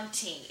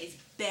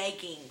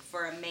begging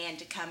for a man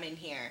to come in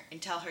here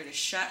and tell her to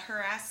shut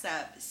her ass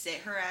up, sit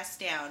her ass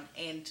down,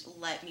 and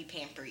let me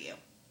pamper you.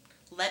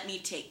 Let me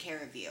take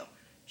care of you.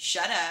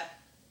 Shut up,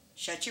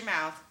 shut your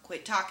mouth,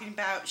 quit talking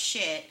about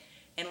shit,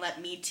 and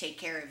let me take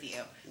care of you.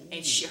 Ooh.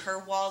 And her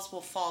walls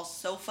will fall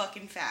so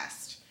fucking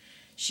fast.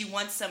 She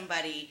wants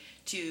somebody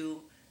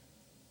to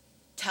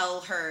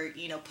tell her,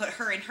 put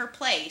her in her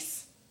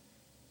place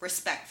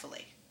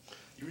respectfully.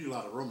 You read a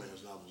lot of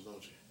romance novels,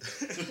 don't you?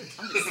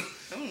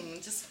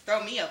 Just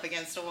throw me up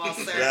against a wall,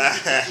 sir.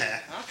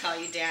 I'll call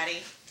you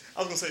daddy. I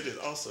was going to say this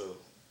also.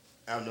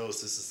 I've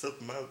noticed this is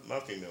something my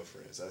female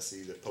friends, I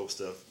see that post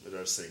stuff that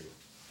are single.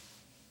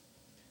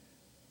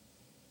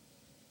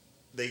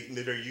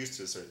 They're used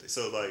to a certain thing.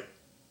 So like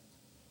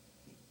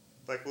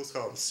let's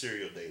call them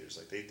serial daters.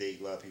 Like they date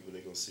a lot of people,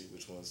 they're going to see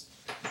which one's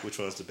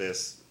the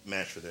best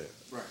match for them.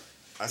 Right.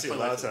 I see a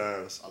lot of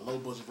times a low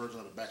budget version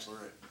of The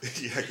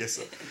Bachelorette. Yeah, I guess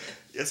so.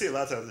 I see a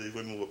lot of times these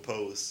women will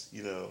post,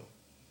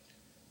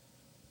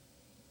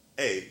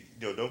 hey,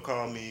 don't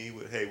call me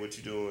with, hey, what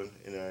you doing?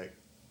 And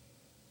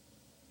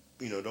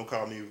don't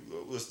call me,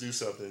 let's do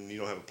something, you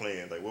don't have a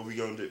plan. Like, what we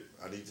gonna do?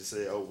 I need to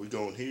say, oh, we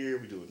going here,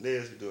 we doing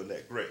this, we doing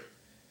that. Great.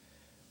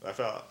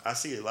 I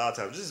see it a lot of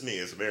times. This is me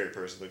as a married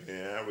person looking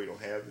at it. I really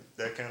don't have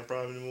that kind of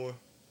problem anymore.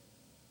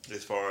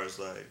 As far as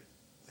like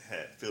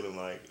feeling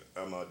like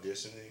I'm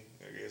auditioning,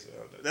 I guess I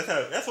don't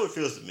know. That's what it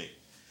feels to me.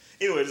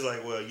 Anyway, it's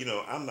like, well, you're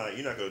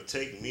not going to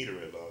take me to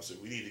Red Lobster.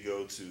 We need to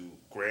go to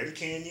Grand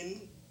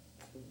Canyon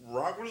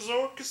Rock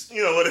Resort,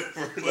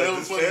 whatever.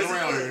 Whatever's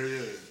around here,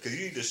 yeah. Because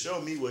you need to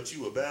show me what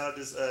you about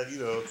this,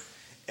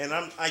 And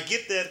I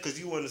get that because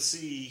you want to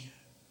see.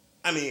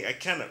 I mean, I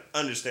kind of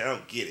understand. I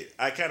don't get it.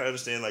 I kind of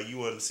understand, like, you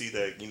want to see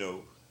that,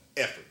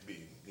 effort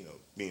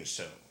being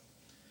shown.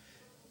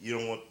 You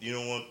don't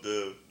want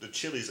the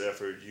Chili's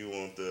effort. You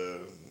want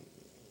the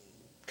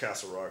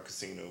Castle Rock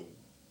Casino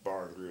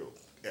Bar and Grill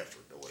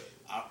effort or whatever.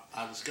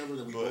 I discovered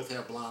that we both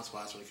have blind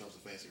spots when it comes to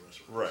fancy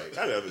restaurants. Right.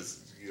 I know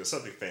it's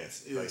something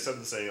fancy, like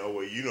something saying, "Oh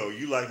well,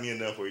 you like me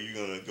enough where you're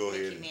gonna go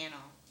ahead." Mickey Mantle.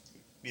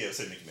 Yeah,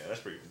 say Mickey Mantle.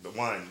 That's pretty. The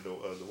wine,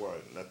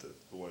 not the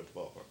one at the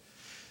ballpark.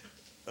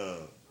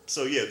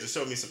 So yeah, just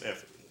show me some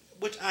effort,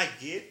 which I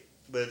get,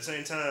 but at the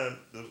same time,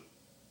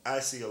 I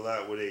see a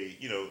lot where they,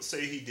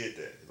 say he did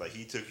that, like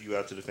he took you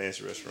out to the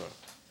fancy restaurant.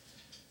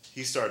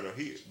 He's starting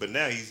to but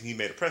now he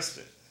made a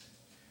precedent.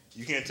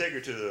 You can't take her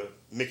to the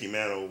Mickey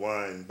Mantle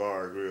Wine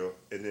Bar Grill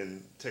and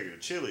then take her to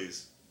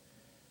Chili's.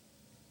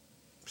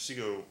 She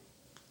go,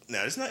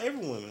 now it's not every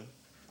woman,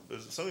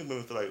 but some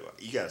women feel like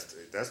you got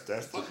that's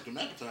fuck them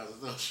appetizers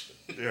though.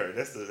 Yeah,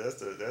 that's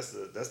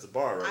the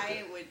bar right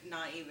there. I would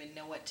not even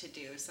know what to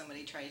do if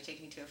somebody tried to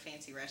take me to a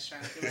fancy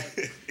restaurant.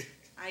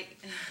 I'd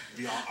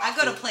be like, I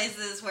go to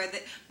places where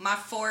my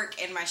fork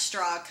and my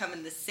straw come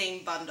in the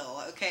same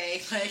bundle.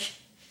 Okay, like.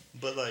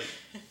 But like,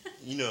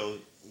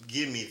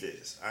 give me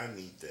this. I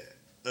need that.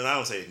 And I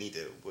don't say I need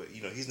that, but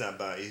he's not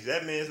buying. If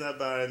that man's not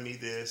buying me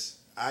this,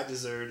 I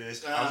deserve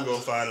this. I'm gonna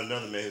find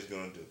another man who's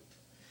gonna do it.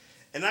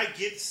 And I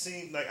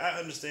I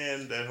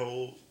understand that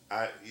whole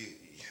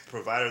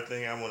provider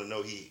thing. I want to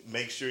know he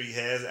makes sure he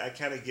has it. I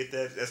kind of get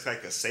that. That's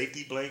like a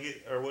safety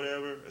blanket or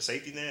whatever, a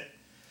safety net.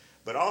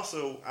 But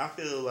also, I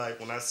feel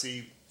like when I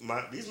see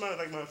my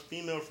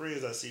female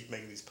friends, I see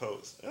making these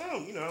posts. I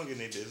don't get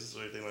any business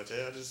or anything like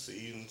that. I just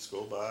see and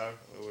scroll by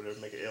or whatever,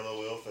 make an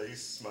LOL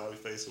face, smiley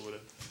face or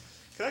whatever.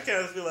 Cause I kind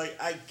of feel like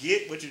I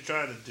get what you're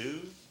trying to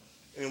do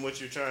and what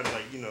you're trying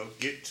to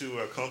get to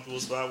a comfortable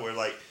spot where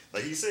like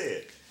he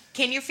said.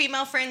 Can your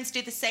female friends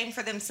do the same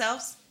for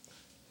themselves?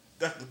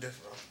 Definitely,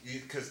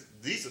 because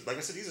these are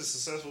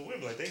successful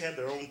women. Like they have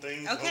their own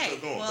thing okay,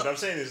 going. Well, what I'm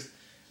saying is.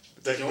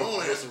 Big Rob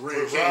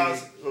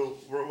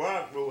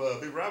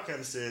kind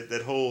of said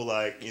that whole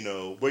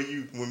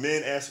when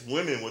men ask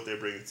women what they're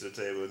bringing to the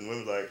table, and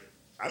women like,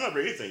 I'm not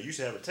bringing anything. You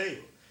should have a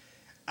table.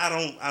 I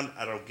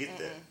don't get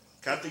that.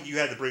 I think you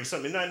had to bring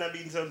something. It might not be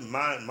something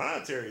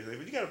monetary,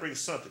 but you got to bring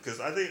something. Because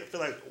I feel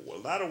like a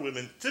lot of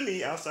women, to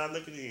me, outside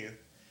looking in,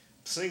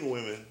 single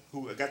women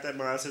who got that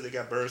mindset, they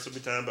got burned so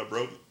many times by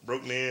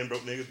broke men,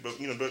 broke niggas, broke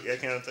that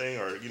kind of thing,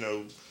 or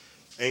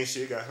ain't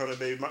shit, got 100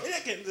 baby mom.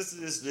 This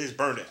is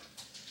burned out.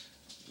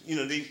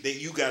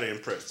 You got to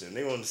impress them.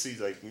 They want to see,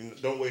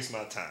 don't waste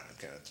my time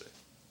kind of thing.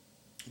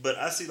 But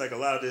I see, a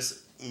lot of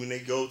this, when they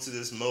go to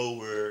this mode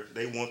where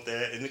they want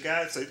that, and the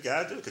guy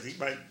do it because he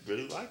might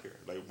really like her,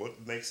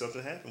 want to make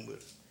something happen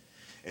with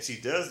her. And she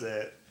does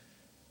that,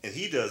 and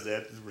he does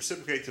that to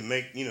reciprocate to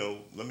make,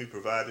 let me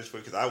provide this for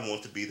you because I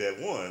want to be that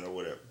one or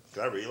whatever,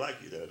 because I really like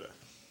you.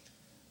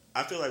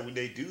 I feel like when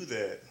they do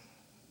that,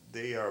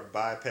 they are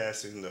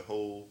bypassing the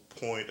whole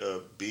point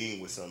of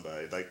being with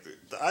somebody.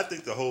 I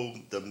think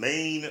the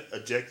main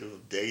objective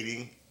of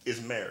dating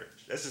is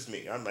marriage. That's just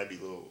me. I might be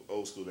a little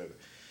old school that way.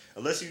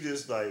 Unless you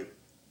just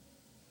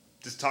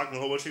talking to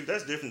a whole bunch of people,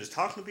 that's different. Just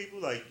talking to people,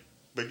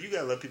 but you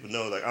gotta let people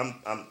know, I'm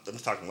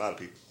just talking to a lot of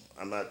people.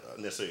 I'm not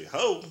necessarily a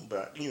hoe,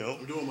 but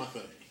I'm doing my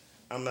thing.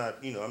 I'm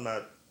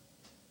not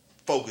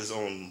focused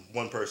on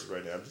one person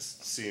right now. I'm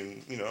just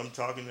seeing, I'm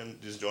talking and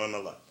just enjoying my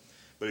life.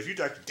 But if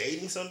you're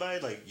dating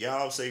somebody,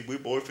 y'all say we're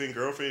boyfriend,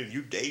 girlfriend, and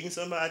you dating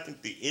somebody, I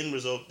think the end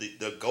result,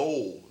 the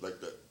goal,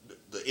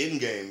 the end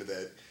game of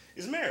that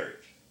is marriage.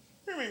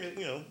 I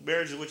mean,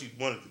 marriage is what you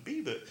want it to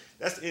be, but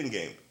that's the end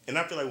game. And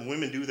I feel like when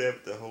women do that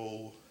with the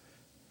whole,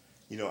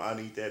 I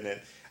need that and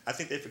that, I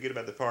think they forget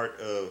about the part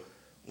of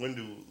when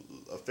do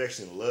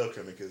affection and love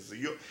come in. Because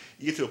you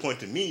get to a point,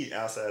 to me,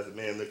 outside as a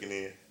man looking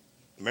in,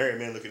 married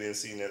man looking in,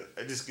 seeing that,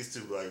 it just gets to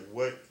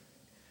what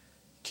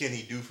can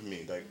he do for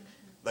me?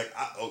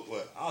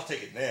 I'll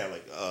take it now.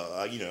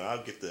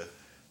 I'll get the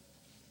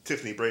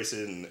Tiffany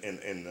bracelet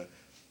and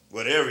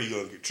whatever he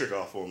gonna trick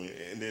off for me,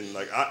 and then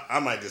I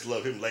might just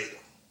love him later.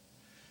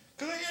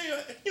 Cause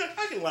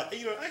I can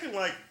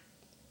like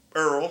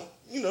Earl.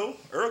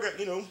 Earl got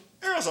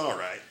Earl's all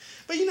right,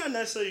 but you might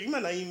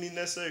not even be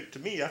necessary to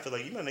me. I feel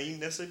like you might not even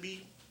necessarily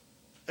be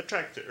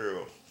attracted to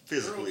Earl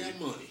physically.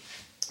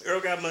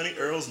 Earl got money.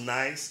 Earl's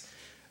nice.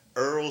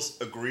 Earl's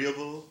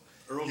agreeable.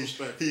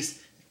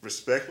 He's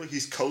respectful.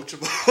 He's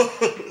coachable.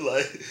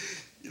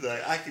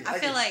 I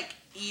feel like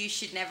you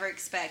should never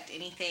expect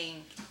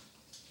anything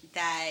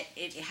that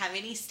it have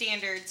any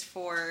standards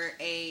for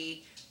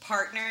a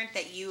partner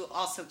that you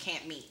also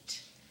can't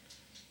meet.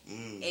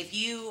 If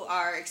you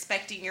are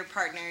expecting your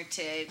partner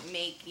to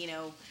make,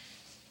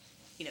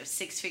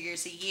 6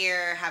 figures a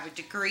year, have a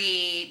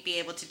degree, be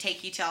able to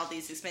take you to all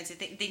these expensive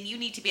things, then you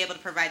need to be able to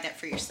provide that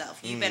for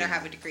yourself. You better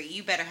have a degree.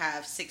 You better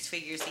have 6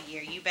 figures a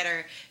year. You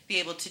better be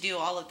able to do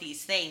all of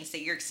these things that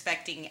you're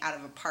expecting out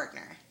of a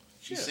partner.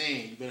 She's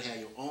saying you better have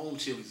your own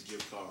Chili's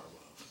gift card,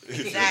 love.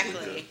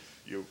 Exactly.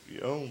 Your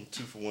own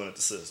 2-for-1 at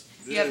the system.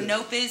 You have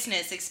no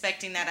business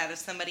expecting that out of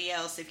somebody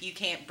else if you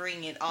can't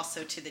bring it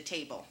also to the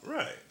table.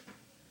 Right.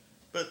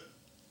 But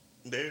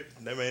their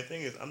main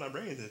thing is, I'm not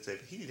bringing it to the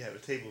table. He need to have a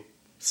table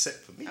set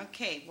for me.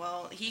 Okay,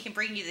 well, he can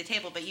bring you to the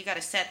table, but you got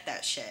to set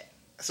that shit.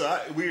 So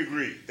we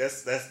agree.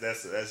 That's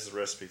a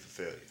recipe for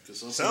failure.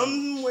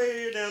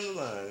 Somewhere down the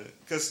line,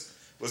 because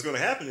what's going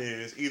to happen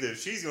is either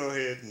she's going to go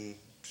ahead and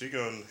she's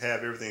going to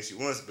have everything she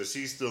wants, but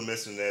she's still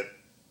missing that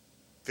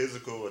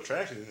physical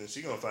attraction, and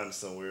she's going to find it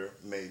somewhere,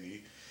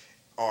 maybe.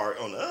 Or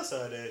on the other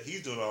side of that,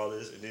 he's doing all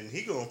this, and then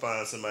he's going to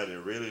find somebody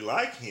that really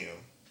like him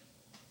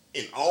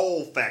in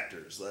all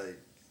factors. Like,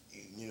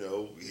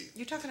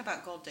 You're talking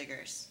about gold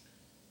diggers.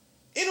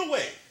 In a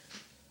way.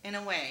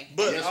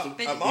 But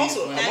I'm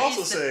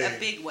also saying a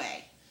big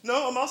way.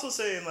 No, I'm also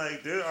saying,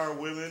 like, there are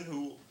women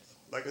who,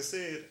 like I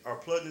said, are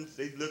plugging.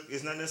 They look.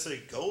 It's not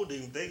necessarily gold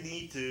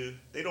digging.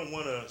 They don't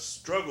want to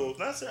struggle.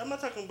 I'm not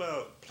talking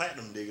about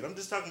platinum digging. I'm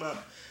just talking about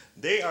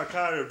they are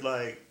tired of,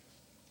 like,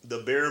 the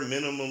bare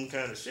minimum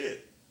kind of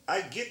shit.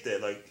 I get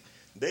that. Like,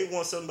 they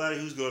want somebody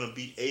who's going to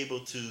be able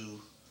to.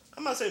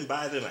 I'm not saying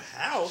buy them a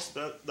house,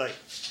 but, like,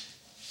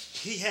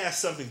 he has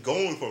something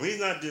going for him. He's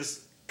not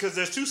just. Because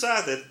there's two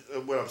sides that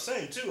what I'm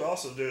saying too.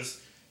 Also,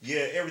 there's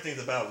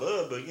everything's about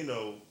love, but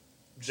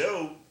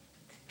Joe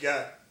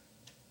got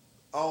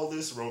all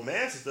this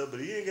romance and stuff, but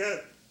he ain't got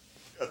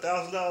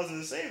 $1,000 in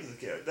the savings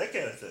account, that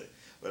kind of thing.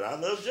 But I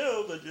love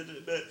Joe, but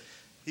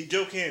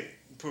Joe can't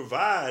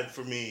provide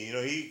for me.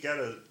 He got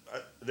a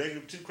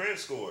 -2 credit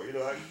score. He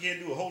can't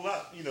do a whole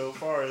lot. As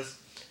far as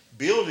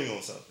building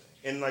on something.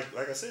 And like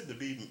I said,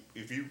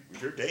 if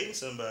you're dating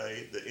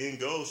somebody, the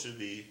end goal should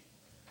be.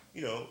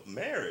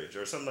 Marriage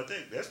or something like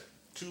that. That's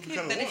two becoming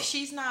one. But if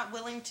she's not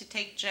willing to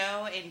take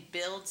Joe and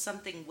build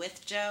something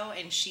with Joe,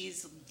 and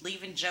she's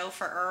leaving Joe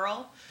for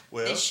Earl,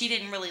 then she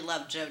didn't really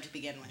love Joe to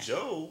begin with.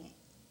 Joe,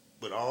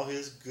 with all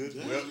his good,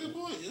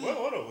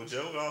 hold on. With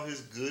Joe, with all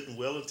his good and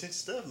well-intentioned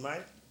stuff,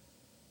 Mike.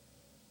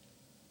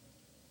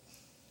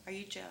 Are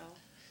you Joe?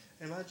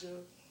 Am I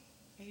Joe?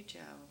 Are you Joe?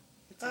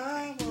 It's okay.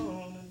 I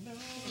wanna know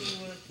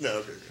what. No,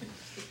 okay.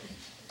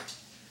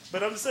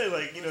 But I'm just saying,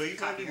 like, he might be.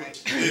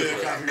 Copyright.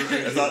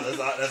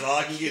 That's all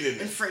I can get in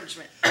there.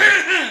 Infringement.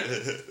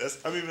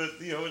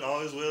 With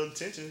all his well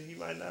intention, he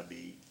might not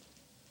be.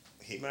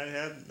 He might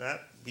have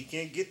not. He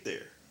can't get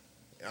there.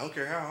 I don't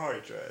care how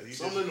hard he tries.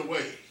 Something in the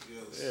way.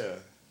 Yes. Yeah.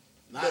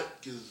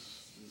 Not because.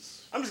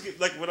 I'm just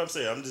like what I'm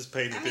saying. I'm just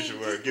painting a picture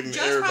where giving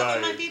Joe's everybody.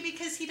 problem might be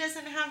because he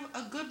doesn't have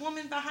a good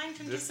woman behind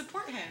him to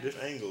support him.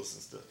 Different angles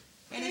and stuff.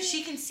 And if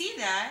she can see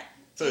that.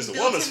 So it's a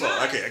woman's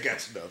fault. Okay, I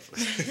got you. No.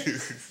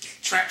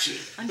 Traction.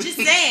 I'm just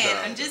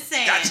saying.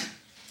 Gotcha.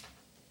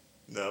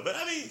 No, but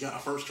we got our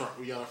first truck.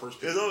 We got our first.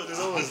 There's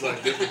always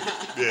like different.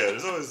 Yeah,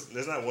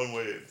 there's not one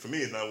way. For me,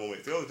 it's not one way.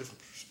 There's always different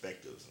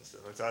perspectives and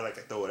stuff. So I like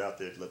to throw it out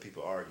there to let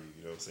people argue.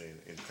 You know what I'm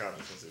saying? In the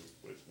comments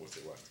once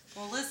they watch.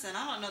 Well, listen,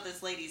 I don't know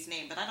this lady's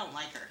name, but I don't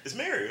like her. It's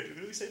Mary.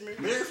 Did we say Mary?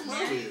 Mary from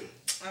earlier.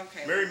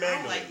 Okay. Mary Magdalene. I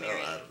don't like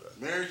Mary. No, I don't know.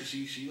 Mary,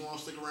 she don't want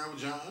to stick around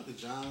with John.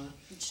 Because John.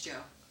 It's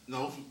Joe.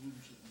 No.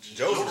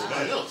 Joe's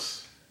romantic.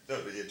 Else.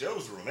 No, but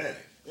Joe's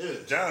romantic. Yeah.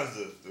 John's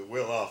the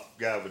well-off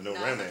guy with no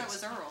romance. I thought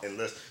that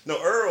was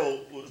Earl.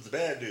 Earl was the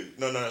bad dude.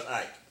 No, it's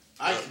Ike.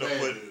 Ike's the bad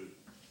dude.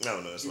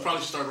 No, it's you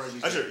probably should start writing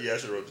these. I should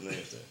have wrote the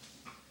names down.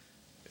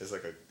 It's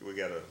like we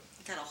got a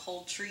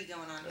whole tree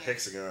going on here.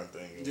 hexagon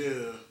thing.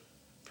 Yeah.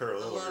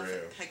 Parallelogram. I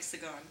love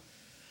hexagon.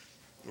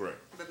 Right.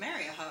 But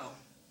marry a hoe.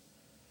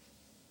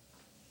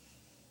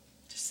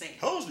 Just saying.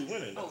 Hoes be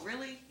winning. Though. Oh,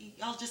 really?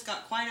 Y'all just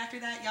got quiet after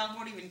that? Y'all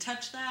won't even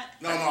touch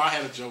that? No, I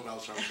had a joke I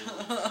was trying to do.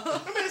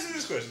 Let me ask you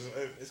this question.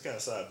 It's kind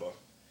of sidebar.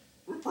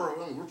 We're pro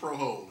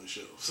hoe on the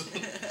show.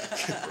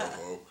 Pro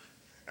ho.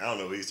 I don't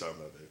know what he's talking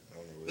about, babe. I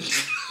don't know what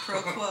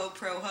pro quo,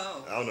 pro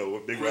ho. I don't know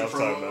what Big Ralph's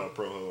talking about.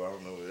 Pro ho. I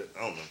don't know about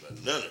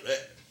none of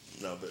that.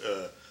 No, but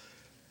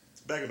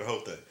back in the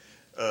whole thing.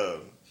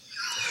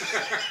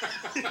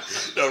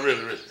 No,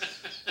 really.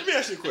 Let me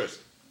ask you a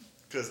question.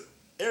 Because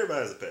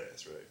everybody has a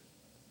past, right?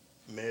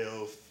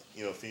 Male,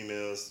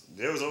 females.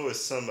 There was always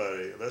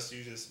somebody, unless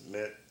you just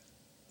met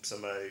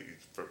somebody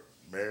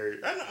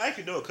married. I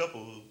could know a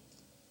couple who,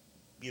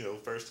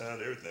 first time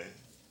to everything.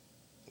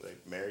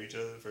 Like, marry each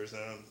other first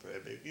time.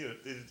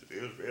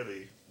 It was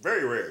really,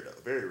 very rare, though.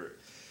 Very rare.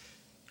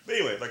 But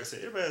anyway, like I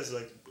said, everybody has,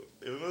 like,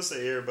 let's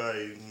say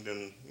everybody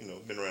done,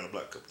 been around the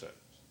block a couple times.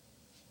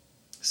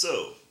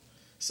 So,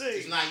 say...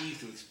 It's naive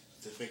to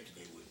think that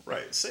they would.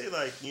 Right. Say,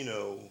 like, you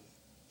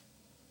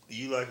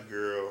like a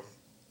girl,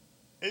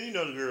 and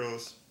the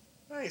girl's,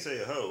 I ain't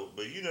say a hoe,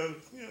 but she know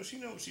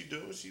what she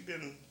doing. She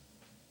been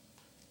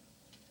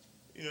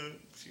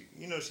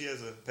she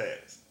has a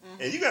past,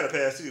 and you got a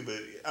past too. But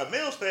a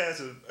male's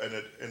past and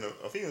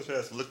a female's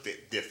past looked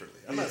at differently.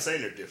 I'm not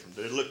saying they're different,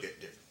 but they're looked at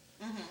different.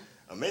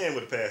 A man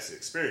with a past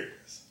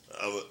experience,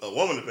 a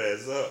woman with a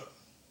past is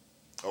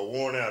a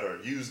worn out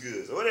or used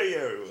goods or whatever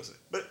you want to say.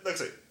 But like I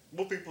say,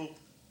 more people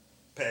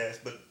pass,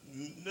 but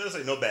let's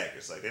say no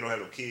backers. Like they don't have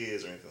no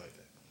kids or anything like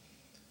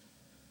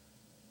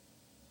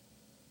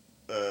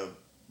that.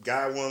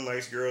 Guy 1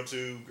 likes girl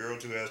 2, girl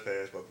 2 has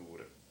passed,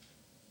 whatever.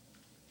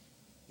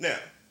 Now,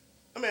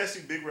 I'm gonna ask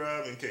you, Big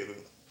Rob and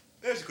Catelyn,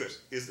 ask you a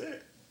question. Is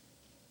there?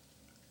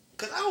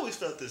 Because I always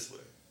felt this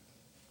way.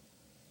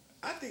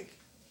 I think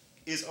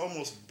it's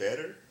almost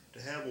better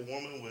to have a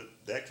woman with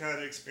that kind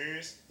of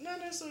experience, not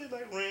necessarily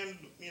like random,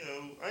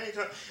 I ain't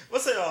talking,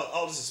 let's say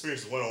all this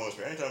experience is one-on-one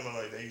experience. I ain't talking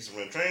about like they used to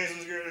run trains with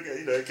this girl,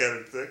 that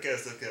kind of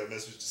stuff kind of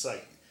messes with your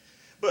psyche.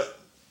 But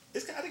I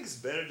think it's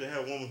better to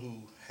have a woman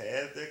who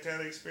had that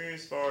kind of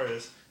experience as far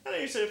as, not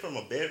necessarily from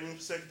a bedroom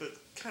perspective, but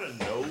kind of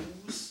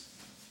knows,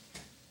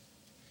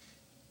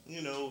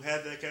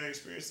 had that kind of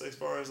experience as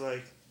far as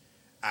like,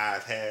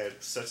 I've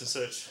had such and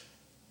such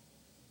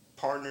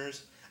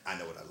partners, I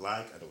know what I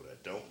like, I know what I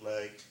don't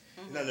like.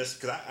 Not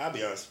necessarily, because I'll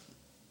be honest,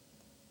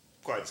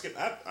 quite skip.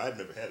 I've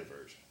never had a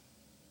virgin.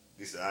 At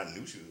least I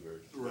knew she was a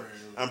virgin. Right.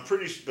 I'm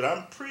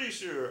pretty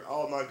sure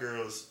all my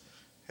girls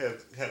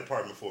have had a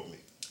partner before me.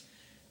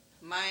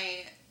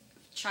 My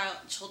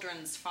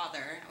children's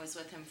father, I was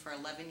with him for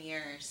 11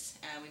 years.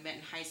 We met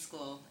in high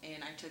school,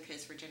 and I took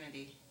his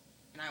virginity,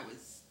 and I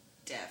was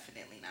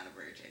definitely not a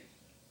virgin.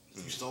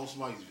 You stole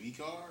somebody's V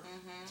card?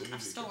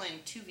 I've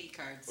stolen 2 V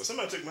cards. Well,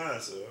 somebody took mine,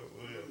 so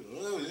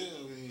Oh yeah,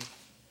 I mean.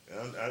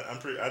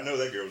 I know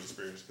that girl's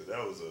experience because that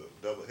was a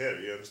double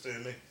header. You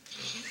understand me?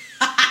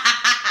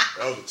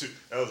 That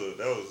was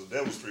a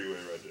devil's three-way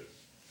right there.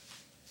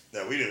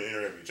 Now we didn't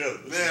interact with each other.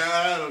 But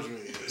I know what you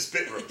mean.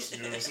 Spit roast.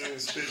 You know what I'm saying?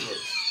 Spit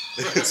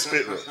roast.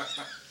 Spit roast.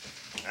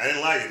 I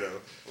didn't like it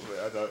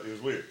though. I thought it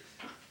was weird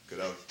because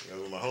I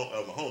was with my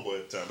homeboy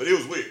at the time. But it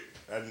was weird.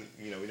 I didn't,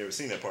 we never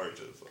seen that part of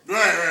each other.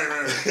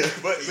 Right.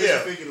 But makes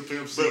yeah, you think of the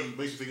Pimp C.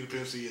 Makes you think of the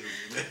Pimp C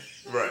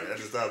interview. Right. I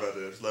just thought about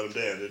that. I just let him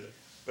down, didn't I?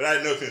 But I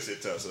didn't know Pimp C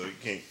at the time, so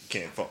you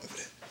can't fault me for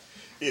that.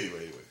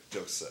 Anyway,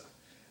 jokes aside.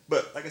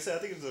 But like I said, I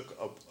think it's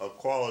a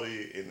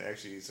quality, and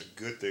actually it's a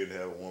good thing to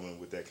have a woman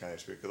with that kind of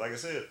experience. Because like I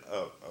said,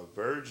 a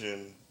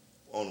virgin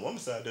on the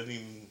woman's side doesn't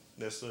even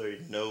necessarily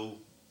know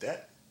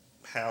that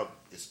how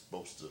it's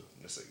supposed to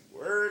necessarily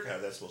work, how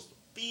that's supposed to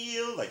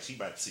feel. Like she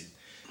might see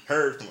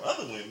heard from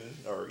other women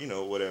or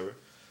whatever.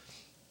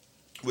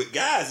 With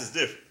guys, it's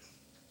different.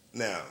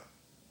 Now,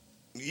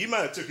 you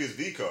might have took his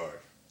V card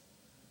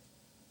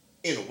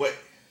in a way.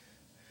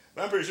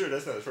 But I'm pretty sure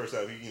that's not the first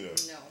time he. No.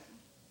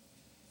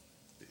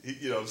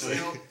 You know what I'm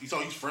saying? You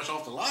thought he was fresh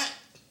off the lot?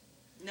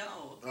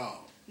 No.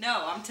 Oh.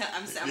 No, I'm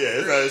yeah,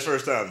 it's not his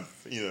first time.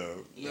 Yeah.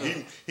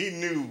 He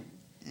knew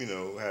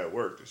how it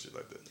worked and shit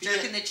like that.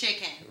 Jerking the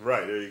chicken.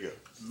 Right, there you go.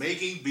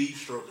 Making beef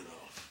stroganoff.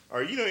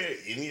 Or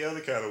any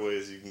other kind of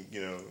ways you can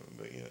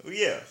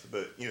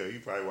but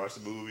you probably watch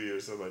the movie or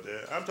something like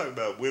that. I'm talking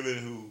about women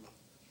who,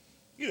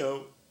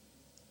 okay.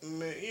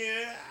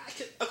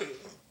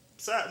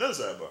 Another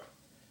sidebar.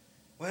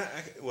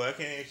 I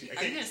can't actually.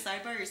 Are you gonna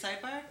sidebar your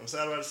sidebar? I'm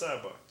sidebar to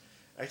sidebar.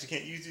 I actually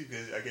can't use you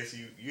because I guess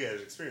you had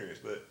an experience.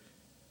 But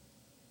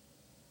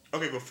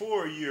okay,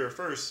 before your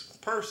first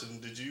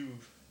person,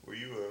 were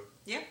you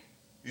Yeah.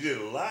 You did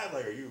it a lot,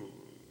 like are you?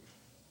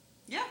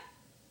 Yeah.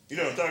 You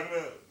know what I'm talking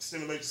about?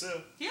 Stimulate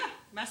yourself. Yeah,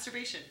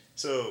 masturbation.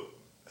 So.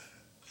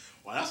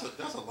 Well, that's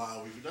a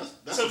lie.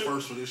 That's So the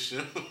first for this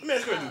show. Let me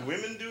ask you, do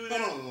women do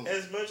that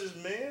as much as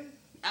men?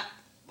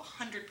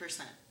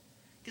 100%.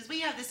 Because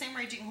we have the same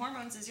raging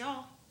hormones as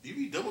y'all. You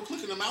be double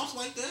clicking the mouse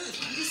like that?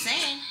 I'm just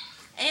saying.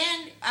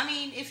 And I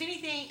mean, if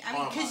anything,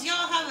 because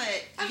y'all have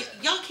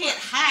y'all can't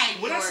hide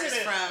yours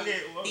from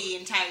the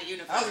entire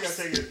universe. I was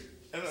gonna take it.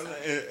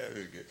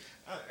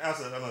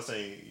 I'm not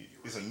saying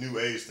it's a new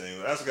age thing.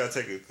 But I also gotta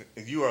take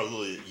it. You are a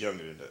little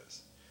younger than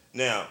us.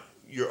 Now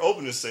you're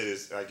open to say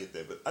this. I get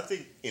that, but I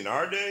think in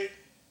our day,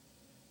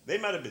 they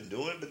might have been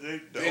doing it, but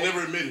they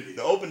never admitted it.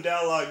 The open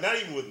dialogue, not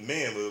even with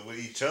men, but with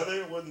each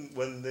other,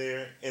 wasn't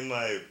there. And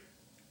like,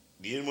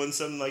 it wasn't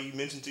something like you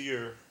mentioned to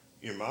your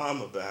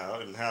mom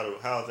about and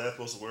how that's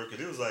supposed to work.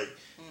 Because it was like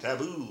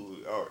taboo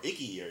or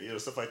icky or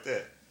stuff like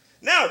that.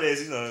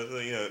 Nowadays,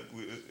 the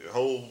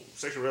whole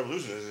sexual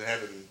revolution is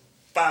happening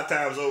 5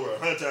 times over,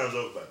 100 times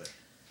over by that.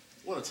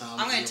 What a time!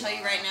 I'm going to tell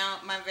you right now,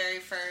 my very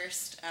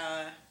first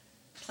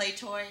play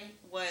toy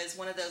was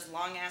one of those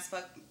long ass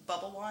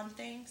bubble wand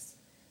things.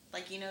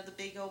 Like, the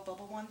big old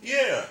bubble wand thing?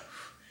 Yeah.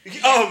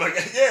 Oh my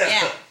God,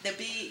 yeah.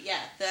 Yeah,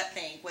 that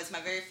thing was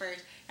my very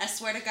first. I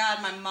swear to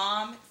God, my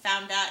mom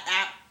found out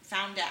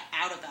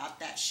about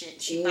that shit.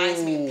 She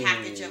buys me a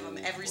package of them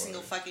every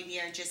single fucking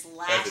year and just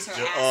laughs her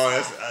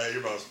ass off.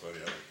 Your mom's funny. I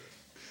like that.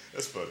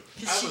 That's funny.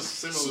 I have a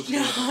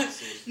similar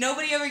story.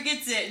 Nobody ever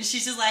gets it, and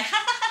she's just like,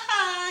 ha ha ha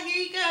ha,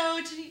 here you go.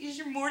 Here's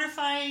your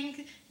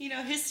mortifying,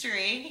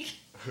 history.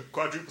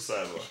 Quadruple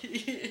sidewalk.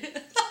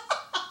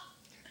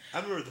 I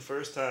remember the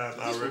first time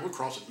we're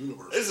crossing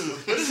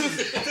universes. This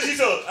is since you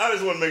told. I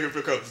just want to make her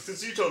feel comfortable.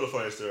 Since you told a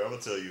funny story, I'm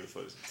gonna tell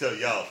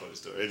y'all a funny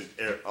story,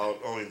 and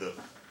only the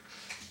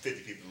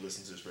 50 people who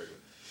listen to this regular.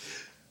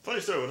 Funny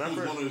story. When I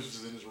first, one of us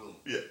is in this room.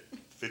 Yeah,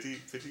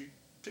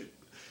 52.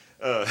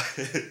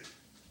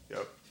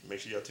 Y'all make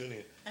sure y'all tune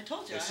in. I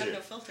told you, I have no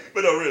filter.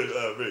 But no,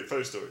 really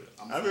funny story.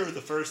 I remember the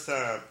first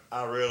time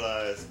I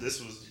realized this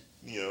was,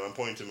 I'm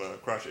pointing to my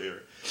crotch area.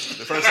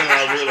 The first time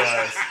I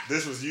realized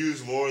this was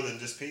used more than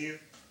just peeing.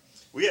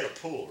 We had a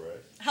pool,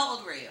 right? How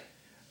old were you?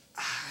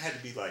 I had to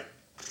be like...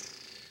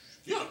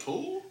 You had a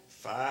pool?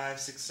 5,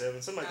 6,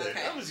 7, something like Okay.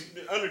 that. I was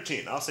under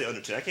 10. I'll say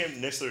under 10. I can't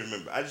necessarily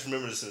remember. I just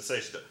remember the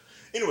sensation.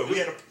 Anyway, we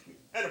had a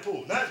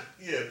pool. But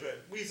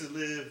we used to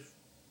live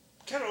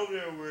kind of over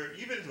there where...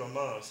 You've been to my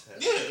mom's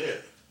house. Yeah.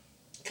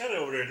 Kind of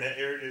over there in that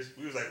area.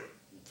 We was like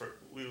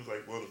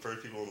one of the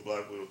first people on the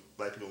block,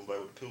 black people on the block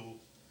with the pool.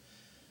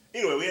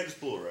 Anyway, we had this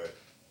pool, right?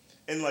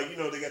 And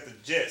they got the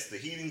jets, the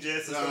heating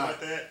jets and stuff like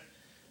that.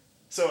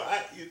 So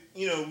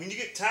when you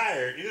get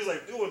tired, it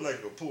wasn't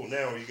like a pool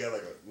now where you got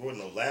it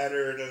wasn't a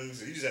ladder or nothing,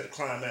 so you just had to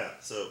climb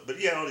out. So, but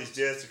you had all these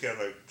jets to kind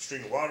of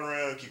string the water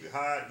around, keep it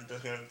hot and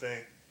that kind of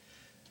thing.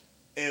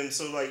 And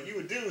so you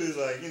would do is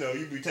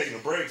you'd be taking a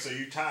break, so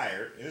you're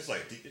tired, and it's I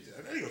think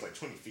it was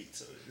 20 feet,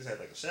 so it just had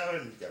a shower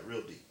and it got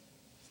real deep.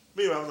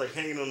 But anyway, I was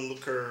hanging on the little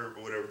curb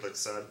or whatever, the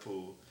side of the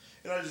pool,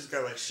 and I just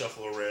got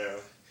shuffle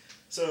around.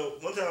 So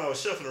one time I was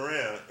shuffling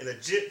around, and the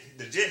jet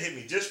hit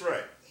me just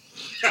right.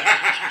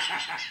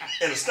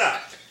 And it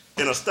stopped.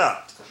 I was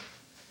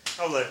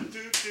like,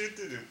 do.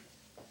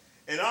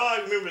 And all I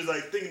remember is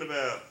thinking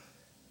about,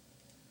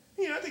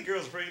 I think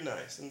girls are pretty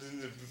nice. And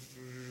girls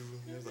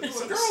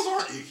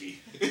aren't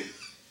icky.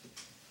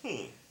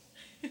 I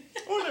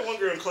wonder that one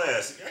girl in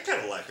class, I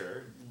kind of like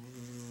her.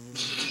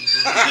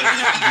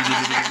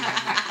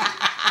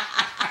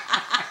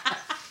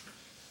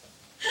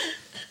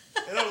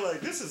 And I was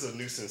like, this is a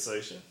new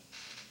sensation.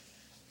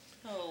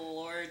 Oh,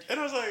 Lord. And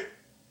I was like,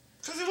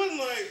 because it wasn't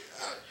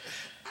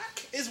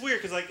it's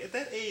weird because at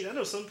that age, I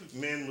know some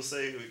men will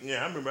say,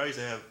 I remember I used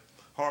to have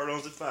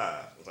hard-ons at 5.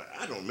 I was like,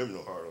 I don't remember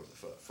no hard-ons at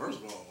 5. First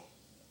of all,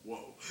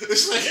 whoa.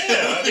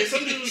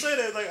 Some people say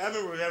that. I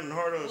remember having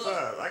hard-on at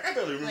 5. I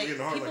barely remember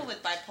getting hard-on. People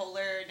with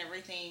bipolar and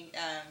everything,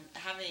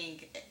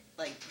 having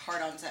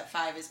hard-ons at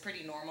 5 is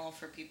pretty normal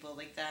for people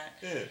like that.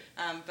 Yeah.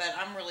 But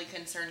I'm really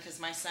concerned because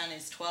my son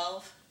is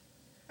 12.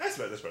 That's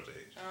about the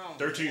age. Oh,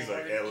 13 is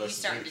adolescent. He's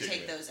starting to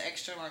take those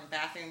extra long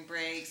bathroom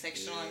breaks,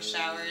 extra long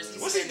showers.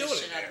 What's he doing?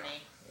 Shit out of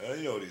me.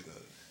 You know what he's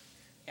doing.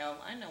 Yo,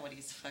 I know what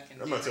he's fucking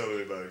I'm doing. not telling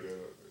anybody,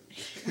 girl.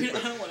 I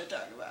don't want to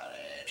talk about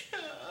it.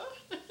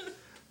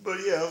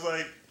 But yeah, I was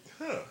like,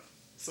 huh.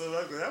 So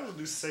that was a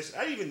new sensation.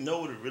 I didn't even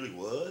know what it really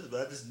was,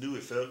 but I just knew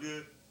it felt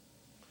good.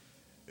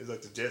 It was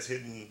the jets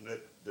hitting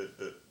that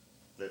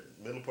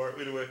middle part.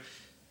 Anyway,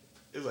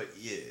 it was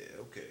yeah,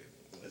 okay.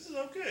 This is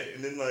okay.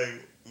 And then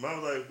Mom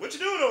was like, what you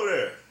doing over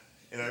there?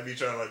 And I'd be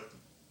trying to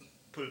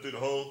put it through the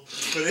hole. But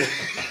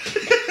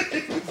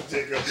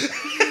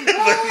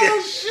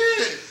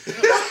shit.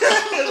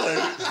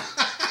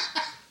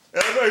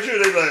 And I'm very sure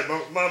they'd be like,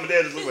 Mom and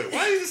Dad just look like, why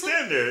are you just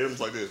standing there? It was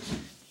like this.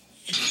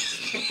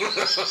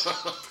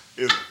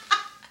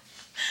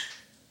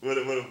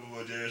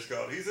 What Jared's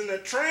called? He's in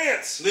that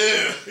trance.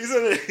 Yeah. He's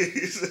in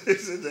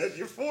that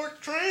euphoric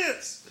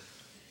trance.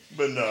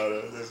 But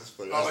no, that's just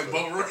funny. I like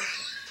Bubba.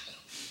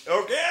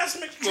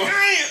 Orgasmic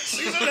trance.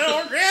 He's in that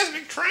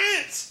orgasmic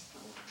trance.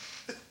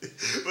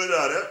 But no,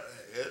 I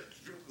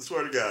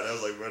swear to God, that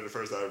was one of the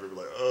first time I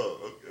remember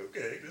oh,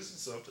 okay, this is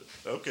something.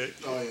 Okay.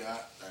 Oh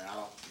yeah, I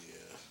don't.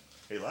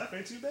 Hey, life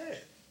ain't too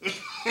bad. I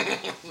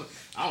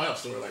don't have a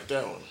story like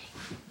that one.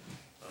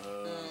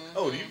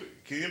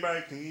 Can you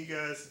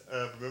guys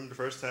remember the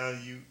first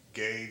time you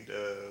gained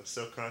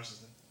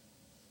self-consciousness?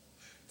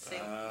 Say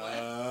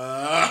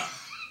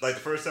what?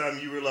 The first time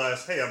you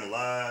realized, hey, I'm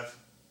alive.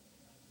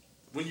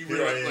 When you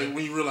realize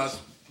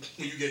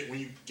when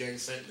you gain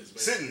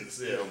sentence,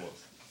 yeah,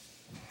 almost.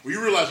 When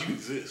you realize you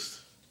exist.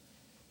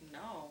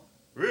 No.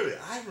 Really,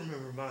 I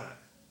remember mine.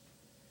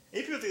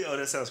 And people think, oh,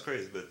 that sounds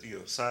crazy, but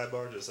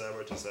sidebar to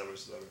sidebar to sidebar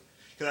to sidebar.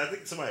 Because I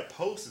think somebody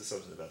posted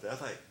something about that. I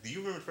was like, do you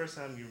remember the first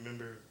time you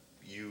remember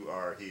you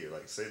are here?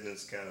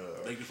 Sentence kind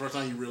of. The first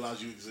time you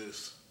realize you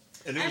exist.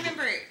 I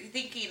remember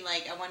thinking,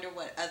 I wonder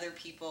what other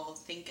people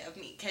think of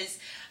me. Because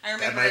I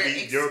remember that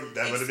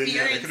could have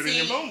been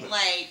your moment.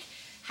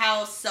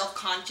 How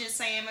self-conscious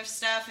I am of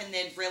stuff, and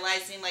then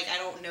realizing, I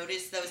don't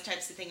notice those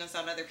types of things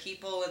on other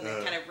people, and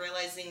then kind of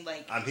realizing,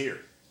 I'm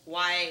here.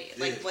 Why,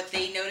 what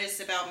they notice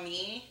about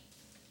me.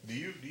 Do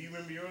you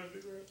remember yours,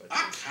 Big Red?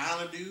 I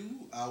kind of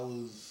do. I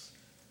was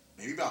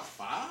maybe about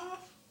 5.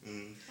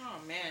 Mm. Oh,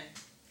 man.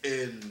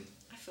 And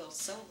I feel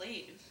so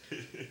late.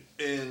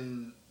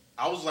 And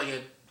I was I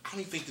don't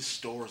even think the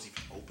store is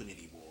even open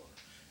anymore.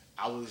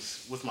 I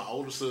was with my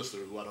older sister,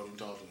 who I don't even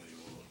talk to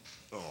anymore.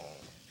 Oh.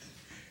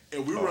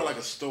 And we were at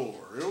a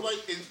store. It was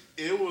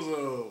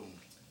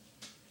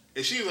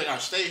and she was I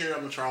stay here,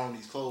 I'm gonna try on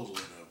these clothes or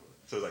whatever.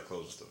 So it's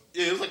clothing store.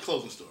 Yeah, it was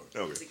clothing store.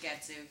 Okay. It's a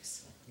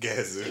Gadzooks.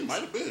 Gazoo. It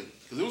might have been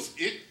because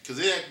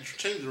it had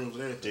changing rooms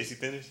and everything. JC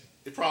Penney's?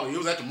 It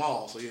was at the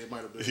mall, so yeah, it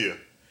might have been. Yeah.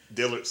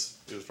 Dillard's.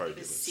 It was probably It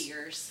was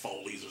Dillard's. Sears.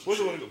 Foley's or What's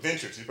the something. one?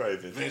 Ventures. You probably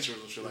Ventures.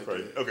 Ventures and shit like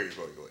Probably, that. okay,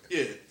 go ahead.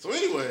 Yeah. So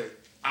anyway,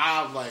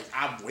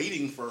 I'm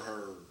waiting for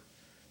her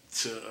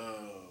to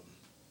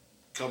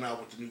come out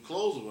with the new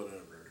clothes or whatever.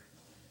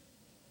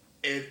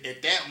 And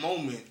at that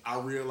moment, I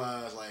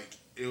realized like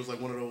it was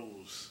like one of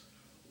those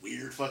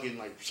weird fucking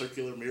like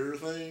circular mirror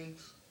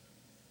things.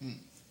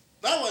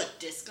 Not like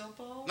Disco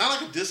ball?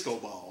 not like a disco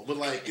ball, but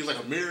like it was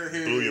like a mirror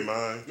here, Blew your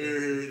mind. mirror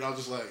here, and I was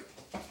just like,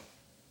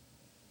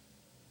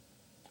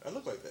 I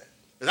look like that.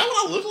 is that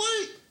what I look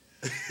like?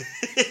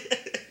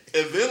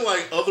 And then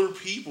like other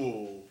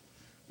people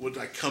would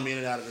like come in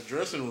and out of the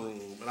dressing room,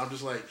 and I'm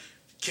just like,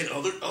 can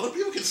other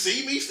people can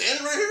see me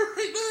standing right here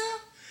right now?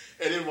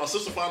 And then my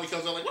sister finally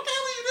comes out like, what the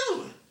hell are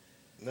you doing?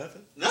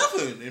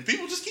 Nothing. And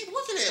people just keep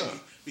looking at me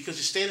because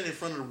you're standing in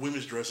front of the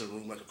women's dressing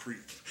room like a creep.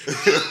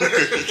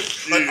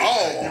 Like,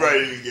 oh, You right,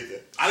 you didn't get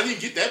that. I didn't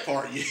even get that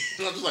part yet.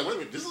 And I'm just like, wait a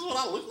minute, this is what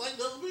I look like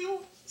to other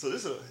people? So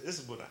this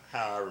is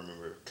how I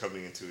remember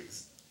coming into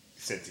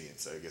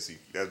sentience. I guess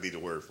that'd be the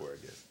word for it,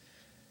 I guess.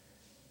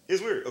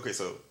 It's weird. Okay,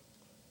 so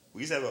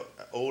we used to have an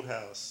old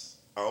house.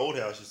 Our old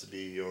house used to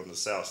be on the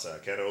south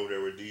side, kind of over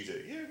there where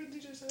DJ. You ever been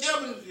to DJ side?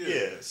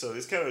 Yeah. So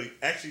it's kind of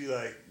actually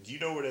like, do you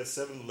know where that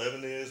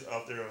 7-Eleven is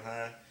out there on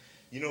High?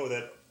 You know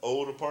that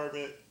old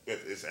apartment?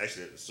 It's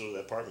actually still,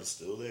 that apartment's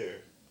still there.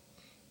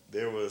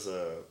 There's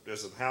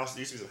some house.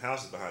 There used to be some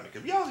houses behind it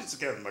because we always used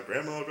to kind of. My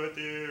grandma was right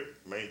there.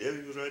 My Aunt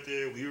Debbie was right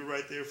there. We were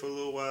right there for a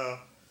little while.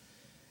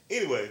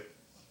 Anyway,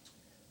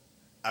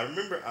 I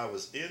remember I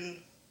was in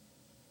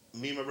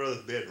me and my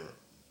brother's bedroom.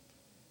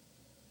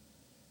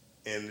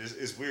 And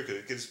it's weird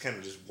because it just kind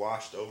of just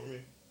washed over me.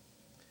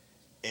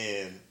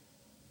 And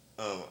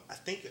I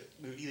think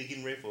we were either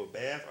getting ready for a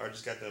bath or I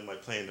just got done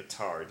like playing the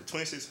Atari, the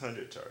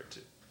 2600 Atari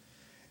too.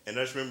 And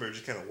I just remember it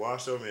just kind of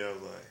washed over me. And I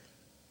was like,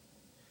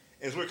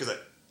 and it's weird because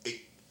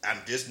I'm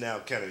just now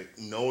kind of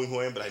knowing who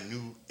I am, but I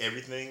knew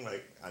everything.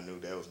 Like I knew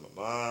that was my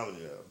mom, I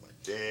knew that was my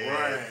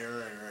dad.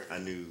 Right. I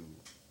knew,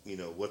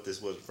 what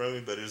this was in front of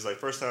me, but it was like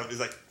first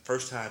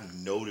time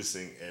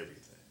noticing everything.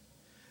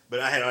 But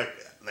I had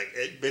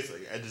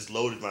basically I just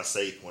loaded my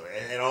safe one.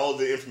 I had all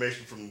the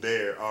information from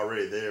there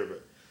already there,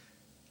 but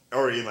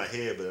already in my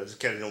head. But I just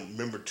kind of don't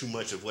remember too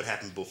much of what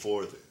happened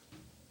before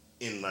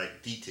in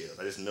like details.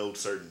 I just know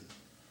certain,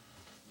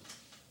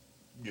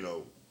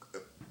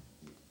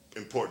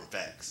 important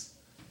facts.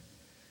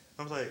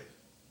 I was like,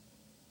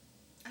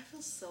 I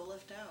feel so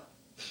left out.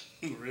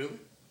 Really?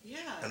 Yeah.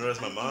 I know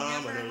that's my mom. I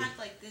I never know had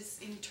like this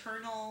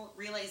internal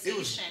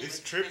realization. it's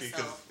with trippy because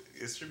myself.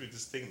 it's trippy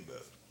just thinking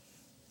about it.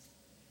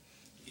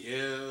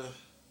 Yeah.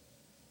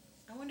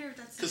 I wonder if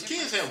that's Because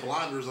kids have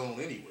blinders on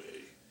anyway.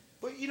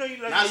 But like Not you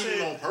even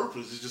said, on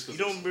purpose. It's just you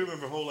because don't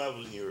remember a whole lot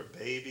when you were a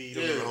baby. You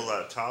don't remember a whole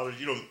lot of toddlers.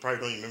 You probably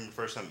don't even remember the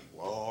first time you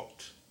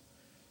walked,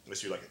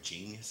 unless you're like a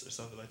genius or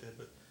something like that.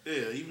 But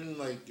yeah, even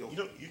like you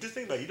just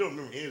think about it, you don't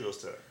remember any of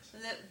those times.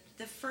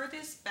 The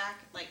furthest back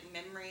like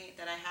memory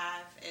that I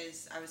have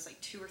is I was like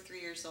 2 or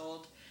 3 years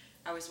old.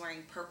 I was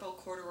wearing purple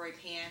corduroy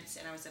pants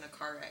and I was in a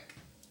car wreck.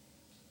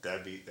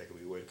 That could be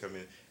a way to come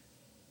in.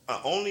 I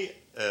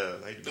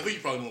think you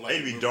probably don't like. I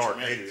hate to be dark.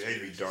 I hate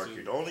to be dark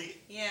here.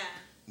 Yeah.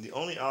 The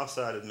only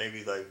outside of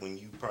maybe like when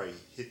you probably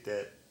hit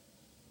that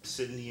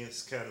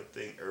sentience kind of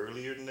thing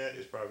earlier than that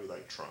is probably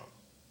like trauma.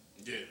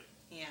 Yeah.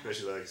 Yeah.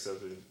 Especially like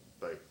something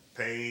like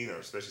pain or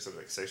especially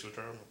something like sexual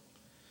trauma.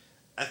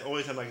 That's the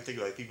only time I can think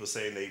of like people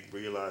saying they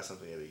realize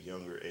something at a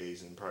younger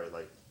age than probably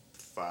like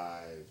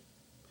 5.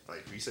 Like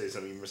if you say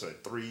something, you remember something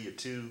like 3 or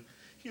 2,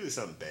 usually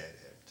something bad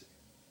happened to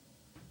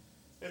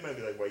you. It might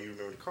be like why you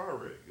remember the car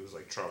wreck. It was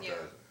like traumatizing.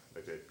 Yeah.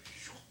 Like that.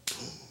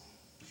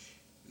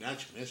 Now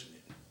that you mention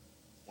it,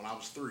 when I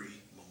was 3,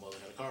 my mother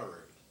had a car wreck.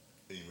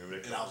 And you remember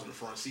that? And I was in the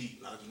front seat,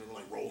 and I just remember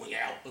like rolling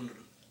out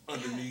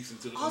underneath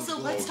into the. Also,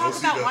 under the let's door. talk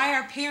about why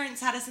our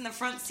parents had us in the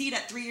front seat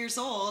at 3 years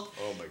old.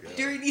 Oh my god!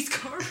 During these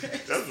car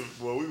wrecks. That's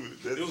well,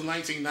 It was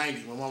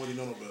 1990. My mom didn't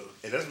know no better.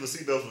 and that's when the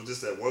seatbelt was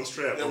just that one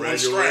strap That around one your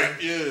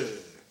strap, leg. yeah.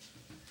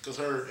 Because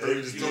her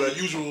just you do know, that.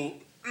 the usual,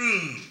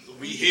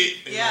 we hit.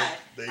 And Yeah.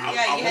 They- I,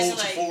 Yeah, I you had rolled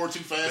to, too like- forward too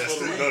fast That's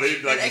for the it. ramp. No, they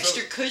like That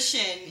extra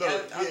cushion No, of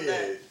yeah, the yeah. When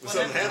something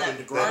whatever happened, that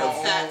the grandma-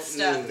 arm fat yeah,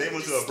 stuff. They went to a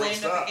Just abrupt slammed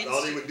up stop. against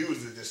All they you. would do is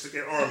just stick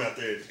their arm out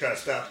there and try to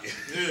stop you.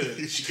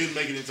 Yeah, she couldn't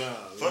make it in time.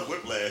 Fuck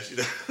whiplash, I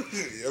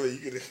mean, you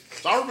could.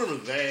 So I remember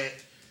that.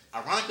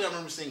 Ironically, I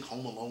remember seeing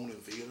Home Alone in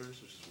theaters,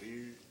 which is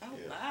weird. Oh,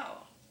 Yeah.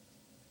 wow.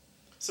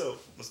 So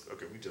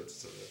we jumped to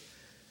something else.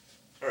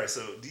 All right,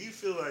 so do you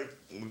feel like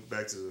move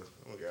back to?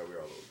 Oh my god, we're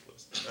all over the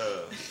place.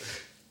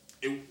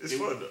 It's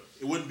fun though.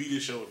 It wouldn't be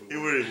this show if It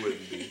really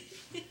wouldn't be.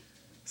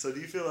 So do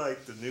you feel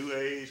like the new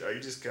age? Are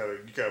you just kind of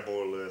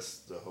more or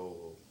less the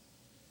whole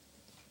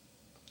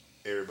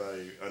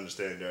everybody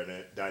understanding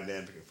their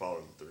dynamic and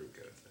following through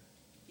kind of thing?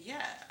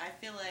 Yeah, I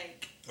feel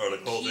like. Or the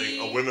whole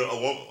thing, a woman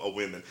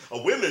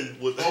I'm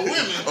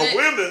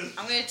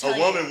gonna tell a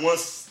woman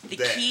wants the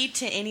that. key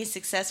to any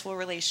successful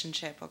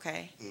relationship,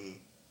 okay,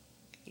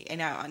 You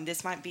know, and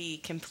this might be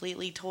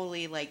completely,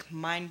 totally like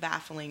mind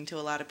baffling to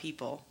a lot of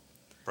people.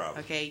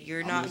 Probably. Okay,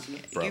 you're I'm not.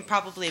 listening. You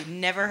probably have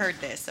never heard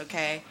this.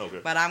 Okay. Okay.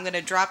 But I'm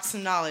gonna drop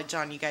some knowledge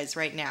on you guys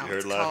right now. You heard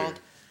It's live called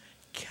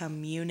here.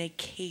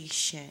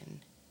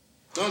 communication.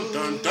 Dun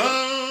dun dun.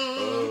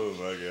 Oh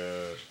my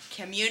god.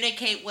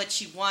 Communicate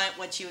what you want,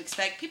 what you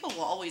expect. People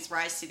will always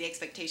rise to the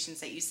expectations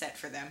that you set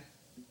for them.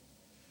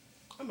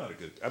 I'm not a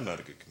good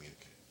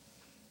communicator.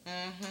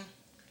 Mm-hmm.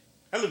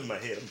 I live in my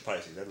head. I'm a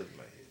Pisces. I live in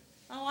my head.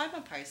 Oh, I'm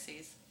a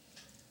Pisces.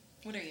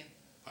 What are you?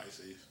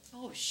 Pisces.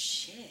 Oh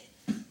shit.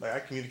 Like I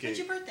communicate. When's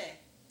your birthday?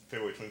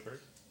 February 21st.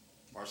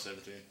 March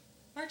 17th.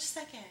 March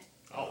 2nd.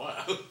 Oh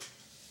wow.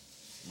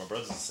 My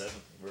brother's the 7th.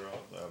 We're all.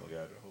 Oh my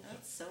god. The whole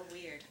That's so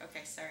weird.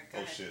 Okay, sorry. Go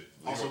Oh ahead. shit.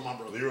 Also my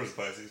brother. Leroy's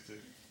Pisces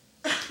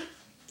too.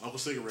 Uncle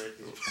Cigarette.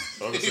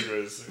 Uncle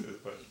Cigarette is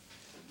Pisces.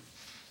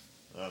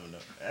 I don't know.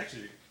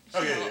 Actually.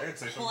 Oh yeah, I can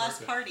say Whole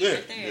something. ass party Yeah,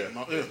 right there.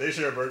 Yeah, they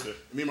share a birthday.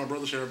 Me and my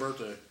brother share a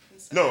birthday.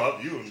 No,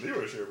 you and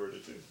Leroy share a birthday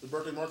too. His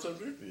birthday March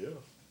 17th? Yeah.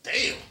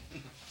 Damn.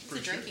 It's a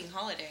drinking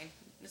holiday.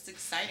 It's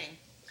exciting.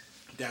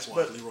 That's why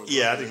But Leroy's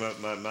yeah, I birthday.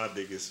 think my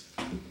biggest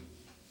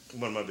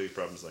one of my big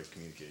problems is like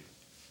communicating.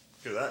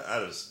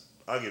 Because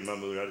I'll get in my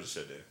mood, I just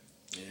shut down.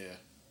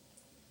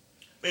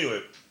 Yeah.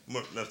 Anyway,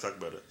 let's talk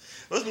about it.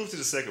 Let's move to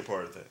the second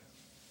part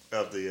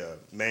of the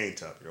main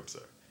topic. I'm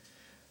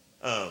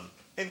sorry.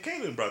 And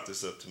Catelyn brought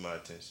this up to my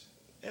attention,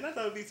 and I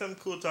thought it'd be something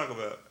cool to talk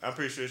about. I'm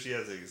pretty sure she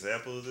has an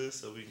example of this,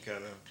 so we can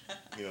kind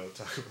of,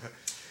 talk about.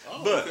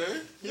 Oh, But okay.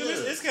 Yeah.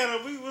 it's kind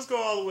of let's go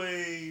all the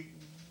way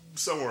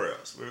somewhere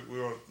else.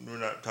 We're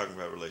not talking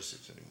about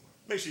relationships anymore.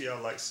 Make sure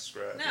y'all like,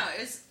 subscribe. No,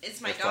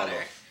 it's my and follow.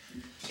 daughter.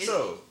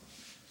 So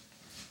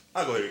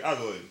I'll go ahead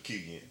and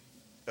key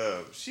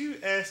again. She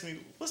asked me,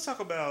 let's talk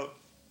about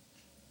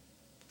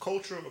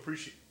cultural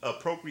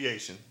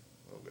appropriation.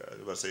 Oh God, I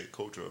was about to say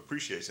cultural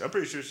appreciation. I'm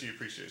pretty sure she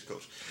appreciates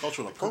culture.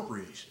 Cultural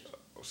appropriation.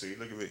 Oh, see,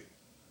 look at me.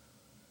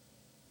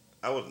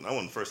 I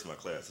wasn't first in my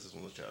class. I just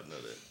want y'all to know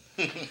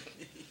that.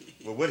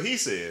 But what he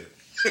said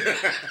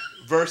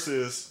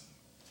versus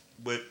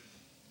what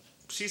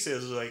she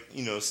says is like,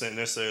 saying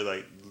necessarily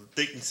like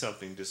thinking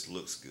something just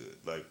looks good,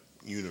 like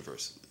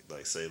universally.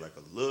 Like say like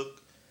a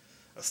look,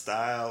 a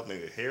style,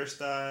 maybe a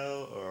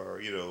hairstyle,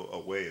 or a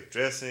way of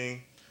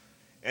dressing.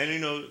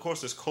 And of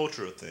course there's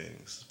cultural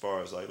things as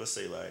far as like let's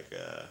say like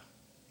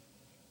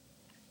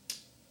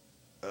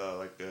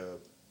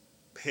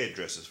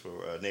headdresses for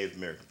Native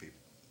American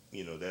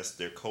people. That's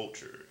their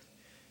culture.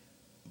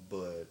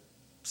 But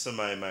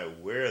somebody might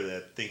wear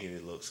that thinking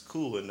it looks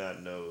cool and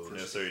not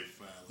necessarily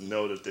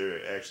know that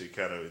they're actually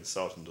kind of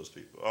insulting those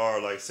people.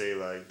 Or like say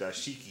like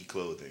dashiki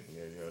clothing,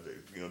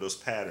 those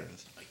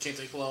patterns. Like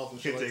kente cloth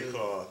and shit Kente like that.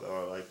 cloth,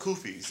 or like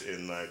kufis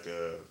and like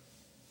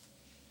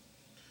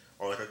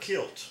or like a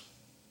kilt,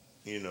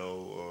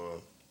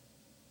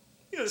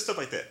 stuff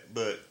like that.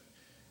 But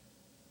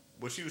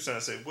what she was trying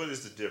to say, what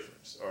is the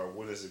difference, or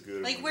what is it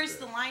good? Like, where's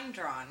the line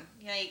drawn?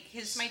 Like,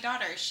 my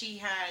daughter, she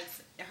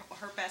has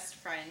her best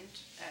friend.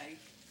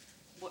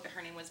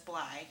 Her name was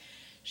Bly.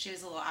 She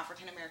was a little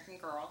African American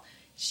girl.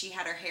 She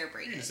had her hair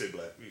braided. You can say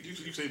black. You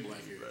say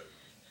black here.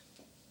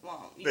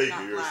 Well, There you're you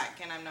not go, black,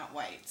 and I'm not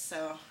white,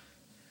 so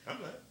I'm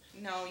black.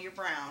 no, you're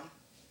brown.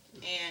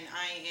 And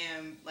I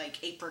am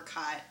like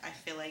apricot. I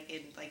feel like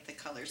in like the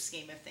color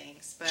scheme of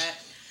things, but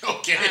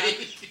Okay.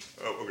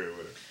 Oh, okay,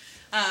 whatever.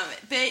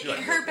 but You're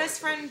like her milk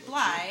best white, friend okay.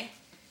 Bly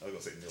I was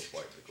gonna say milk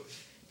white.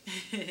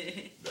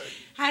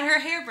 had her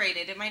hair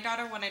braided, and my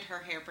daughter wanted her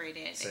hair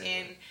braided,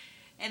 Same.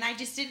 and I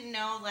just didn't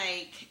know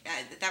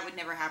that would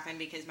never happen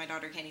because my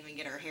daughter can't even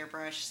get her hair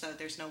brushed, so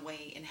there's no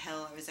way in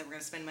hell I was ever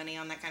gonna spend money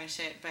on that kind of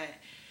shit. But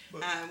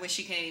when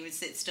she can't even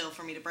sit still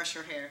for me to brush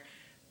her hair,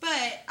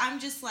 but I'm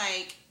just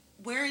like,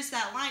 where is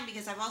that line?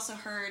 Because I've also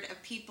heard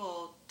of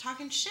people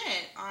talking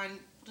shit on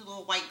the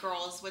little white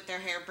girls with their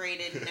hair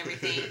braided and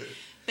everything.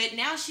 But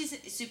now she's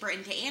super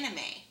into anime,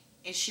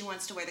 and she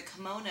wants to wear the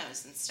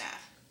kimonos and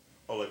stuff.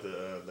 Oh, like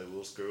the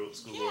little school.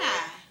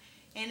 Yeah,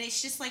 and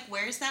it's just like,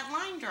 where's that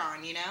line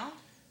drawn?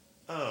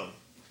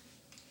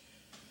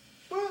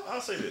 Well,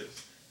 I'll say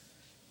this.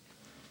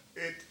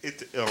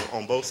 It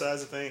on both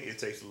sides of the thing, it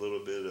takes a little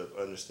bit of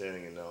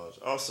understanding and knowledge.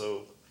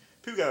 Also,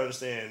 people gotta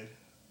understand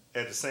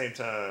at the same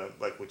time,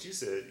 like what you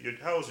said.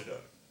 How old's your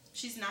daughter?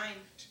 She's 9.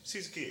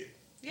 She's a kid,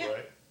 Yeah.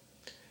 right?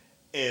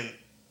 And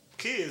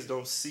kids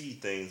don't see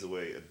things the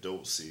way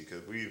adults see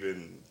because we've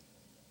been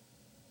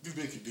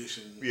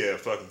conditioned.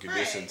 fucking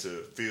conditioned Right.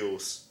 to feel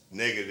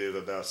negative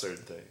about certain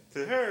things.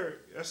 To her,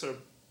 that's her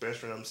best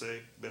friend. I'm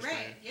saying best Right,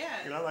 friend.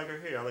 yeah. I like her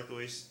hair. I like the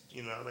way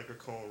I like her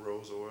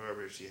cornrows or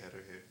wherever she had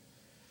her hair,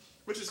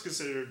 which is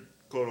considered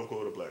quote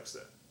unquote a black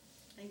style.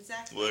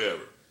 Exactly.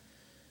 Whatever.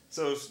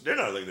 So they're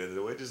not looking at it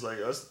the way just like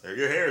us.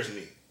 Your hair is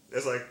neat.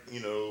 That's like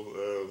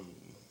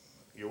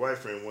your white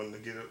friend wanting to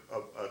get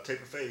a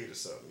taper fade or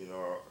something.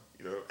 Or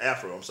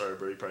afro. I'm sorry,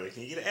 bro. You probably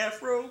can't get an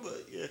afro,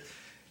 but yeah.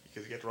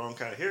 Because you got the wrong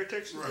kind of hair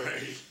texture.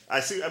 Right. I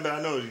see. I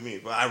know what you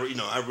mean, but I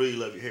really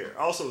love your hair.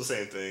 Also, the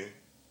same thing.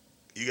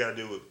 You got to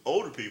deal with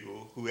older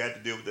people who have to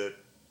deal with that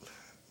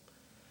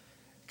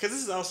Because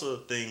this is also a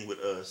thing with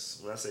us.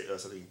 When I say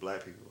us, I think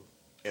black people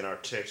and our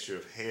texture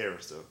of hair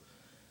and stuff.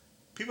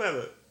 People have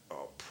a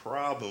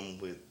problem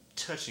with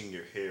touching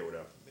your hair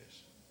without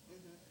permission.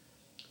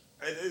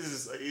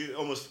 It's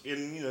almost,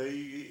 and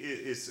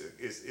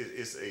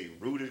it's a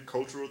rooted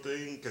cultural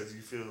thing because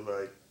you feel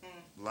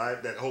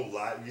like that whole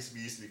life used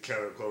to be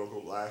kind of quote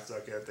unquote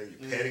lifestyle kind of thing.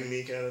 You're petting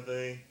me kind of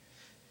thing.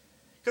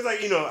 Because I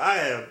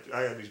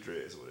have these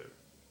dreads or whatever.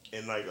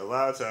 And like a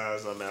lot of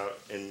times I'm out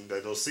and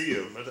they'll see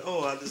them. I'm like,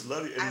 oh, I just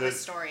love you. And I have a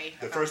story.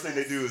 The first thing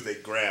they do is they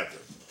grab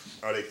them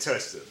or they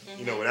touch them.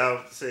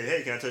 Without saying,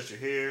 hey, can I touch your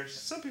hair?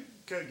 Some people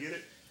kind of get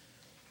it.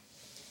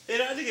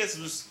 And I think that's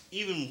just,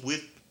 even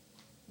with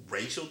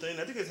racial thing,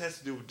 I think it has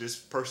to do with this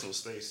personal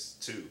space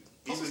too.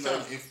 It's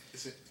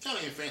kind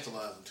of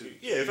infantilizing too.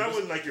 Yeah, if I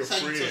wasn't like your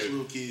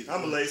friend, kids,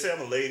 I'm a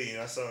lady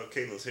and I saw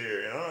Catelyn's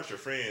hair and I'm not your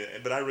friend,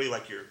 but I really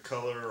like your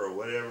color or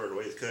whatever, the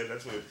way it's cut.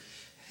 That's when,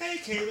 hey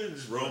Catelyn,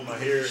 just roll my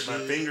hair, my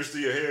fingers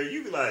through your hair.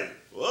 You be like,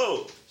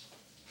 whoa.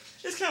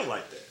 It's kind of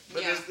like that.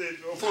 But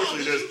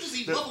unfortunately, you just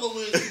eat buffalo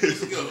wings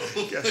years ago.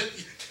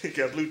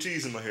 got blue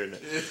cheese in my hair now.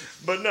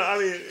 But no, I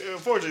mean,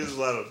 unfortunately, there's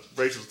a lot of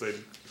racial thing,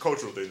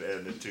 cultural thing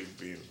adding it to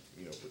being,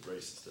 with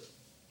race and stuff.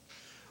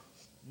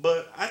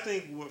 But I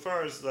think as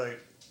far as like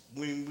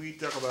when we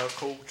talk about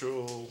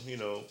cultural,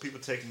 people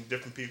taking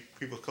different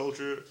people's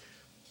culture,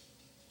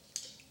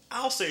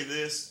 I'll say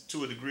this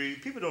to a degree: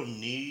 people don't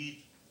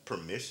need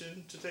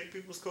permission to take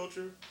people's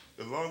culture,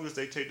 as long as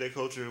they take their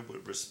culture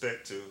with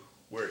respect to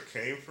where it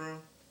came from.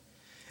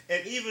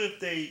 And even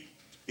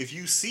if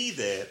you see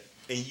that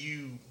and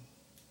you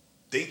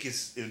think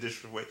it's in a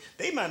different way,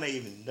 they might not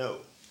even know.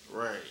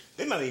 Right.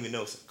 They might not even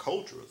know it's a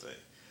cultural thing.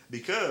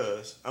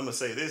 Because, I'm going to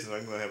say this, and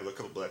I'm going to have a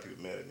couple black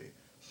people mad at me.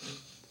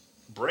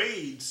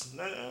 Braids,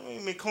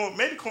 maybe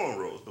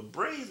cornrows, but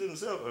braids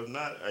themselves are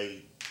not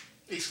a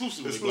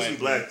exclusively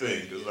black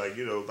thing.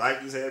 Because,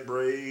 Vikings had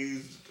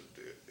braids,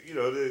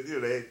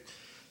 they had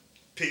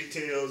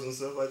pigtails and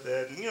stuff like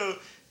that. And,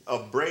 a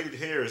braided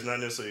hair is not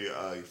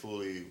necessarily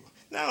fully.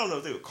 Now I don't know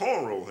if they were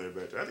cornrow hair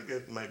back there. I think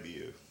that might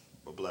be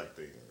a black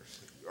thing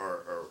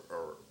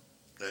or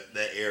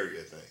that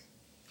area thing.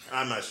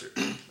 I'm not sure.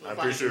 I'm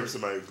pretty sure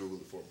somebody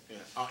Googled it for me. Yeah,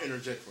 I'll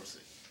interject for a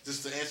second.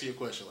 Just to answer your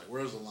question,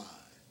 where's the line?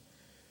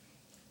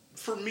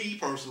 For me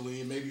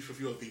personally, and maybe for a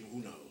few other people, who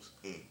knows?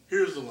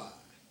 Here's the line.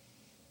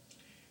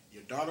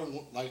 Your daughter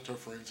liked her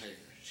friend's hair.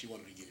 She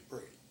wanted to get it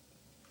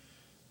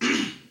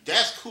braided.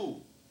 That's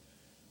cool.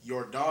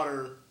 Your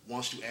daughter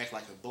wants to act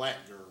like a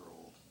black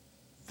girl.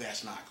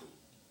 That's not cool.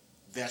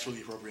 That's where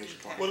the appropriation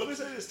part. Well, let me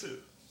say this too.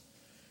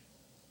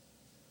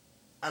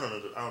 I don't know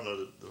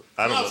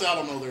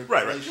their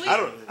Right.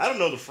 I don't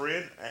know the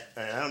friend,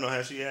 and I don't know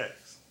how she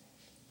acts.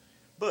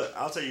 But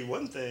I'll tell you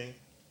one thing: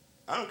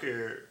 I don't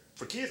care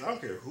for kids. I don't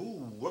care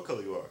what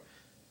color you are.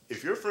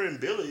 If your friend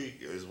Billy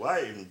is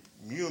white and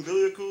you and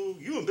Billy are cool,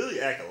 you and Billy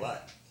act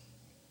alike.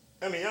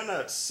 I mean, y'all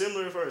not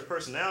similar as far as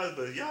personalities,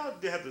 but y'all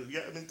have to.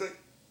 Yeah, I mean,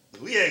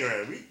 we hang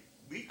around.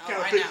 We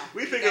kind of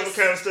pick up the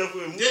kind of stuff.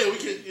 We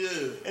can.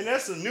 Yeah. And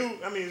that's it's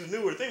a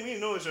newer thing. We didn't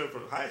know each other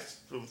from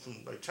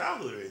like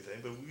childhood or anything,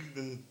 but we've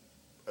been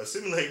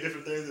assimilating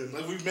different things. And,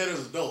 we've met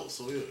as adults,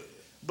 so yeah.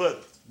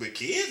 But with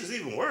kids, it's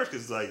even worse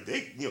because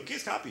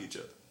kids copy each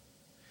other.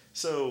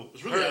 So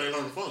it's really how they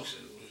learn to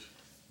function.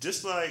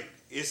 Just like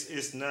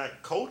it's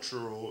not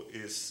cultural,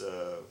 it's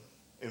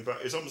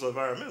almost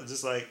environmental.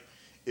 Just like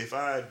if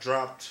I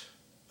dropped,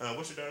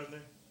 what's your daughter's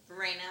name?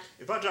 Raina.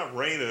 If I dropped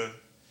Raina.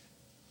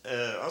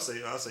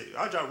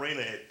 I dropped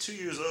Raina at 2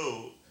 years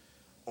old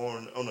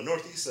on the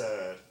northeast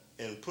side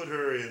and put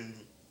her in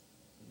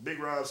Big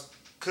Rob's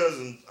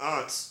cousin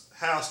aunt's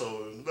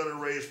household and let her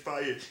raise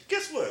 5 years.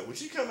 Guess what? When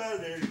she come out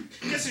of there,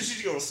 guess who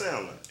she's gonna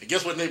sound like? And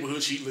guess what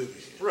neighborhood she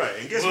live in? Right.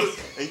 And guess what?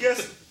 And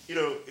guess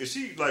is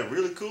she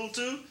really cool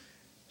too?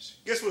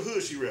 Guess what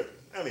hood she repping?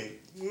 I mean,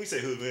 when we say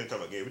hood, we ain't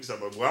talking about game. We just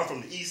talking about. Well, I'm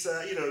from the east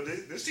side.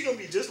 She gonna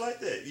be just like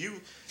that. If you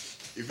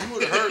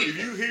would have heard, if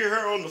you hear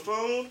her on the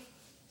phone.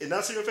 And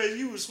not see her face,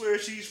 you would swear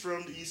she's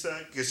from the east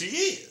side. Because she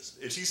is.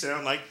 And she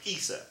sounds like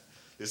east side.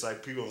 It's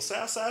like people on the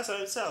south side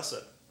sound south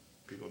side.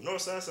 People on the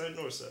north side sound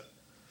north side.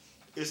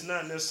 It's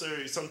not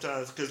necessarily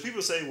sometimes, because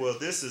people say, well,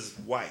 this is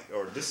white,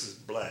 or this is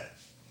black,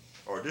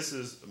 or this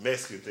is a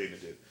Mexican thing to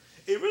do.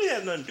 It really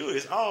has nothing to do with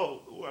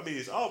it.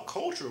 It's all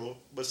cultural,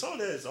 but some of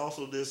that is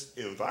also this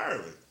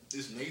environment.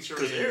 This nature.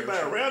 Because everybody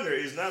around there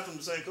is not from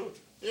the same culture.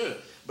 Yeah.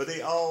 But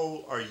they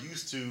all are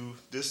used to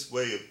this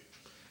way of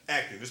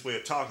acting, this way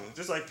of talking.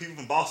 Just like people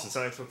from Boston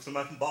sound from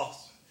somebody from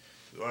Boston.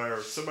 Or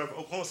somebody from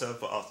Oklahoma sounds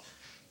from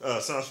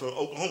sounds from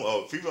Oklahoma.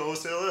 Oh, people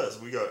always tell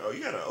us, you got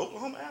an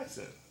Oklahoma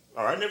accent.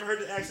 Or I never heard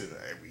the accent.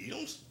 We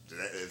don't,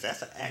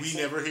 that's an accent. We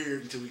never hear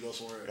it until we go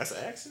somewhere else. That's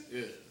an accent?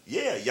 Yeah.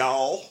 Yeah,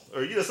 y'all.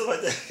 Or, something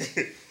like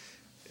that.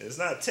 It's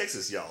not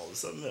Texas, y'all. It's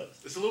something else.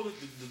 It's a little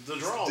bit, the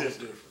drawl is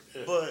different.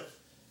 Yeah. But,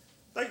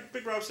 like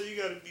Big Rob said, you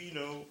got to be,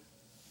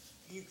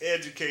 you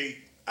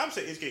educate. I would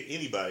say educate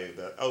anybody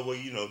about,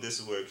 this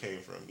is where it came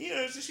from.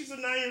 She's 9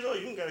 years old.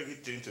 You don't got to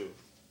get into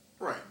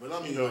Right, but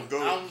I mean, go.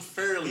 I'm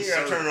fairly You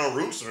got to certain. turn on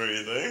roots or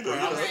anything. But,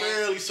 I'm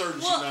fairly certain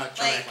Well, she's not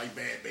trying to like, act like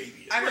Bad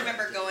Baby. I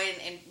remember going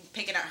and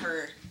picking out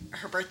her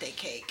birthday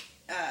cake,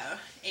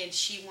 and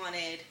she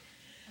wanted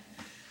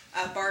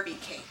a Barbie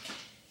cake.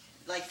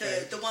 Like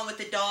the one with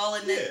the doll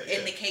and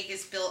the cake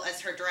is built as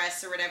her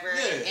dress or whatever.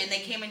 Yeah. And they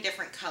came in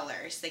different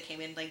colors. They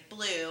came in like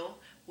blue,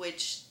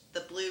 which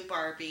the blue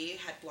Barbie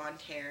had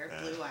blonde hair,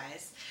 blue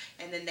eyes.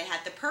 And then they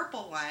had the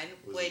purple one,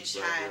 which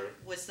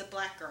was the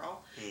black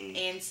girl.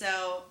 And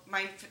so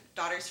my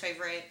daughter's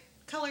favorite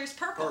color is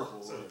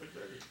purple.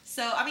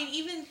 So, I mean,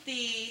 even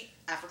the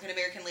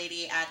African-American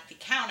lady at the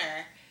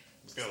counter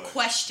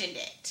questioned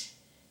it.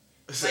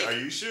 Like, are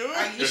you sure?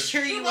 Are you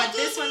sure you want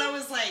this one? I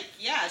was like,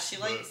 yeah, she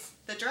likes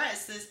the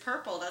dress is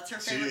purple. That's her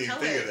favorite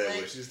color. She didn't think of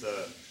that way. She's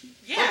thought,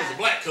 yeah, a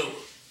black color.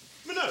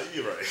 But no,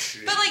 you're right.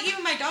 But like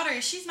even my daughter,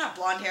 she's not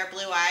blonde hair,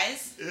 blue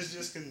eyes. It's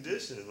just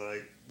conditioned.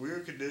 Like we're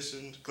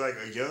conditioned. Like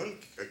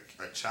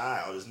a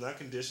child is not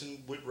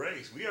conditioned with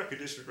race. We are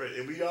conditioned with race,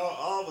 and we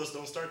all of us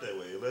don't start that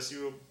way unless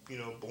you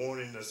were born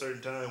in a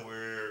certain time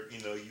where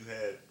you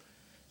had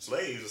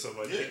slaves or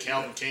something like that.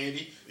 Calvin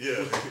Candy. Yeah,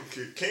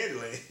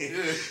 Candyland.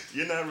 Yeah.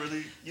 You're not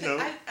really,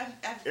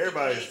 I've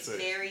everybody's played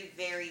a very,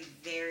 very,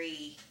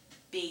 very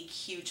big,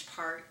 huge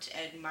part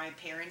in my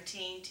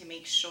parenting to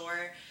make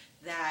sure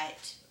that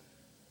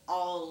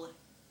all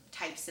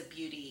types of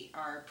beauty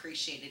are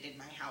appreciated in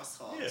my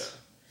household. Yeah.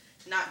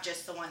 Not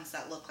just the ones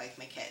that look like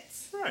my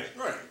kids. Right.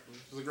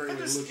 It's a great way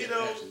to look at it,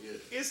 actually,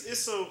 It's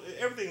so,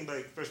 everything,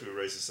 like, especially with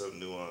race is so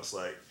nuanced.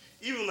 Like,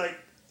 even like,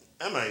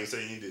 I'm not even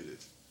saying you do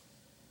this.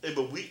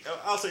 But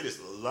I'll say this,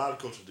 a lot of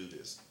cultures do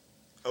this.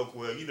 Oh,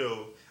 well,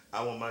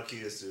 I want my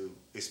kids to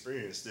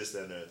experience this,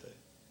 that, and the other thing.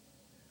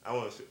 I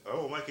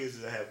want my kids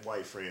to have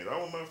white friends. I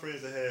want my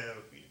friends to have,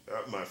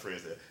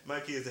 my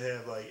kids to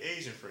have, like,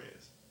 Asian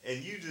friends.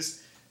 And you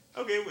just,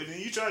 okay, well, then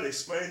you try to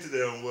explain to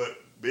them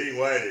what being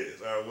white is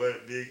or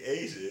what being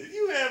Asian is.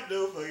 You have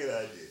no fucking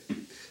idea.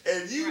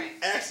 And you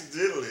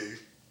accidentally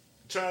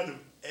try to,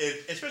 and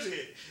especially,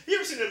 you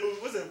ever seen that movie,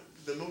 what's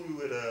the movie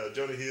with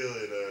Jonah Hill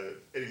and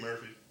Eddie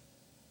Murphy?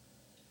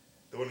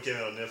 The one that came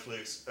out on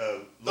Netflix.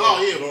 Laura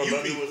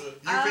London was a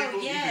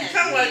people. Yes.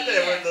 Kind of like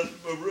that.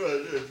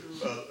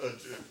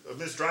 Where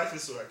Miss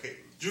Dreyfus, or I can't.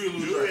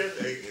 Julia.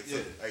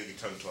 I get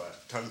tongue-tied.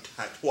 Trying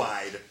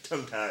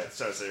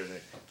to say her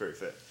name very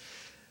fast.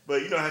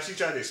 But you know how she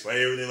tried to explain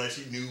everything like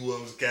she knew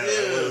what was kind of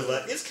like, what it was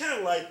like. It's kind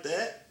of like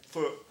that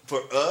for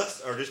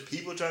us, or just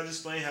people trying to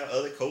explain how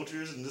other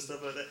cultures and this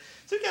stuff like that.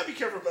 So you gotta be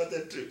careful about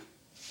that too.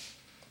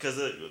 Because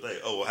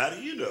like, oh, well, how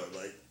do you know?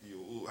 Like,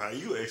 how are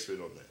you an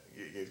expert on that?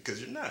 Because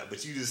you're not,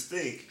 but you just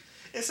think,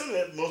 and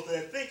most of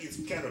that thinking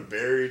is kind of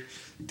buried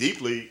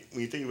deeply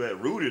when you think about it,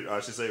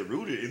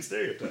 rooted in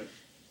stereotype.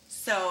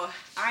 So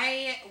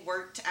I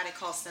worked at a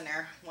call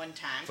center one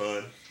time.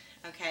 Fun.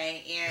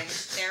 Okay, and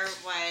there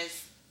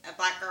was a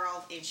black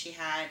girl, and she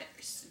had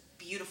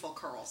beautiful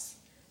curls,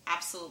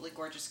 absolutely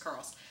gorgeous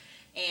curls,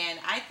 and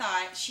I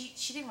thought she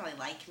didn't really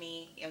like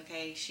me.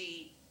 Okay,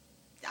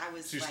 I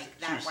was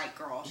that white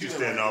girl. She's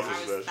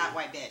standoffish. I was that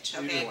white bitch.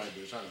 Okay. White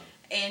bitch, I know.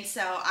 And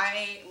so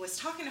I was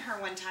talking to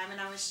her one time,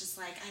 and I was just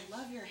like, I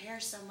love your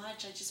hair so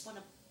much. I just want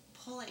to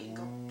pull it and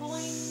go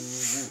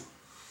boing.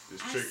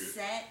 I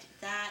set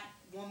that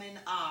woman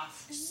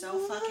off so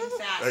fucking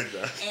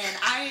fast. And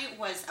I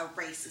was a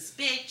racist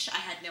bitch. I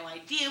had no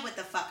idea what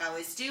the fuck I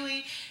was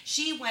doing.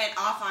 She went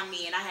off on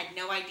me, and I had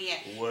no idea.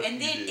 And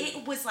then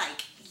it was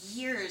like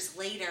years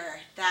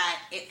later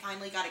that it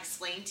finally got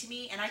explained to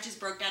me, and I just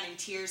broke down in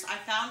tears. I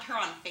found her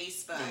on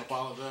Facebook.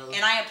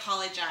 And I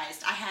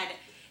apologized.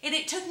 And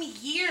it took me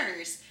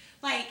years.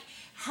 Like,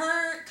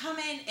 her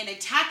coming and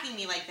attacking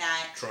me like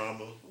that.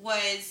 Trauma.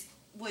 Was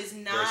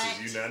not.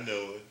 Versus you not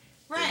knowing.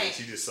 Right. And then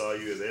she just saw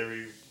you as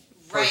every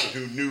person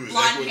who knew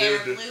blonde hair,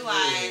 blue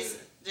eyes,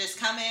 just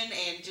coming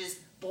and just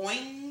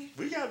boing.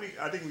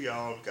 I think we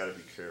all gotta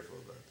be careful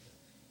about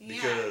that.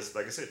 Because,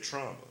 like I said,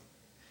 trauma.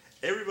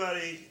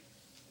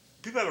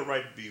 People have a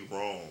right to be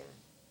wrong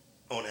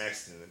on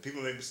accident. And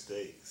people make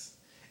mistakes.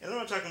 And I'm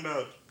not talking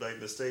about, like,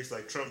 mistakes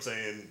like Trump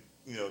saying,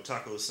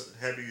 tacos,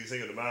 happy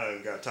Cinco de Mayo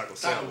and got taco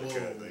salad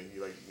kind of thing.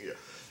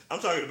 I'm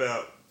talking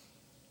about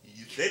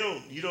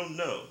you don't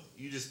know.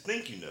 You just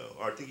think you know,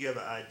 or think you have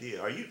an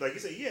idea. Or you, like you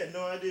said, you had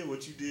no idea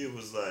what you did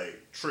was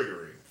like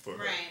triggering for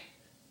her. Right.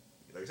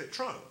 Like I said,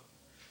 trauma.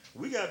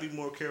 We gotta be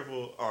more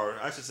careful, or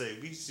I should say,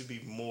 we should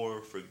be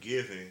more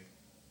forgiving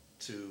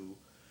to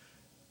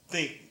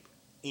think,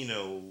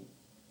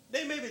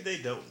 maybe they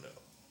don't know.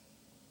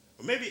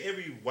 Or maybe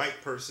every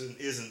white person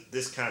isn't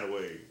this kind of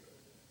way.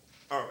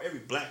 Or every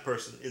black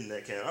person in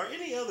that kind, or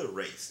any other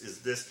race is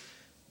this,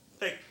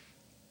 like,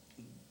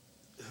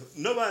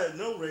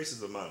 no race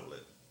is a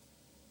monolith.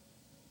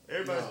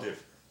 Everybody's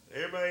different.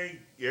 Everybody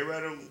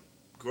don't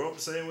grow up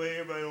the same way.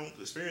 Everybody don't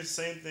experience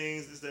the same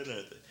things. This, that, and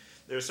other.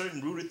 There are certain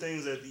rooted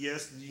things that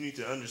yes, you need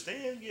to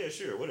understand. Yeah,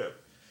 sure, whatever.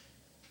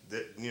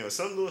 That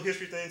some little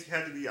history things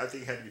had to be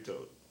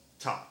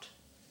taught.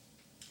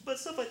 But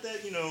stuff like that,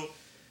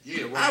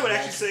 I would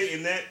actually say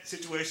in that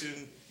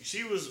situation,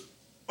 she was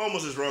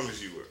almost as wrong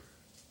as you were.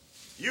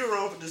 you were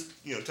wrong for just,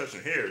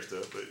 touching her hair and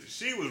stuff, but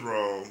she was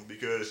wrong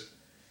because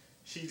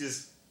she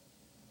just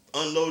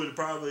unloaded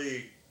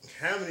probably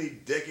how many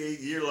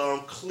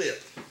year-long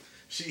clip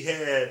she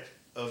had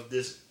of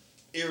this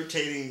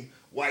irritating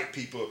white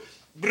people.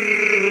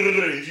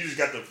 And she just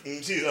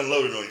she just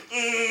unloaded on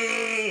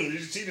you.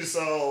 She just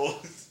saw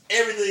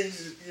everything,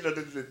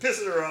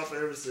 pissing her off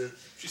ever since.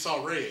 She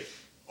saw red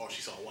or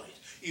she saw white.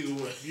 Either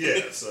way.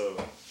 Yeah, so,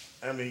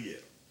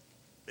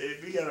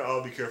 we gotta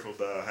all be careful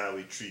about how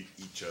we treat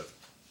each other.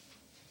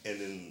 And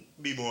then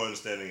be more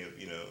understanding of,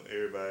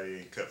 everybody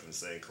ain't cut from the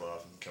same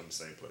cloth and come from the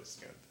same place.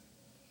 Kind of thing.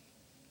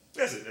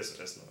 That's it.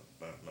 That's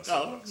my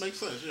soapbox. Makes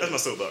sense. Yeah. That's my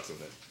soapbox on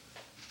that.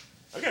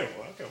 I kind of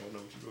want to know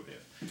what you wrote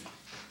down.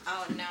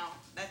 Oh no,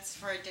 that's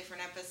for a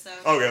different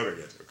episode. Okay.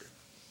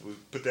 We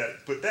put that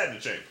in the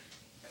chamber.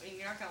 I mean,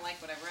 you're not gonna like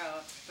what I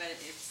wrote, but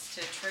it's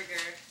to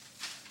trigger.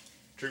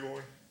 Trigger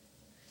warning.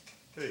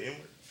 Say the N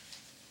word.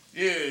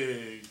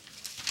 Yeah.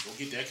 Don't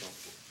get that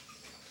comfortable.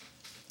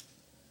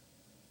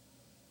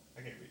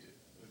 I can't read it.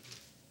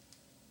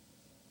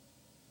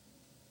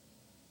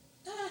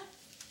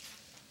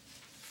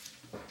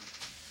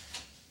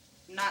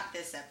 Not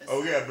this episode. Oh,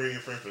 we gotta bring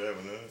your friend for that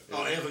one, huh?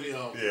 Oh, Anthony. Yeah.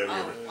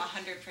 Oh,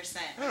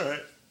 100%. All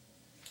right.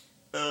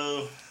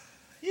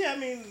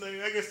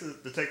 I guess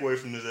the takeaway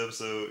from this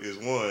episode is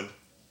one,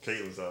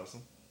 Catelyn's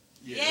awesome.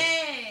 Yeah.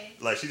 Yay!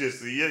 Like she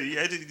just,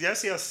 y'all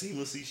see how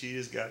seamlessly she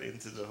just got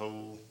into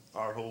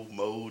our whole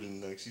mode,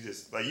 and like she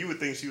just, like you would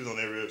think she was on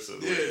every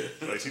episode. Yeah.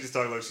 Like she just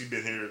talked like she's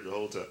been here the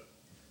whole time.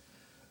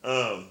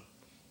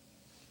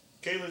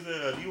 Catelyn,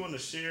 do you want to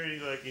share any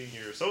in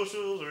your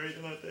socials or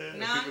anything like that?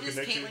 No, I'm just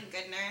Catelyn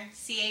Goodner.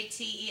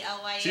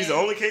 Catelyn. She's the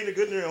only Catelyn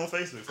Goodner on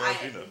Facebook, as far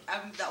as you know.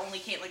 I'm the only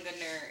Catelyn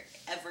Goodner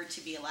ever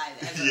to be alive.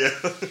 Ever. Yeah.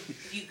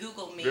 If you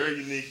Google me, very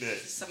unique name.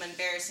 Some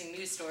embarrassing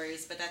news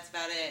stories, but that's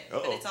about it.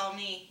 Uh-oh. But it's all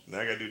me.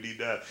 Now I gotta do a deep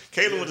dive.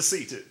 Catelyn with a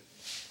C too.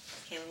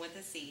 Catelyn with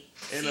a C.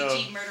 And,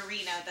 CG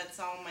Murderina. That's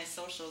all my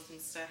socials and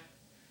stuff.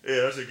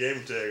 Yeah, that's your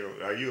gamer tag.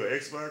 Are you an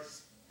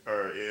Xbox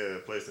or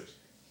PlayStation?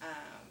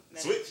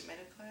 Switch?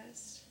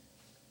 MetaQuest.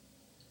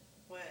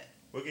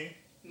 What game?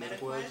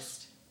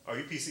 MetaQuest. Are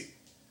you PC?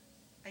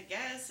 I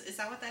guess. Is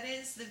that what that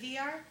is? The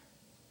VR?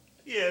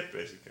 Yeah,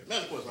 basically.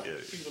 MetaQuest,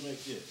 yeah. People make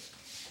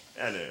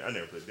I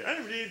never played that. I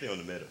never did anything on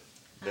the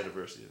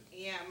metaverse yet.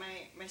 Yeah,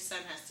 my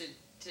son has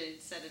to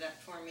set it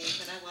up for me,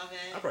 but I love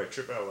it. I probably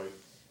trip out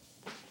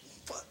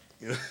fuck.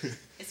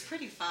 It's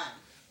pretty fun.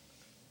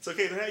 So,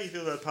 Caitlin, how do you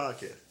feel about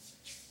podcast?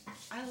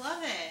 I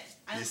love it.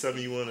 Is it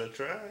something you want to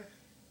try?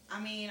 I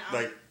mean,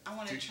 I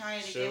want to try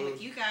it again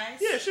with you guys.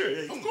 Yeah, sure.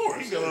 Yeah, of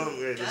course. You can go on.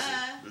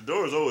 Yeah, the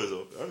door is always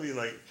open. I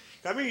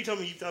mean, you told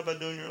me you thought about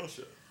doing your own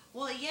show.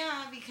 Well,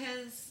 yeah,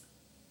 because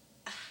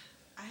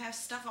I have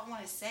stuff I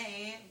want to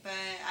say, but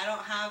I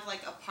don't have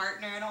a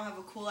partner. I don't have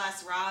a cool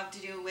ass Rob to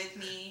do it with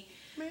me.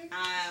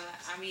 I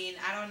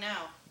don't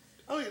know.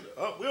 We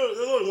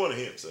only one of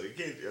him, so you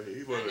can't. I mean,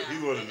 he's one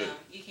of them.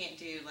 You can't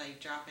do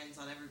drop-ins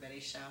on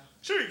everybody's show.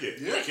 Sure, you can.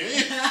 Yeah, I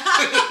can.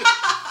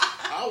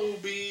 I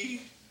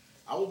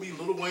will be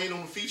Lil Wayne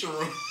on the feature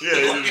room.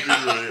 Yeah,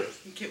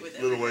 Get with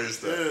Lil Wayne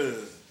stuff.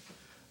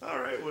 Yeah. All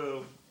right,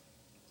 well,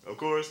 of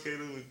course,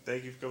 Caitlin,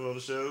 thank you for coming on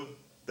the show.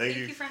 Thank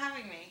you for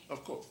having me.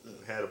 Of course.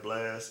 Yeah. Had a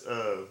blast.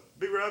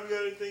 Big Rob, you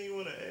got anything you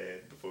want to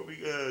add before we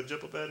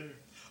jump up out of here?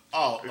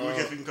 Oh, I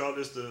guess we can call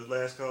this the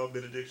last call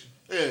benediction.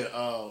 Yeah.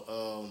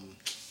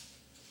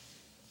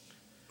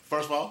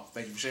 First of all,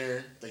 thank you for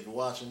sharing. Thank you for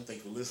watching.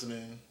 Thank you for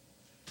listening.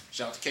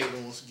 Shout out to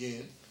Caitlin once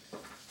again.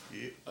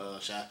 Yeah.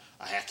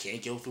 I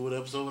can't go through an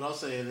episode without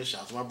saying this.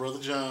 Shout out to my brother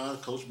John,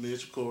 Coach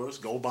Mitch, of course.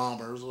 Go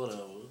Bombers,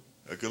 whatever.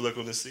 Good luck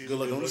on the season. Good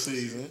luck on the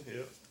season.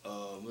 Yep.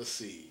 Let's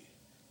see.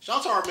 Shout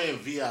out to our man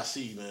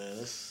VIC,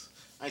 man.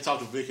 I ain't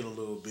talked to Vic in a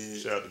little bit.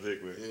 Shout out to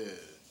Vic, man.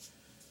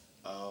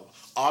 Yeah.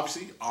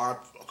 Obviously,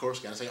 of course,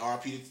 gotta say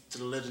RP to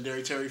the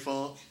legendary Terry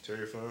Funk.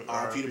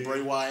 RP to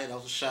Bray Wyatt. That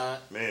was a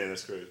shot. Man,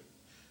 that's crazy.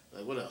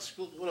 What else?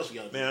 What else we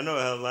got? Man, I know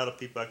a lot of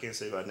people. I can't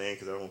say by name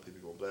because I don't want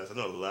people going blast. I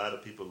know a lot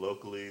of people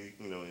locally,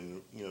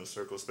 in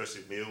circles,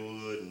 especially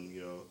Millwood and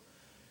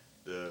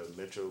the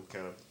metro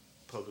kind of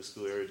public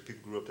school area.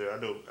 People grew up there. I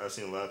know I've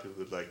seen a lot of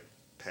people that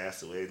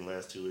passed away in the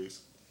last 2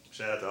 weeks.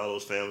 Shout out to all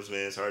those families,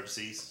 man. It's hard to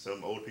see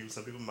some older people,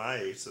 some people my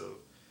age. So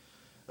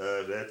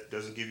if that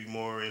doesn't give you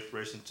more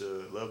inspiration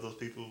to love those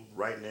people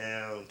right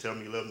now and tell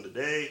them you love them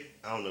today,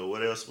 I don't know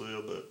what else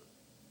will. But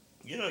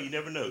you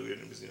never know.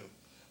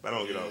 I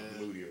don't get all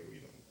moody or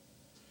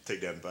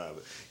take down the vibe.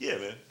 But yeah,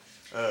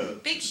 man.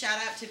 Big shout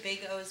out to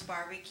Big O's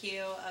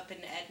Barbecue up in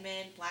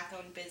Edmond,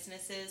 black-owned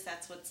businesses.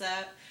 That's what's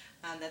up.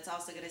 That's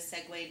also going to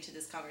segue into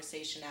this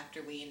conversation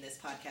after we end this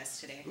podcast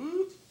today.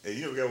 Ooh.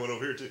 Hey, we got one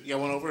over here too. You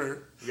got one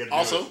over here.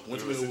 Also,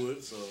 went to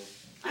Millwood, so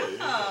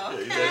yeah,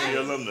 he's actually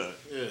an alumni.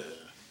 Yeah.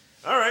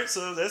 All right,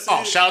 so that's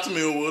it. Shout out to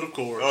Millwood, of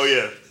course. Oh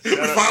yeah, we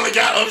finally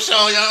got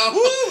Upshaw, y'all.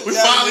 Woo! We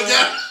finally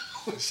got.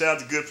 Shout out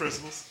to Good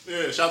Principles.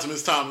 Yeah, shout out to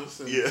Miss Thomas.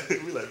 Yeah,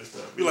 we like Miss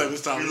Thomas. We like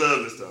Miss Thomas. We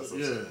love Miss Thomas.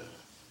 Yeah.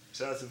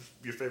 Shout out to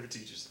your favorite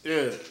teachers.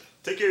 Yeah.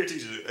 Take care of your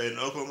teachers. In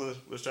Oklahoma,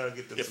 let's try to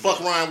get them. Yeah, fuck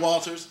Ryan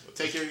Walters.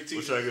 Take care of your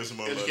teachers. We'll try to get some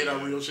more Educate money,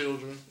 our real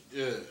children.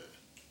 Yeah.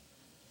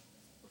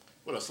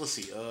 What else? Let's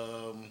see.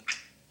 Well,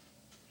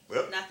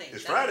 Nothing.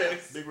 It's Nothing Friday,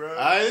 else. Big Rod. All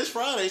right, it's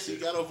Friday, so you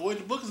gotta avoid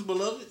the bookings,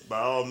 beloved. By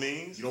all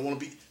means, You don't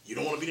want to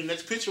be the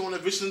next picture on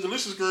that Vicious and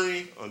Delicious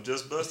screen. on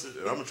Just Busted,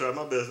 and I'm gonna try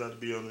my best not to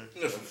be on there.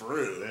 Yeah, for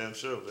real. Damn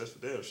show. That's for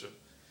damn sure.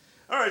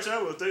 All right,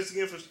 y'all. Well, thanks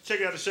again for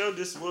checking out the show.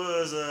 This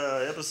was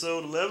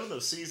episode 11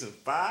 of season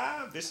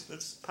 5. This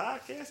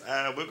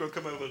podcast. We're gonna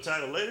come up with a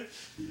title later.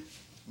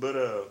 But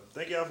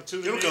thank y'all for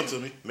tuning in. It'll come to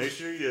me. Make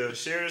sure you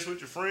share this with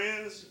your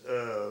friends.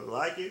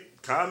 Like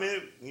it,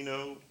 comment.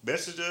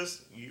 Message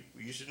us.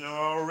 You should know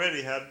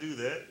already how to do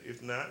that.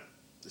 If not,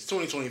 It's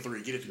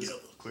 2023. Get it just together.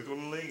 click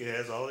on the link. It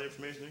has all the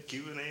information,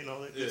 Q&A, and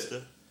all that Yeah. good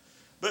stuff.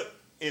 But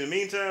in the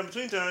meantime,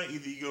 between time,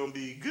 either you're gonna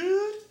be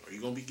good, Are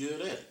you gonna be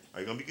good at it? or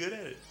you're gonna be good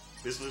at it.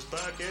 Business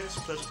Podcast,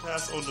 your pleasure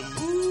pass on the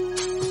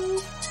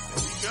move.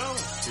 There we go.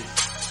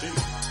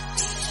 Peace.